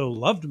 so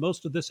loved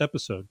most of this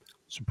episode.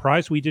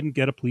 Surprised we didn't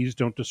get a Please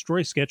Don't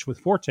Destroy sketch with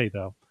Forte,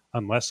 though,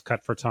 unless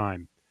cut for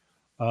time.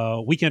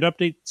 Weekend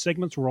update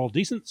segments were all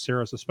decent,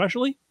 Sarah's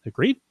especially.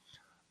 Agreed.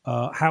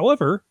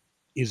 However,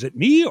 is it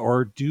me,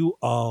 or do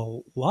a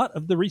lot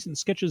of the recent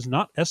sketches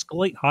not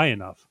escalate high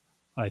enough?"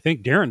 I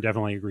think Darren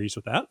definitely agrees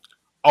with that.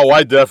 Oh,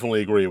 I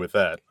definitely agree with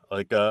that.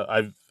 Like,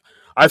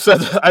 I've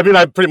said, I mean,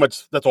 I pretty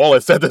much, that's all I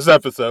said this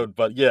episode,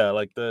 but yeah,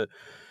 like the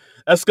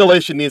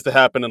escalation needs to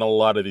happen in a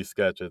lot of these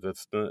sketches.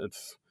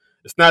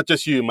 It's not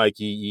just you,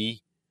 Mikey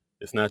E.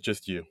 It's not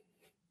just you.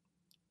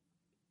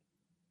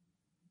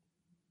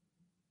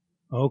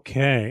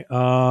 Okay.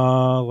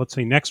 Let's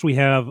see. Next we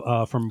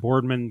have from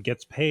Boardman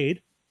Gets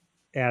Paid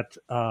at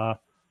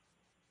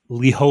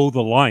Liho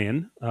the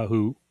Lion,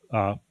 who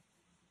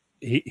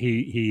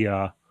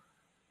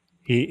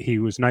he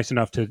was nice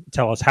enough to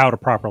tell us how to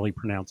properly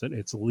pronounce it.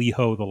 It's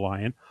Liho the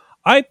Lion.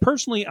 I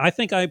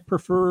think I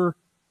prefer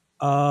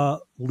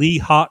Lee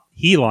Hot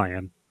He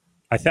Lion.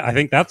 I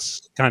think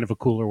that's kind of a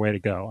cooler way to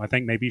go. I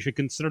think maybe you should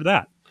consider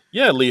that.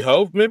 Yeah,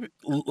 Liho, maybe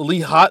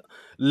Le Hot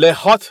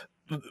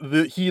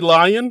the He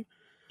Lion.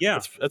 Yeah,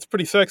 that's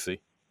pretty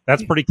sexy.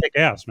 That's pretty kick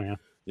ass, man.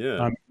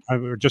 Yeah,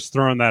 I'm just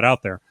throwing that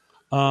out there.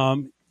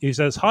 He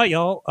says, "Hi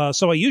y'all.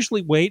 So I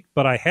usually wait,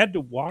 but I had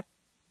to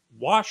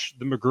wash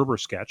the MacGruber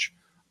sketch.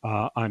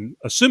 I'm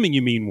assuming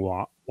you mean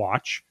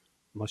watch,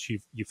 unless you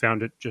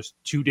found it just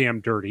too damn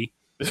dirty."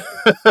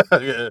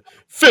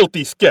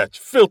 Filthy sketch.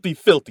 Filthy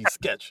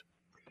sketch.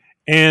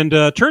 And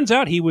turns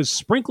out he was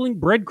sprinkling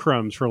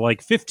breadcrumbs for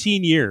like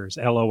 15 years,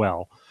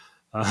 LOL.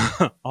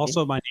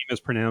 Also, my name is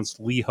pronounced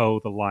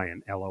Liho the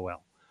Lion,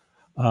 LOL.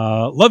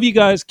 Love you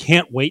guys.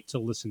 Can't wait to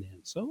listen in.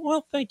 So,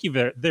 well, thank you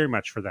very, very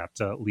much for that,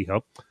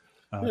 Liho.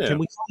 Yeah. Can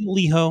we call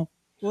you Liho?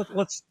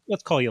 Let's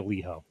call you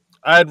Liho.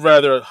 I'd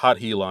rather Hot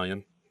He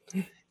Lion.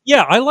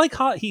 Yeah, I like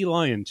Hot He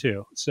Lion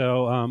too.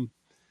 So,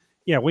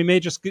 yeah, we may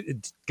just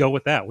go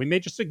with that. We may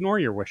just ignore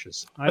your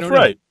wishes. That's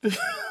right.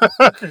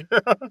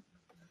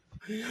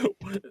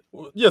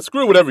 Yeah,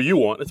 screw whatever you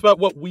want. It's about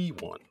what we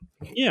want.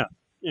 Yeah.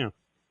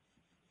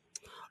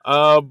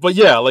 But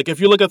yeah, like if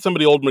you look at some of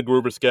the old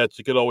MacGruber sketch,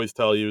 you could always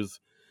tell he was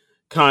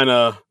kind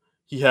of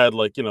he had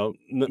like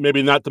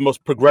maybe not the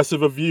most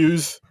progressive of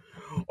views,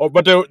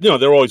 but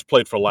they're always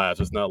played for laughs.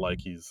 It's not like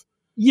he's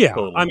Yeah, I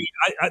totally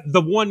mean,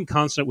 the one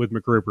constant with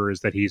MacGruber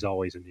is that he's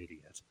always an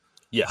idiot.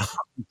 yes.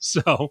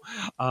 So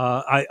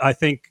I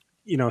think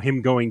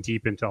him going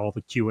deep into all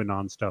the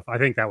QAnon stuff. I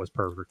think that was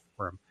perfect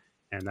for him,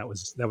 and that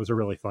was a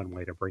really fun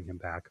way to bring him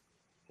back.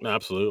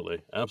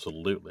 Absolutely,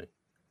 absolutely.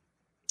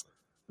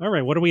 All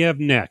right, what do we have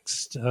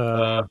next?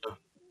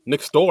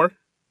 Nick Store.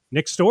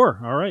 Nick Store.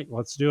 All right,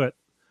 let's do it.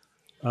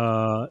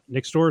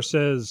 Nick Store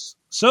says,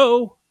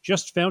 "So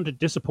just found it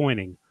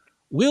disappointing.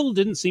 Will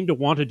didn't seem to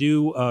want to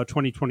do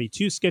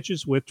 2022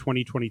 sketches with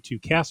 2022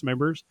 cast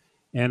members,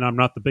 and I'm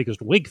not the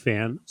biggest Wig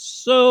fan,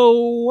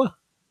 so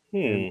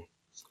and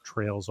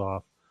trails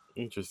off.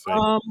 Interesting.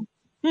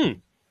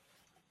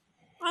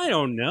 I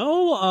don't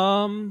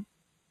know.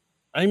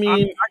 I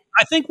mean,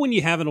 I think when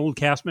you have an old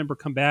cast member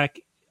come back,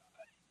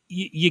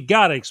 you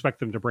got to expect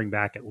them to bring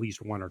back at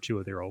least one or two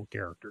of their old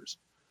characters.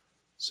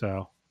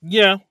 So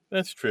yeah,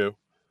 that's true.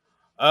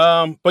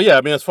 But yeah,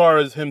 I mean, as far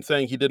as him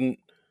saying he didn't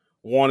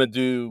want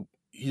to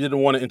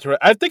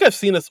interact, I think I've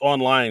seen this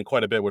online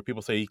quite a bit where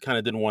people say he kind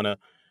of didn't want to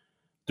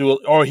do,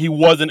 or he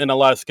wasn't in a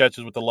lot of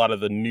sketches with a lot of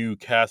the new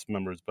cast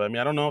members. But I mean,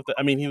 I don't know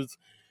if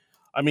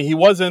he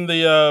was in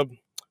the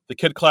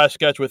Kid Clash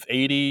sketch with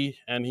 80,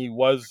 and he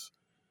was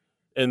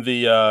in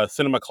the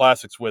Cinema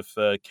Classics with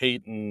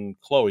Kate and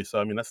Chloe.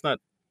 So I mean, that's not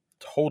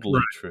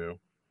totally true.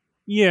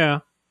 Yeah,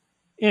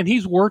 and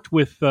he's worked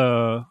with.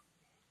 I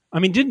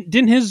mean,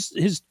 didn't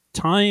his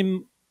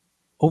time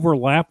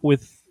overlap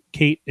with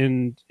Kate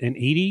and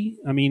 80?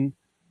 I mean,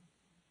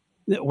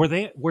 were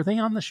they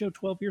on the show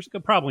 12 years ago?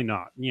 Probably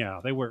not.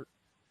 Yeah, they were.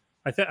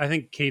 I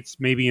think Kate's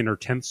maybe in her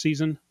 10th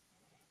season.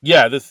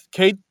 Yeah, this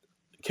Kate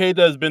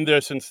has been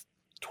there since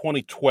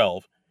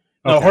 2012.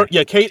 Okay.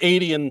 No, Kate,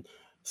 80, and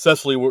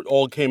Cecily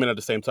all came in at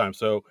the same time,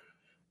 so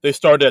they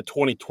started at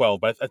 2012.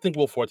 But I think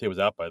Will Forte was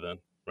out by then,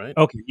 right?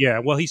 Okay, yeah.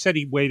 Well, he said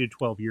he waited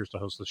 12 years to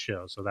host the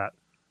show, so that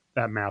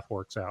math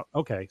works out.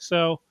 Okay,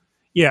 so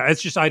yeah,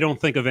 it's just I don't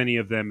think of any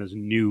of them as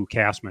new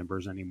cast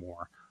members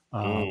anymore.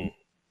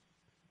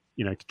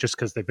 Just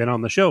because they've been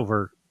on the show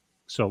for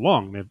so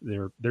long,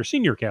 they're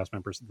senior cast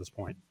members at this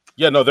point.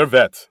 Yeah, no, they're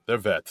vets. They're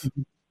vets.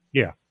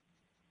 Yeah.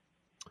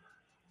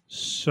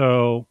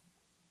 So,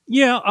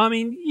 yeah, I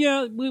mean,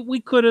 yeah,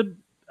 we could have,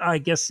 I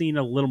guess, seen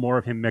a little more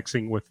of him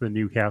mixing with the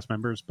new cast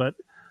members, but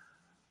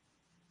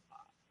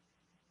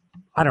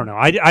I don't know.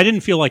 I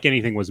didn't feel like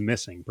anything was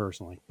missing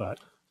personally, but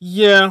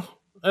yeah,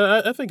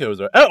 I think it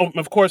was. Oh,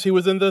 of course, he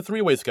was in the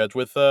three-way sketch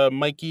with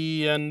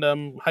Mikey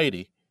and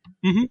Heidi.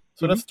 Mm-hmm.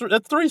 So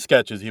that's three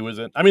sketches he was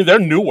in. I mean, they're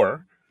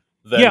newer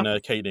than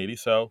Kate and 80,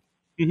 so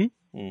yeah,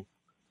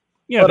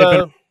 but, they've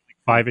been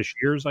 5-ish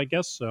years, I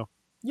guess. So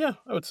yeah,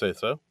 I would say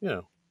so.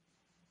 Yeah.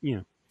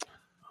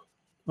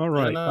 All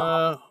right.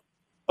 And,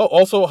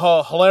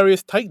 also,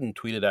 Hilarious Titan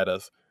tweeted at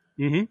us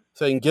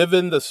saying,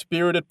 "Given the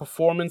spirited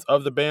performance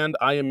of the band,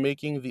 I am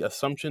making the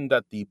assumption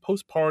that the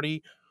post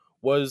party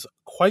was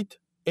quite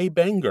a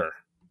banger."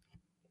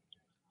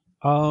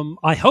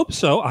 I hope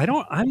so. I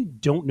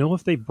don't know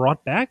if they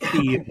brought back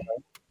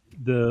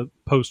the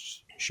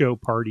post show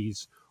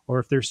parties or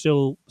if they're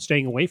still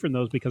staying away from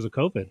those because of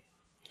COVID.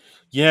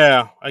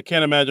 Yeah, I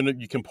can't imagine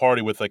that you can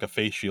party with like a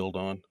face shield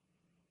on.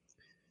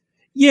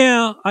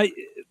 Yeah,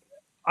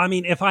 I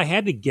mean, if I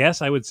had to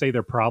guess, I would say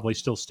they're probably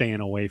still staying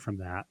away from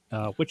that,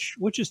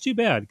 which is too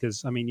bad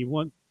because I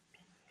mean,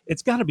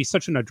 it's got to be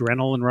such an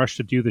adrenaline rush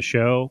to do the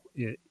show.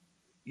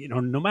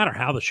 No matter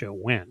how the show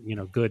went,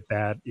 good,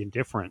 bad,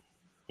 indifferent,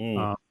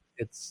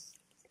 it's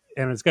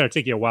got to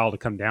take you a while to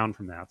come down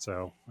from that.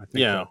 So I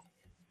think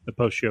the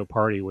post show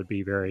party would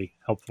be very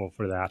helpful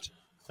for that.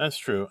 That's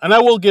true, and I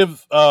will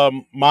give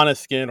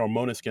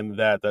Måneskin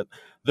that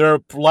their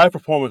live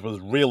performance was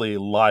really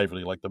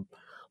lively. Like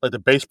the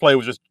bass player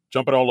was just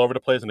jumping all over the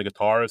place, and the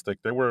guitarists, like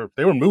they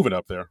were moving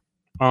up there.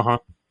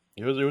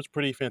 It was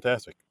pretty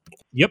fantastic.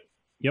 Yep.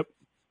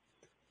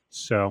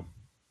 So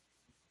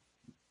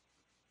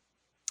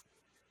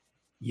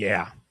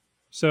yeah.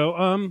 So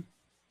all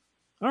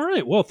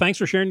right. Well, thanks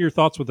for sharing your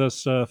thoughts with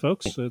us,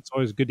 folks. It's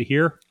always good to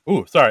hear.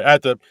 Ooh, sorry, I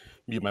had to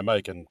mute my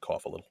mic and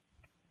cough a little.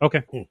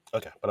 Okay.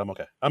 Okay, but I'm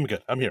okay. I'm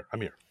good. I'm here.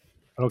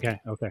 Okay.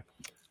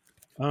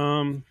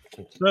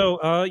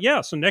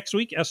 So next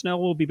week SNL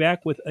will be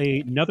back with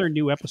another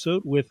new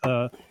episode with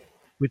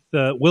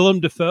Willem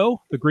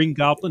Dafoe, the Green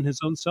Goblin, his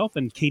own self,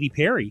 and Katy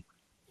Perry.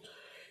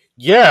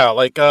 Yeah,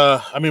 like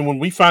I mean, when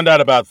we found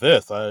out about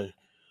this, I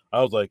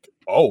was like,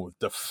 oh,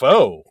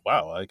 Dafoe,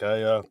 wow, like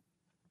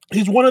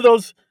he's one of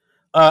those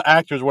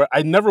actors where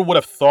I never would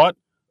have thought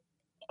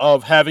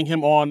of having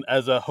him on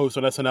as a host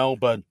on SNL,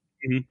 but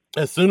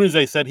as soon as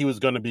they said he was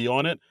going to be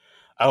on it,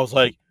 I was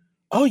like,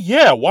 oh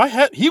yeah,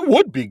 he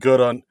would be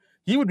good on.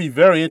 He would be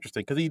very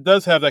interesting because he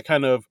does have that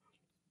kind of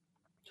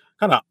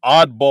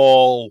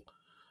oddball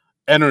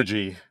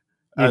energy,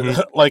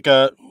 like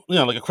a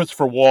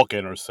Christopher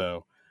Walken or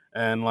so,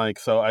 and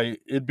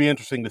it'd be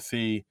interesting to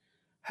see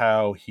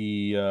how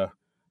he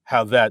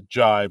how that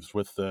jives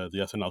with the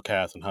SNL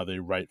cast and how they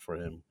write for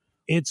him.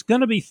 It's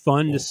going to be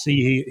fun to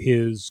see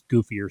his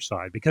goofier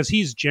side because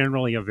he's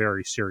generally a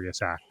very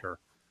serious actor.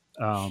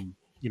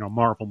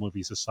 Marvel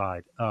movies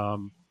aside,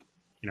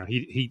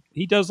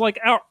 he does like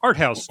art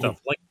house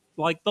stuff,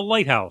 like The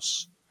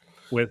Lighthouse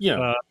with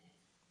Yeah,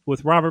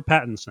 with Robert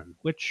Pattinson,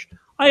 which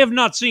I have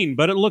not seen,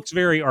 but it looks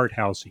very art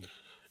housey.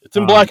 it's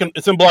in black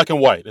and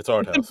white. It's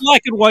art It's in house.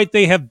 black and white.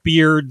 They have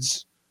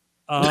beards.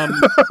 I'm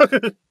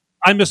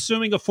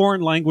assuming a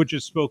foreign language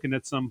is spoken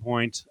at some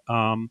point.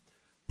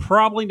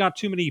 Probably not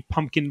too many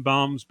pumpkin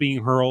bombs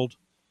being hurled.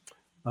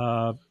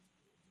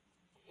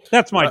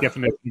 That's my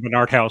definition of an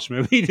art house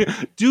movie.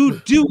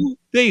 do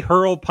they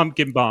hurl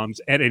pumpkin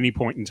bombs at any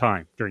point in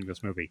time during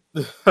this movie?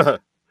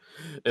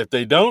 If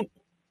they don't,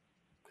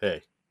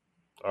 hey,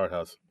 art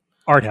house.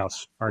 Art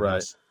house.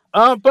 Right.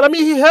 But I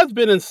mean, he has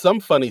been in some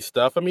funny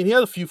stuff. I mean, he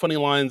has a few funny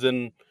lines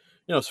in,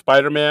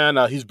 Spider-Man.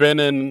 He's been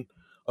in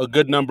a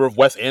good number of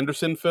Wes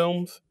Anderson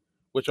films,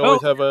 which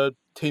always have a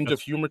tinge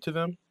of humor to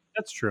them.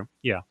 That's true.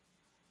 Yeah.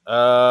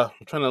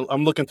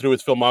 I'm looking through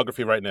his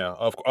filmography right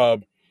now.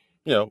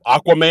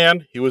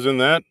 Aquaman. He was in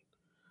that.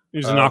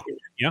 There's an Aquaman.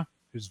 Yeah.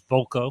 There's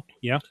Volko.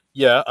 Yeah.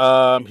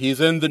 Yeah.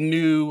 He's in the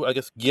new, I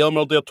guess,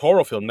 Guillermo del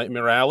Toro film,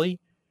 Nightmare Alley.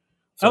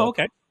 So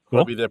okay. Cool.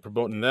 Probably they're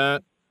promoting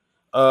that.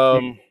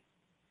 Yeah.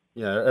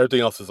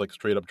 Everything else is like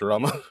straight up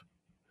drama.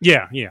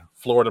 Yeah.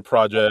 Florida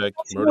Project.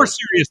 It's more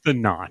serious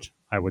than not,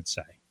 I would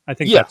say. I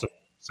think that's a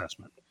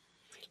assessment.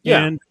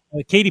 Yeah. And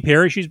Katy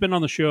Perry, she's been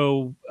on the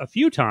show a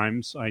few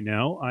times, I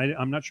know.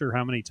 I'm not sure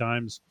how many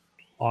times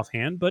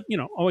offhand, but,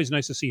 always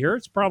nice to see her.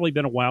 It's probably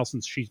been a while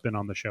since she's been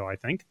on the show, I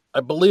think.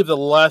 I believe the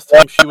last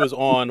time she was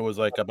on was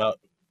about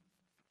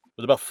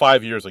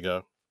 5 years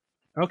ago.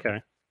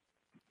 Okay.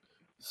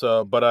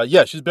 So, but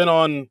she's been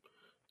on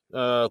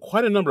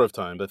quite a number of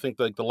times. I think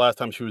like the last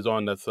time she was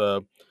on,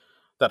 that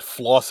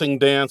flossing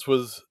dance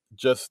was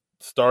just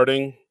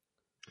starting.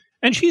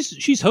 And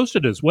she's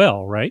hosted as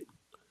well, right?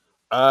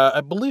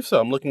 I believe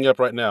so. I'm looking up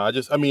right now.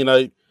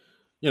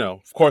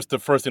 Of course, the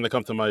first thing that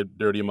comes to my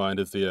dirty mind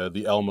is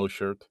the Elmo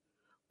shirt.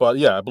 But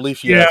yeah, I believe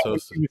she has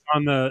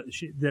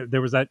hosted.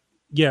 There was that.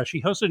 Yeah,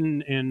 she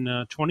hosted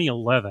in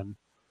 2011,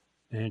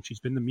 and she's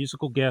been the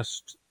musical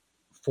guest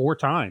 4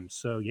 times.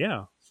 So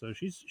yeah, so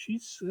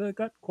she's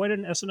got quite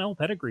an SNL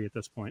pedigree at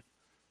this point.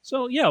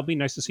 So yeah, it'll be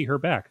nice to see her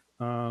back.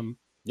 Yeah,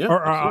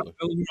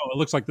 it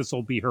looks like this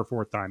will be her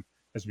 4th time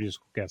as a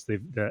musical guest.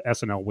 The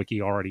SNL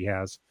wiki already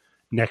has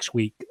next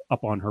week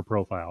up on her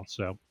profile.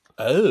 So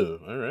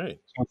all right.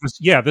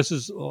 So this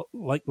is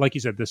like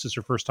you said, this is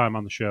her first time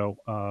on the show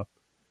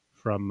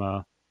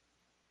from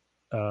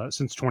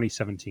since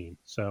 2017.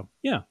 So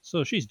yeah,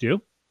 so she's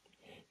due.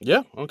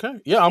 Yeah. Okay.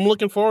 Yeah, I'm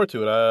looking forward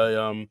to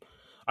it.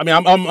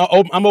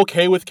 I'm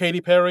okay with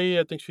Katy Perry.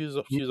 I think she's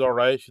all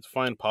right. She's a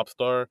fine pop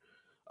star.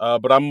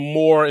 But I'm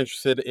more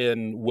interested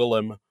in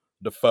Willem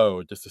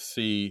Dafoe just to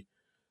see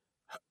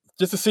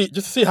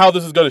how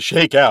this is going to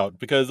shake out,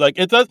 because like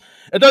it does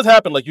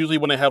happen, like usually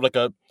when they have like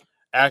a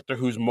actor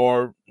who's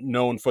more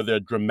known for their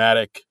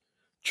dramatic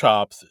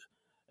chops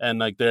and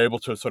like they're able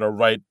to sort of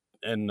write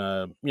and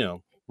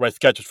write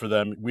sketches for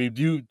them, we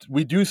do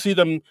see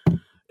them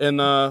in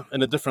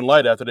a different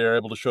light after they're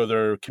able to show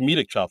their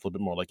comedic chops a little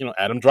bit more, like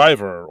Adam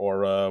Driver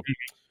or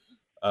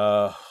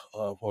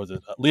what was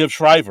it, Liev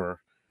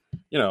Schreiber,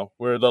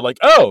 where they're like,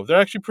 oh,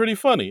 they're actually pretty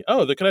funny,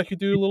 oh, they could actually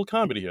do a little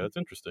comedy here, that's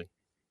interesting.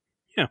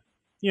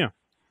 Yeah.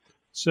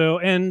 So,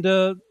 and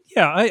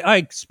I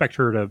expect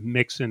her to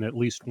mix in at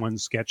least one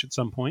sketch at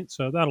some point.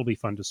 So that'll be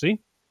fun to see.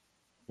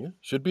 Yeah,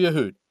 should be a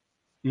hoot.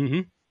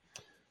 Mm-hmm.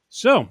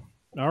 So,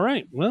 all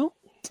right. Well,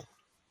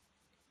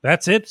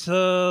 that's it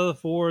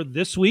for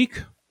this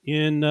week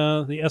in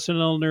the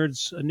SNL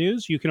Nerds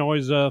news. You can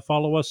always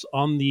follow us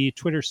on the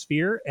Twitter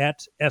sphere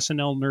at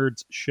SNL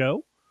Nerds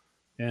Show.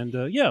 And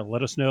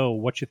let us know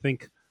what you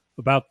think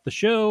about the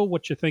show,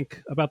 what you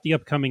think about the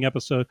upcoming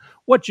episode,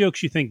 what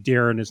jokes you think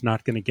Darren is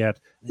not going to get.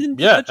 And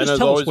just and as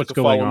tell always, us what's you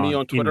can going follow me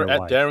on Twitter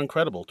at Darren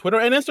Credible. Twitter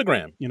and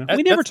Instagram. We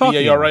never talk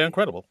about DARI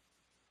Incredible.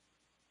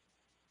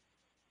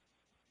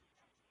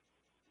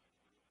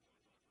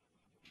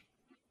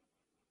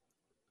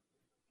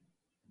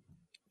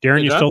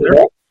 Darren, you still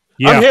there?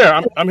 Yeah. I'm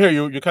here. I'm here.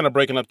 You're kind of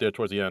breaking up there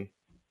towards the end.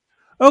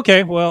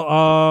 Okay,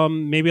 well,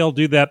 maybe I'll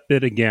do that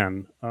bit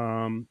again.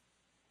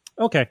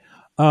 Okay.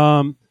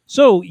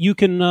 So you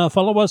can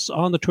follow us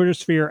on the Twitter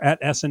sphere at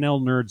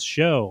SNL Nerds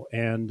Show,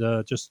 and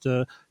just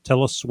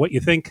tell us what you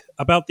think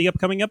about the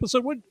upcoming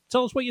episode.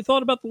 Tell us what you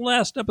thought about the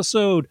last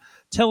episode.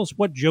 Tell us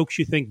what jokes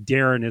you think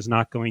Darren is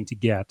not going to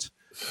get,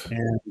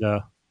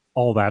 and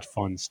all that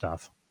fun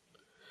stuff.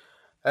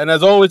 And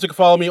as always, you can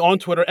follow me on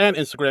Twitter and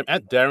Instagram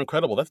at Darren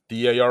Credible. That's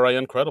DARI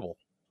Incredible.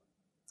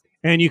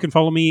 And you can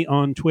follow me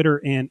on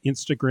Twitter and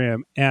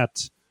Instagram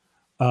at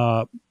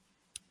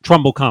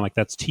Trumbull Comic.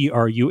 That's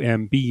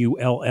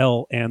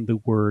TRUMBULL and the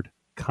word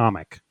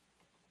comic.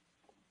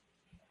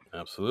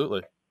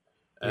 Absolutely.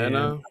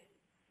 And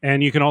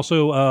you can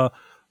also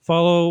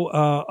Follow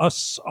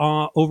us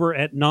over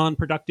at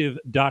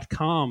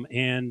nonproductive.com,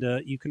 and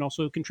you can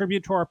also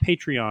contribute to our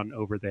Patreon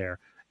over there,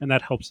 and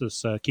that helps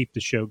us keep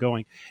the show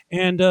going.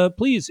 And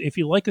please, if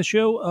you like the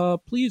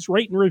show, please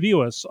rate and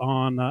review us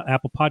on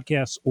Apple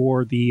Podcasts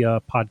or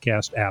the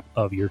podcast app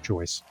of your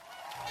choice.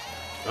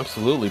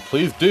 Absolutely,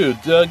 please do.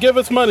 Give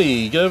us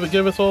money.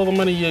 Give us all the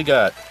money you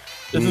got.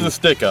 This is a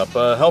stick up.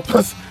 Help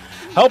us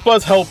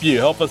help you.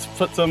 Help us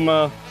put some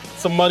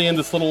money in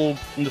this little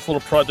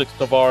project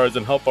of ours,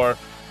 and help our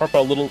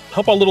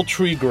little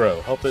tree grow.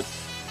 Help it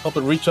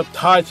reach up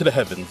high to the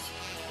heavens.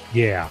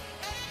 Yeah.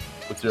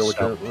 With your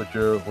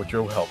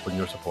help and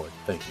your support.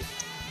 Thank you.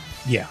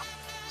 Yeah.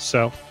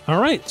 So,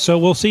 all right. So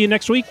we'll see you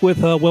next week with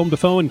Willem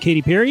Dafoe and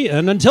Katy Perry.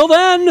 And until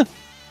then,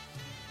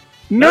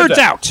 nerds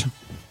out.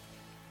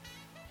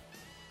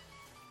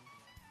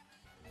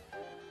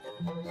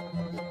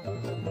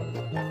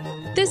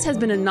 This has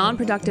been a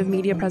non-productive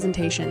media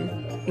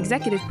presentation.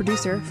 Executive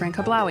producer, Frank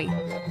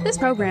Hablawi. This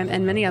program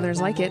and many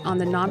others like it on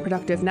the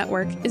Non-Productive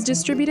Network is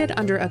distributed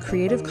under a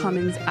Creative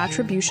Commons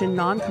Attribution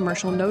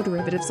Non-Commercial No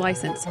Derivatives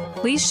license.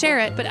 Please share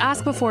it, but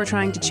ask before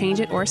trying to change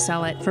it or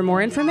sell it. For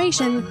more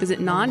information, visit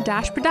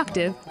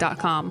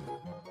non-productive.com.